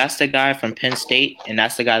think that's the guy from Penn State, and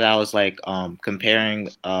that's the guy that I was like comparing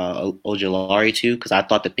Ojulari to, because I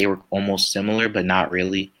thought that they were almost similar, but not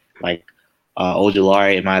really. Like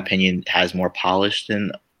Ojulari, in my opinion, has more polish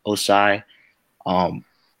than Osai, and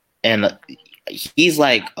he's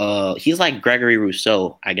like Gregory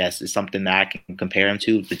Rousseau, I guess, is something that I can compare him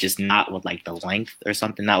to, but just not with like the length or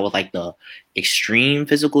something, not with like the extreme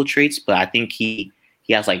physical traits. But I think he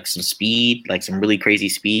has like some speed, like some really crazy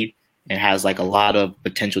speed, and has like a lot of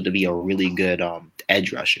potential to be a really good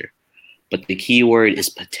edge rusher. But the key word is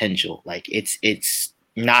potential. Like it's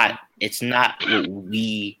not what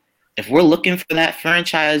we. If we're looking for that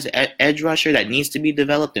franchise edge rusher that needs to be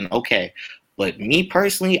developed, then okay. But me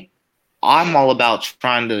personally, I'm all about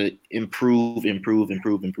trying to improve.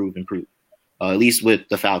 At least with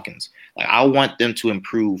the Falcons, like I want them to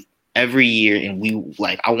improve every year, and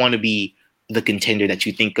I want to be the contender that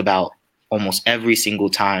you think about almost every single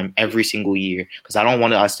time, every single year, because I don't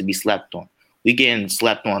want us to be slept on. We getting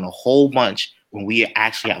slept on a whole bunch when we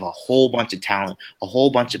actually have a whole bunch of talent, a whole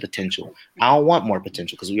bunch of potential. I don't want more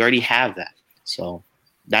potential because we already have that. So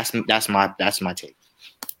that's my take.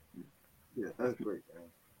 Yeah, that's great, man.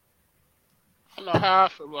 I know how I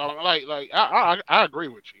feel. I agree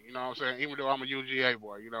with you. You know what I'm saying? Even though I'm a UGA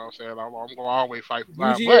boy, you know what I'm saying? I'm going to always fight for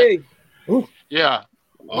mine. UGA. But, yeah.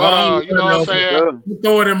 But, you know what I'm saying? You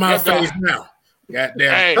throw it in my face now.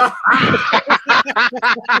 Goddamn. Hey.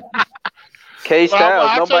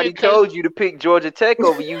 K-Styles, nobody told you to pick Georgia Tech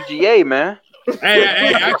over UGA, man.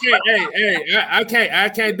 I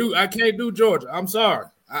can't do Georgia. I'm sorry.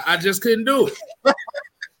 I just couldn't do it.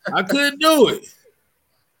 I couldn't do it.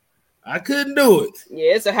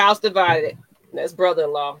 Yeah, it's a house divided. That's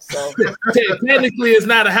brother-in-law. So technically, it's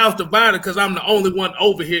not a house divided because I'm the only one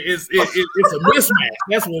over here. It's a mismatch.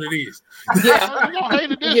 That's what it is. Yeah, you gonna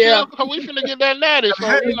hate it this year because we finna get that natty.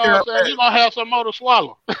 So you know what I'm saying? You gonna have some more to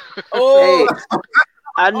swallow. Hey,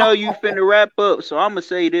 I know you finna wrap up, so I'm gonna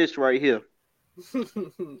say this right here.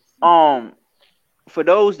 For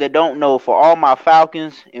those that don't know, for all my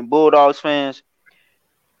Falcons and Bulldogs fans,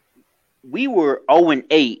 we were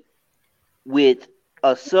 0-8 with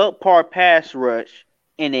a subpar pass rush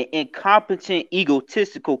and an incompetent,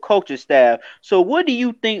 egotistical coaching staff. So what do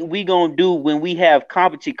you think we gonna do when we have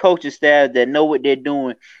competent coaching staff that know what they're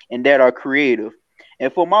doing and that are creative?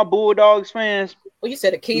 And for my Bulldogs fans, well, you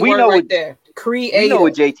said a key word right there. Creative. We know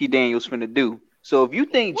what JT Daniels finna do. So if you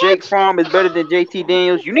think Jake Fromm is better than JT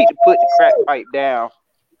Daniels, you need to put the crack pipe down.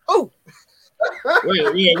 Oh. Wait.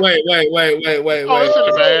 Oh, it's in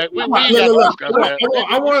the bag. We ain't got to discuss that.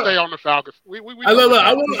 I want to stay on the Falcons. I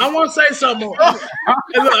want to say something.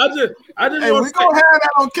 I just Hey, we gonna have that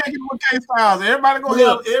on Kicking with K-Styles. Everybody gonna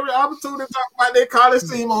have every opportunity to talk about their college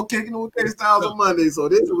team on Kicking with K-Styles on Monday. So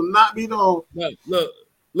this will not be no. Look.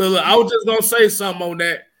 I was just gonna say something on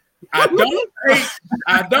that. I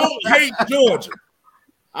don't hate Georgia.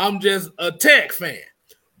 I'm just a Tech fan,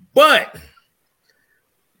 but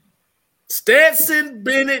Stetson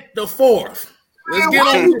Bennett the fourth. Let's get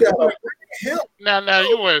on. Now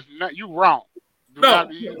you wrong. You wrong.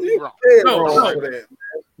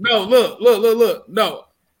 No, look. No,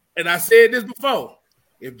 and I said this before.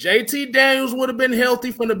 If JT Daniels would have been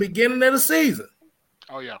healthy from the beginning of the season,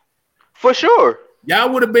 oh yeah, for sure,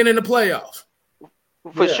 y'all would have been in the playoffs.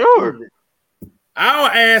 For sure. Our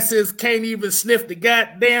asses can't even sniff the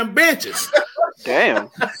goddamn benches. Damn.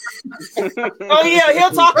 Oh yeah,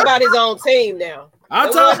 he'll talk about his own team now.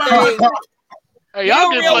 I'll talk about. Hey,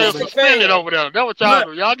 y'all get players suspended over there. That's what y'all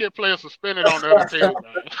do. Y'all get players suspended on the other team.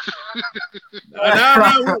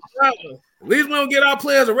 At least we don't get our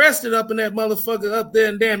players arrested up in that motherfucker up there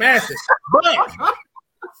in damn Athens. But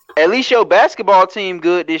at least your basketball team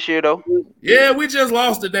good this year, though. Yeah, we just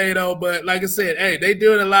lost today, though. But like I said, hey, they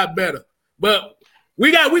doing a lot better. But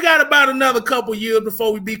we got about another couple years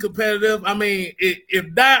before we be competitive. I mean, if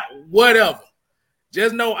not, whatever.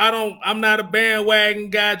 Just know I'm not a bandwagon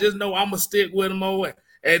guy. Just know I'm gonna stick with them all way.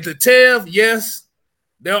 And to Tev, yes,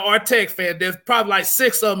 there are Tech fans. There's probably like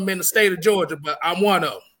 6 of them in the state of Georgia, but I'm one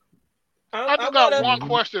of them. I just got one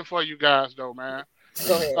question for you guys, though, man.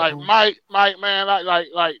 Go ahead. Like Mike, man,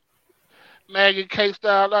 like Maggie,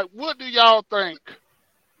 K-Style, like, what do y'all think?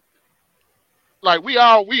 Like, we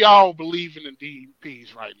all believe in the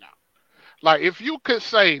DPs right now. Like, if you could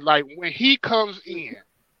say, like, when he comes in,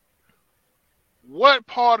 what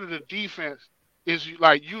part of the defense is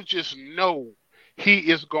like you just know he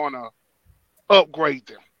is gonna upgrade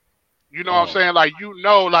them? You know what I'm saying? Like, you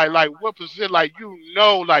know, like what position, like, you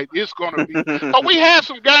know, like it's gonna be. But we had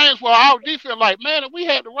some games where our defense, like, man, if we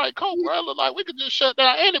had the right coach, brother, like we could just shut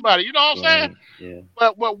down anybody. You know what I'm saying? Yeah.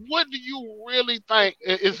 But what do you really think?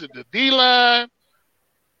 Is it the D line?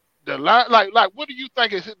 The line, like, what do you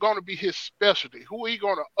think is going to be his specialty? Who are he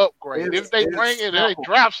going to upgrade? If they bring in, they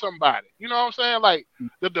draft somebody. You know what I'm saying? Like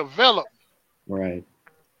the development. Right.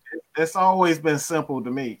 It's always been simple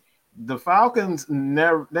to me. The Falcons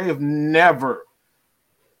have never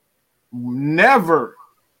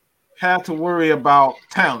had to worry about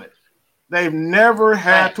talent. They've never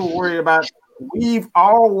had to worry about. We've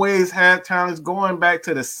always had talents going back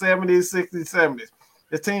to the 70s, 60s, 70s.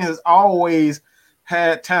 The team has always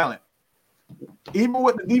had talent. Even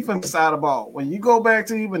with the defensive side of the ball. When you go back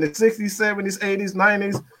to even the 60s, 70s, 80s,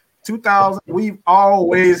 90s, 2000s, we've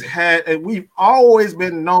always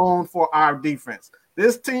been known for our defense.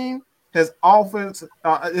 This team has always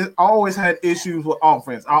had issues with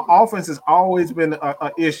offense. Our offense has always been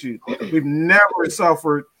an issue. We've never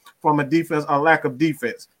suffered from a lack of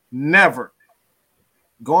defense. Never.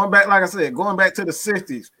 Going back, like I said, going back to the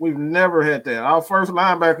 60s, we've never had that. Our first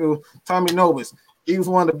linebacker, Tommy Nobis, he was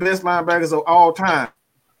one of the best linebackers of all time.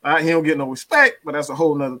 He don't get no respect, but that's a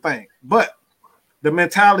whole nother thing. But the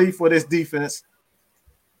mentality for this defense,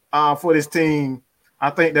 for this team,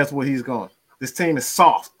 I think that's where he's going. This team is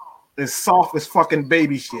soft. It's soft as fucking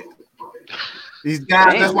baby shit. These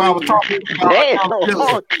guys, that's why I was talking about. This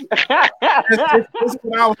is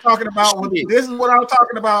what I was talking about. This is what I was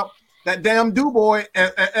talking about. That damn DuBois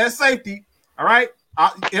at safety. All right.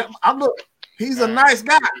 I look, he's a nice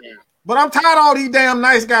guy, but I'm tired of all these damn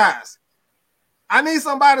nice guys. I need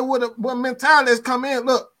somebody with a mentality that's come in.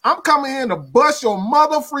 Look, I'm coming in to bust your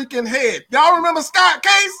mother freaking head. Y'all remember Scott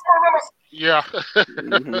Case? Yeah.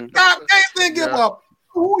 Scott Case didn't give up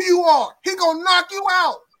who you are. He gonna knock you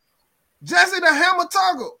out. Jesse the Hammer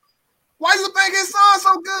Tuggle. Why you think his son's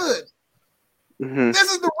so good?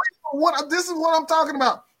 This is the reason this is what I'm talking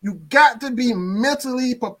about. You got to be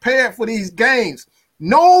mentally prepared for these games.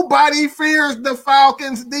 Nobody fears the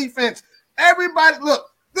Falcons defense. Everybody, look,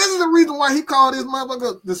 this is the reason why he called this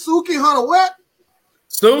motherfucker the Suki Hunter what?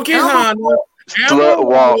 Suki Hunter. Slut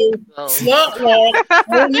walk. Slut walk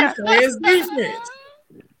on his defense.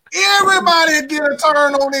 Everybody get a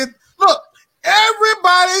turn on this. Look,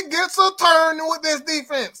 everybody gets a turn with this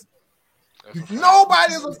defense.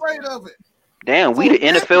 Nobody's afraid of it. Damn, we the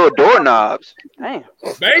NFL doorknobs. Damn.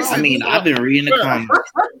 I mean, I've been reading the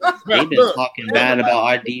comments. They've been talking bad about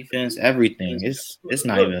our defense, everything. It's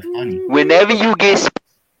not even funny. Whenever you get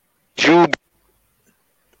Drew,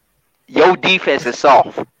 your defense is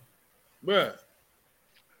soft. Bruh,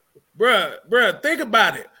 think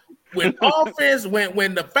about it. When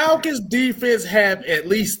the Falcons defense have at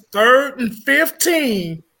least 3rd and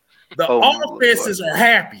 15, the offenses are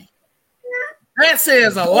happy. That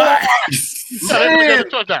says a lot.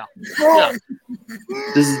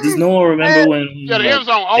 Does no one remember when? Yeah, the end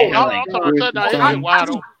zone. I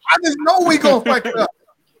just know we gonna fuck it up.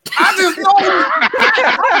 I just know.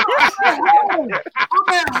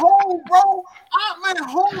 I'm at home, bro. I'm at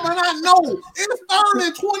home, and I know it's 3rd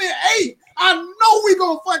and 28. I know we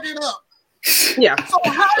gonna fuck it up. Yeah. So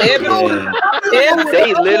how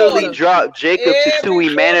they literally dropped Jacob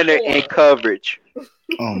Tutui Manor in coverage.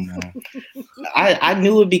 Oh man, I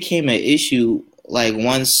knew it became an issue like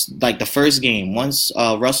the first game, once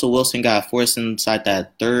Russell Wilson got forced inside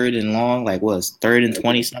that 3rd and long, like was 3rd and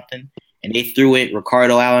 20 something, and they threw it.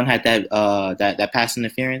 Ricardo Allen had that pass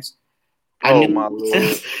interference. My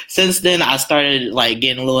Lord. Since then, I started like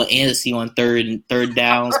getting a little antsy on third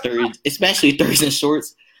downs, especially 3rds and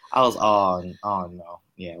shorts. I was oh no,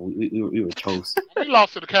 yeah, we were toast. We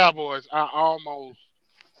lost to the Cowboys. I almost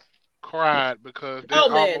cried because that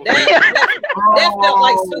felt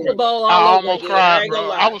like Super Bowl. I almost cried, bro.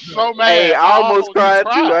 I was so mad. Hey, I almost cried too.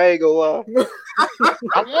 I ain't gonna lie.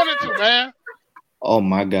 I wanted to, man. Oh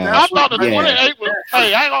my god! I thought the 28 was.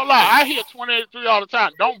 Hey, I ain't gonna lie. I hear 28-3 all the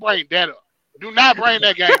time. Don't bring that up. Do not bring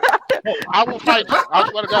that game up. I will fight you. I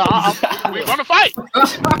swear to God, we're gonna fight.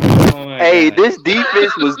 Hey, this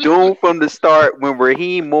defense was doomed from the start when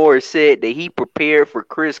Raheem Morris said that he prepared for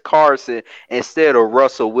Chris Carson instead of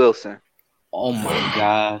Russell Wilson. Oh my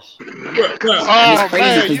gosh! Oh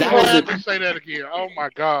man, you have to say that again. Oh my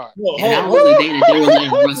God! And that was the day that they were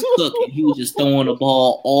letting Russ cook, and he was just throwing the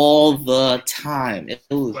ball all the time. It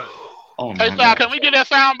was. Oh my God! Hey, Sal, can we get that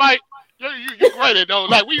sound bite? You're great at those.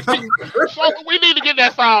 Like we need to get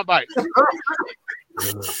that sound bite. Before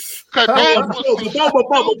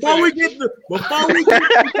we get the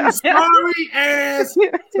sorry ass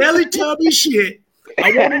Teletubby shit,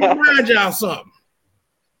 I want to remind y'all something.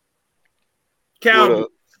 Cowboys.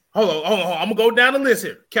 Hold on. I'm gonna go down the list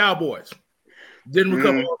here. Cowboys didn't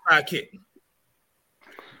recover onside kick.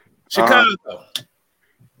 Chicago.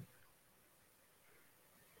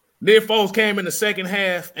 Nick Foles came in the second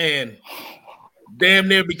half and damn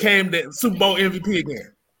near became the Super Bowl MVP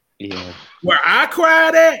again. Yeah. Where I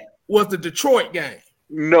cried at was the Detroit game.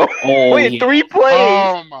 No. In 3 plays.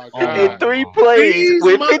 Oh my God. In 3 plays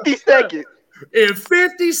with 50 seconds. In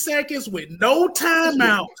 50 seconds with no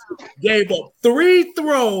timeout, gave up 3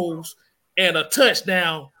 throws and a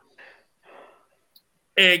touchdown.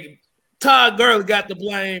 And Todd Gurley got the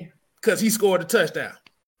blame because he scored a touchdown.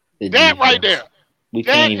 That right there. We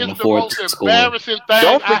can't even afford to score.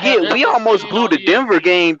 Don't forget, we almost blew the Denver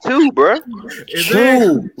game too, bro.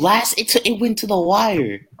 True. It went to the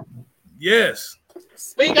wire. Yes.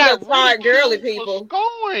 Speaking of Todd Gurley, people.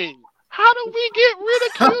 Going. How do we get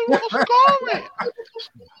ridiculed for scoring?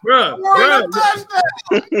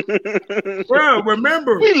 Bro,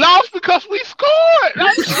 remember. We lost because we scored.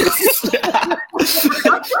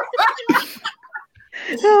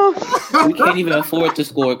 We can't even afford to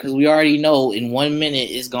score because we already know in 1 minute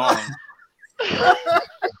it's gone. I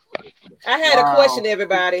had a question,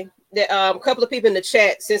 everybody. A couple of people in the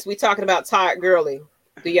chat, since we're talking about Todd Gurley,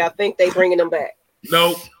 do y'all think they bringing him back?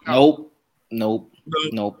 Nope. And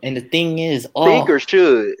the thing is, Thinkers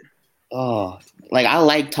should. Like I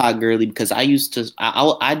like Todd Gurley because I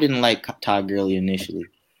didn't like Todd Gurley initially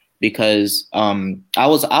because I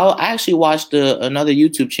actually watched another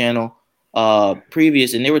YouTube channel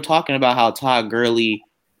previous, and they were talking about how Todd Gurley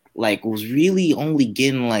like was really only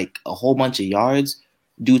getting like a whole bunch of yards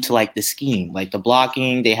due to like the scheme, like the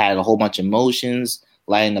blocking. They had a whole bunch of motions,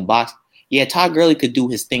 like in the box. Yeah, Todd Gurley could do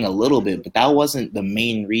his thing a little bit, but that wasn't the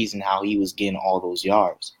main reason how he was getting all those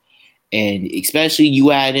yards. And especially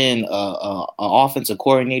you add in a offensive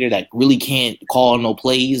coordinator that really can't call no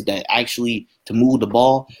plays that actually to move the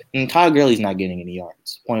ball, and Todd Gurley's not getting any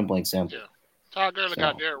yards. Point blank simple. Yeah. Todd Gurley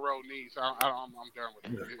got Derrick Rose knees. I'm done with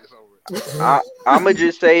it. It's over. I'm gonna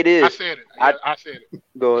just say this. I said it. I said it.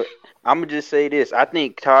 Go ahead. I'm gonna just say this. I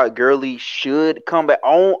think Todd Gurley should come back.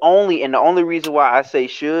 Only, and the only reason why I say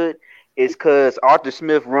should is because Arthur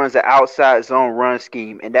Smith runs an outside zone run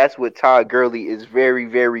scheme, and that's what Todd Gurley is very,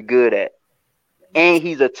 very good at. And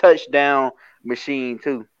he's a touchdown machine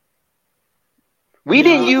too. We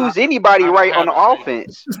didn't use anybody right on the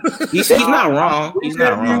offense. He's not wrong. He's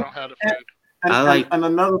not wrong. And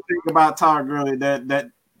another thing about Todd Gurley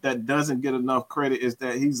that doesn't get enough credit is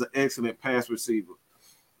that he's an excellent pass receiver.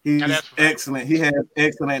 He's excellent. He has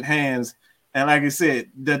excellent hands, and like I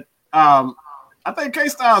said, I think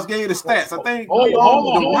K-Styles gave you the stats. I think hold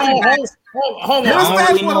on. I don't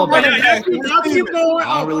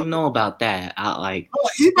really know about that.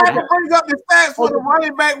 He might bring up the stats for the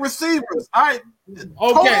running back receivers. All right,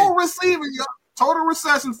 total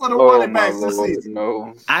reception for the running backs this season.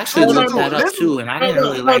 No, I actually looked that up too, and I didn't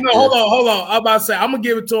really like. Hold on. I'm about to say I'm gonna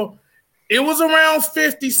give it to him. It was around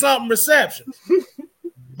 50-something receptions,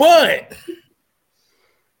 but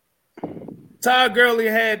Todd Gurley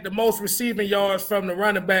had the most receiving yards from the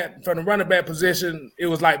running back position. It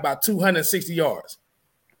was like about 260 yards.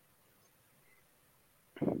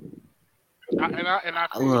 That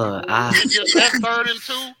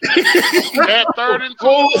 3rd and 2,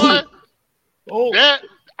 boy, that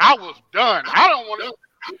I was done. I don't want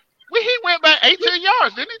to. He went back 18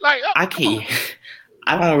 yards, didn't he? Like I can't.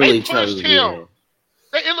 I don't really trust him.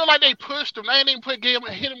 It looked like they pushed him. They didn't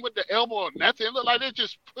hit him with the elbow or nothing. It looked like they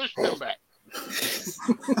just pushed him back.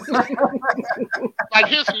 Like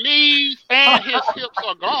his knees and his hips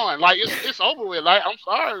are gone. Like it's over with. Like I'm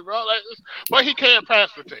sorry, bro. But he can't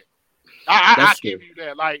pass protect. I give you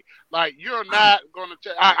that. Like you're not gonna.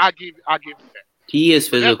 I give you that. He is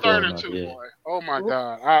physical. That 3rd and 2, boy. Oh my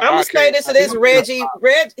God. I'm gonna say this to this Reggie.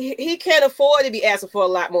 He can't afford to be asking for a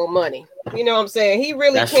lot more money. You know what I'm saying? He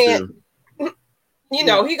really can't. True. You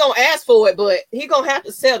know, he gonna ask for it, but he gonna have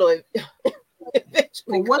to settle it.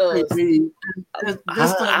 Eventually, what they need.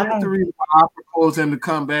 That's the reason why I propose him to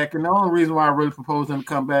come back, and the only reason why I really propose him to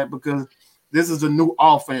come back because this is a new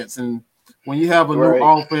offense, and when you have a new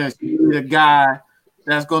offense, you need a guy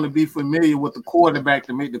that's going to be familiar with the quarterback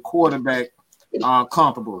to make the quarterback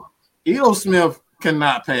comfortable. Ito Smith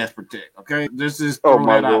cannot pass protect. Okay, this is throw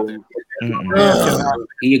that out there.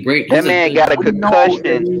 He a great. That man got a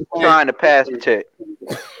concussion trying to pass protect,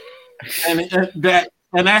 and that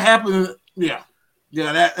happened. Yeah,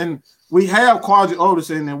 that, and we have Quadri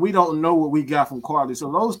Oderson, and we don't know what we got from Quadri. So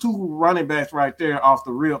those two running backs right there off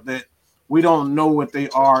the rip that we don't know what they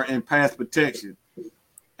are in pass protection.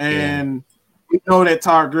 And we know that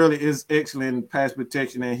Todd Gurley is excellent in pass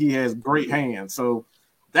protection, and he has great hands. So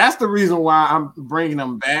that's the reason why I'm bringing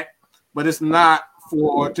him back, but it's not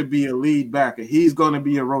to be a lead backer. He's going to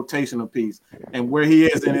be a rotational piece. And where he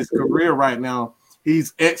is in his career right now,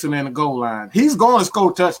 he's excellent in the goal line. He's going to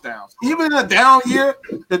score touchdowns. Even in a down year,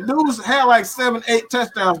 the dude's had like 7-8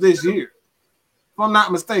 touchdowns this year. If I'm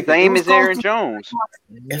not mistaken. Same as Aaron Jones.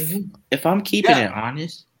 If I'm keeping it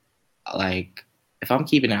honest,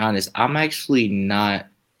 I'm actually not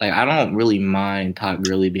I don't really mind Todd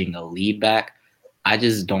Gurley being a lead back. I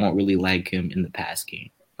just don't really like him in the pass game.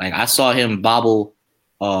 Like I saw him bobble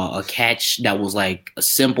a catch that was like a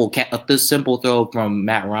simple throw from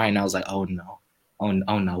Matt Ryan. I was like, oh no,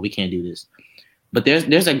 we can't do this. But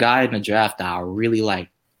there's a guy in the draft that I really like.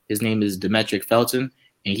 His name is Demetric Felton,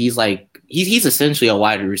 and he's essentially a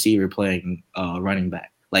wide receiver playing running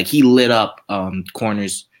back. Like he lit up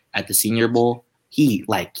corners at the Senior Bowl. He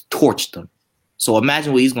torched them. So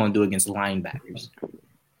imagine what he's going to do against linebackers.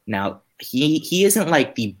 Now he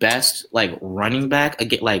isn't the best running back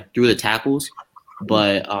through the tackles,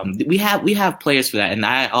 but we have players for that. And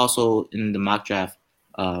I also in the mock draft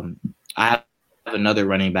I have another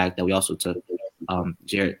running back that we also took,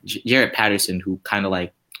 Jarrett Patterson, who kind of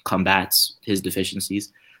like combats his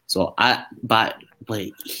deficiencies. So but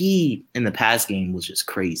he in the pass game was just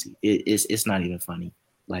crazy. It's not even funny.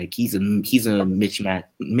 Like he's a mismatch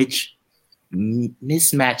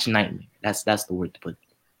nightmare. That's the word to put.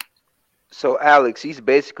 So Alex, he's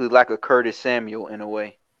basically like a Curtis Samuel in a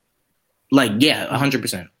way. Like, yeah,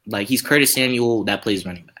 100%. Like he's Curtis Samuel that plays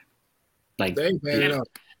running back. Like anything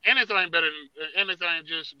better than anything.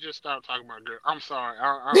 Just stop talking about girl. I'm sorry.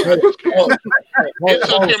 I just can't. It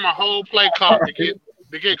took him a whole play clock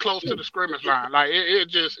to get close to the scrimmage line. Like it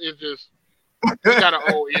just he got an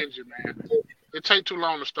old engine, man. It take too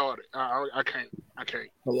long to start it. I can't.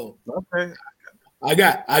 Hello. Okay. I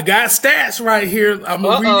got stats right here. I'm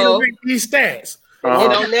gonna read these stats.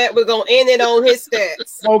 And on that, we're gonna end it on his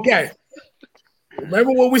stats. Okay.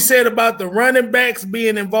 Remember what we said about the running backs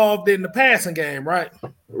being involved in the passing game, right?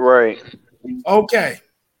 Right. Okay.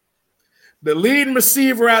 The leading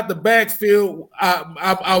receiver out the backfield,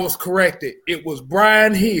 I was corrected. It was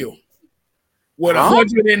Brian Hill with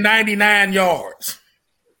 199 yards.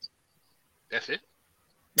 That's it.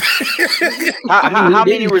 How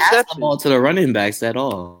many receptions? Ball to the running backs at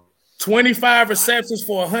all? 25 receptions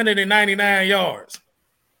for 199 yards.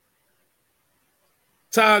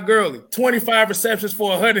 Todd Gurley, 25 receptions for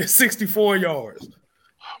 164 yards.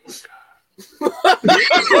 Oh my God.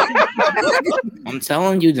 I'm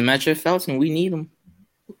telling you, Demetric Felton, we need him.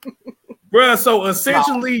 Bruh, so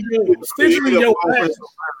essentially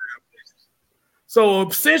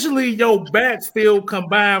your backfield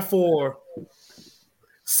combined for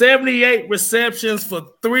 78 receptions for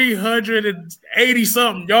 380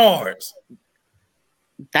 something yards.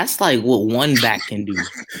 That's like what one back can do.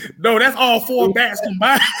 No, that's all four backs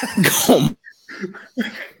combined.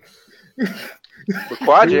 The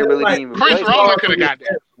Quadri really didn't even Chris play. Rowland could have got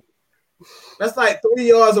that. That's like 3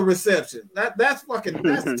 yards of reception. That's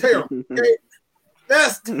terrible. Okay?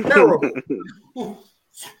 That's terrible.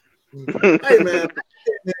 Hey man.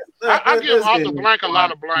 I give Arthur Blank a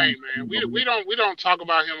lot of blame, man. We don't talk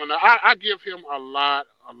about him enough. I give him a lot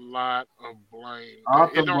of blame.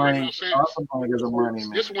 Arthur Blank is a money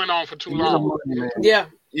man. This went on for too long. Yeah.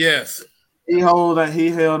 Yes. He held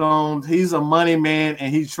on. He's a money man,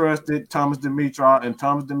 and he trusted Thomas Dimitrov, and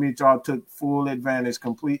Thomas Dimitrov took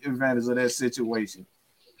complete advantage of that situation.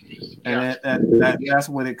 And that's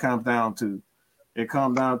what it comes down to. It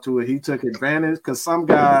comes down to it. He took advantage because some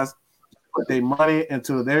guys put their money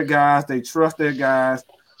into their guys. They trust their guys.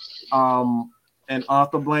 And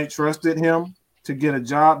Arthur Blank trusted him to get a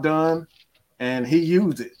job done, and he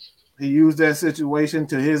used it. He used that situation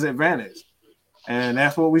to his advantage. And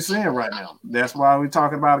that's what we're seeing right now. That's why we're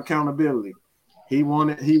talking about accountability. He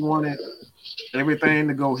wanted everything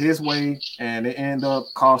to go his way, and it ended up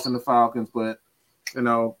costing the Falcons. But,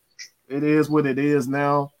 it is what it is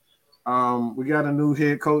now. We got a new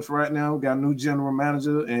head coach right now. We got a new general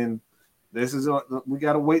manager, and we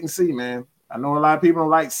got to wait and see, man. I know a lot of people don't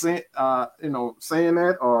like saying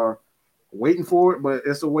that or waiting for it, but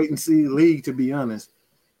it's a wait and see league, to be honest.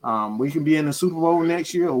 We can be in the Super Bowl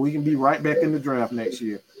next year, or we can be right back in the draft next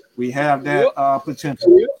year. We have that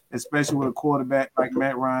potential, especially with a quarterback like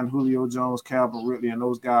Matt Ryan, Julio Jones, Calvin Ridley, and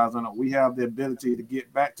those guys. We have the ability to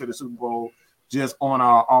get back to the Super Bowl just on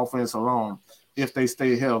our offense alone if they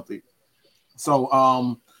stay healthy. So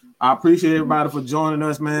I appreciate everybody for joining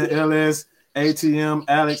us, man. LS, ATM,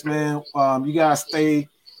 Alex, man. You guys stay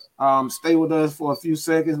with us for a few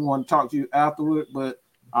seconds. We want to talk to you afterward, but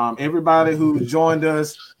everybody who joined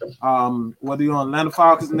us, whether you're on Atlanta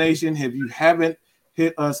Falcons Nation, if you haven't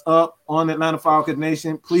hit us up on Atlanta Falcons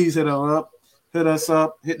Nation, please hit us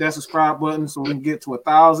up, hit that subscribe button so we can get to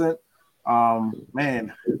 1,000.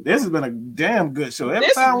 Man, this has been a damn good show.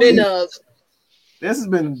 This has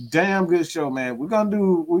been a damn good show, man. We're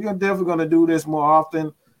definitely gonna do this more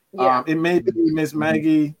often. Yeah. It may be Miss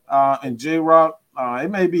Maggie and J Rock.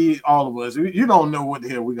 It may be all of us. You don't know what the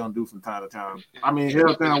hell we're gonna do from time to time. I mean,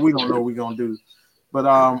 hell time we don't know what we're gonna do. But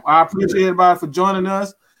I appreciate everybody for joining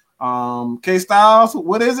us. K Styles,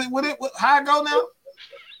 what is it? How it go now?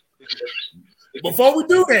 Before we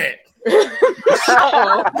do that.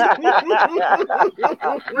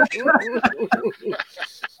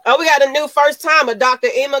 Oh, we got a new first timer, Dr.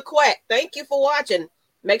 Emma Quack. Thank you for watching.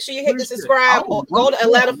 Make sure you hit the subscribe or go to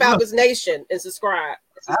Atlanta Falcons Nation and subscribe.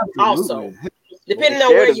 Absolutely. Also, depending on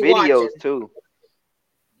where you're watching. Too.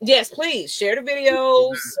 Yes, please share the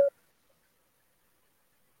videos.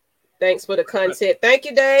 Thanks for the content. Thank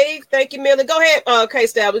you, Dave. Thank you, Millie. Go ahead,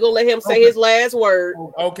 K-Style. We're gonna let him say his last word.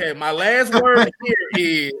 Okay, my last word here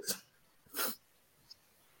is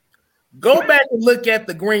Go back and look at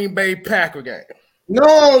the Green Bay Packer game.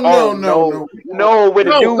 No. No, when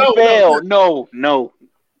the dude fell. No.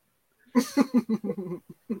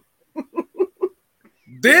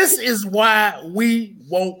 This is why we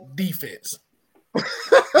want defense.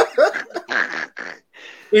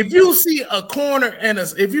 If you see a corner and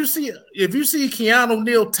if you see Keanu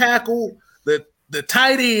Neal tackle the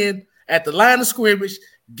tight end at the line of scrimmage,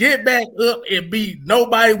 get back up and be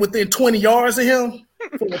nobody within 20 yards of him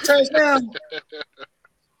for a touchdown.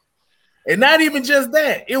 And not even just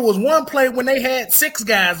that. It was one play when they had 6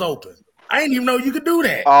 guys open. I didn't even know you could do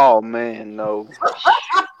that. Oh man, no.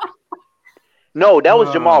 No, that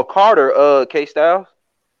was Jamal Carter, K-Styles.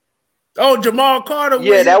 Oh, Jamal Carter.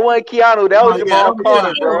 Yeah, that wasn't Keanu. That was Jamal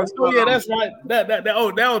Carter, bro. Oh yeah, that's right.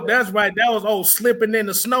 That's right. That was old slipping in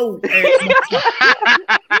the snow.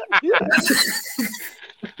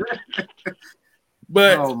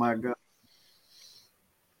 But oh my God.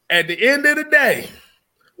 At the end of the day,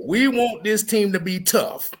 we want this team to be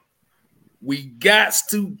tough. We got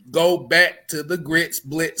to go back to the grits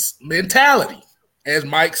blitz mentality, as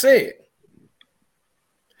Mike said.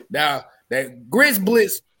 Now, that grits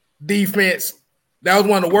blitz defense, that was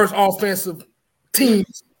one of the worst offensive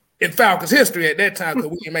teams in Falcons history at that time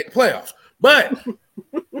because we didn't make the playoffs. But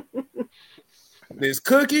this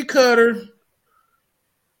cookie cutter,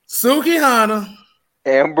 Suki Hana,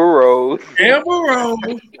 Amber Rose,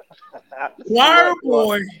 Choir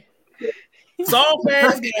Boy, soft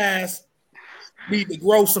ass guys need to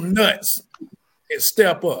grow some nuts and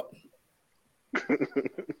step up.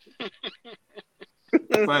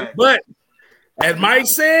 But as Mike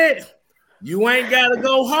said, you ain't got to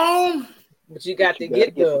go home, but you got to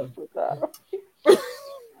get there.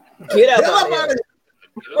 Get up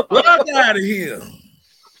out of here.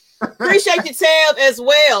 Appreciate your tab as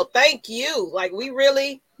well. Thank you. Like we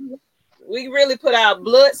really put our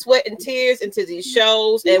blood, sweat, and tears into these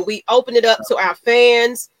shows, and we open it up to our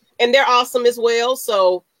fans, and they're awesome as well.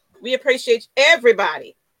 So we appreciate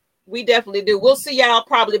everybody. We definitely do. We'll see y'all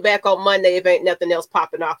probably back on Monday if ain't nothing else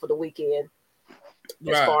popping off for the weekend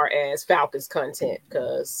as far as Falcons content,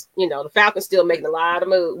 because the Falcons still making a lot of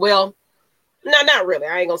moves. Well, no, not really.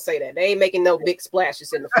 I ain't gonna say that. They ain't making no big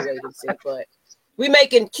splashes in the free agency, but we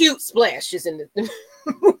making cute splashes in the.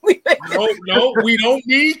 No, we don't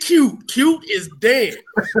need cute. Cute is dead.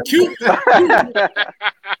 Cute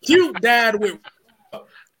died with.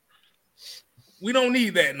 We don't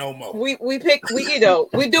need that no more. We doing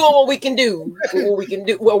what we can do. What we can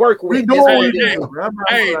do. What work with.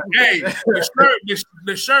 Hey,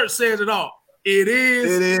 the shirt says it all. It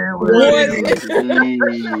is. All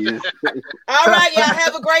right, y'all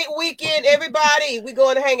have a great weekend, everybody. We're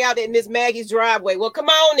going to hang out at Miss Maggie's driveway. Well, come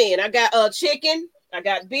on in. I got chicken. I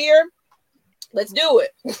got beer. Let's do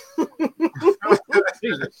it.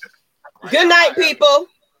 Good night, people.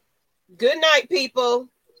 Good night, people.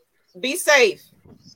 Be safe.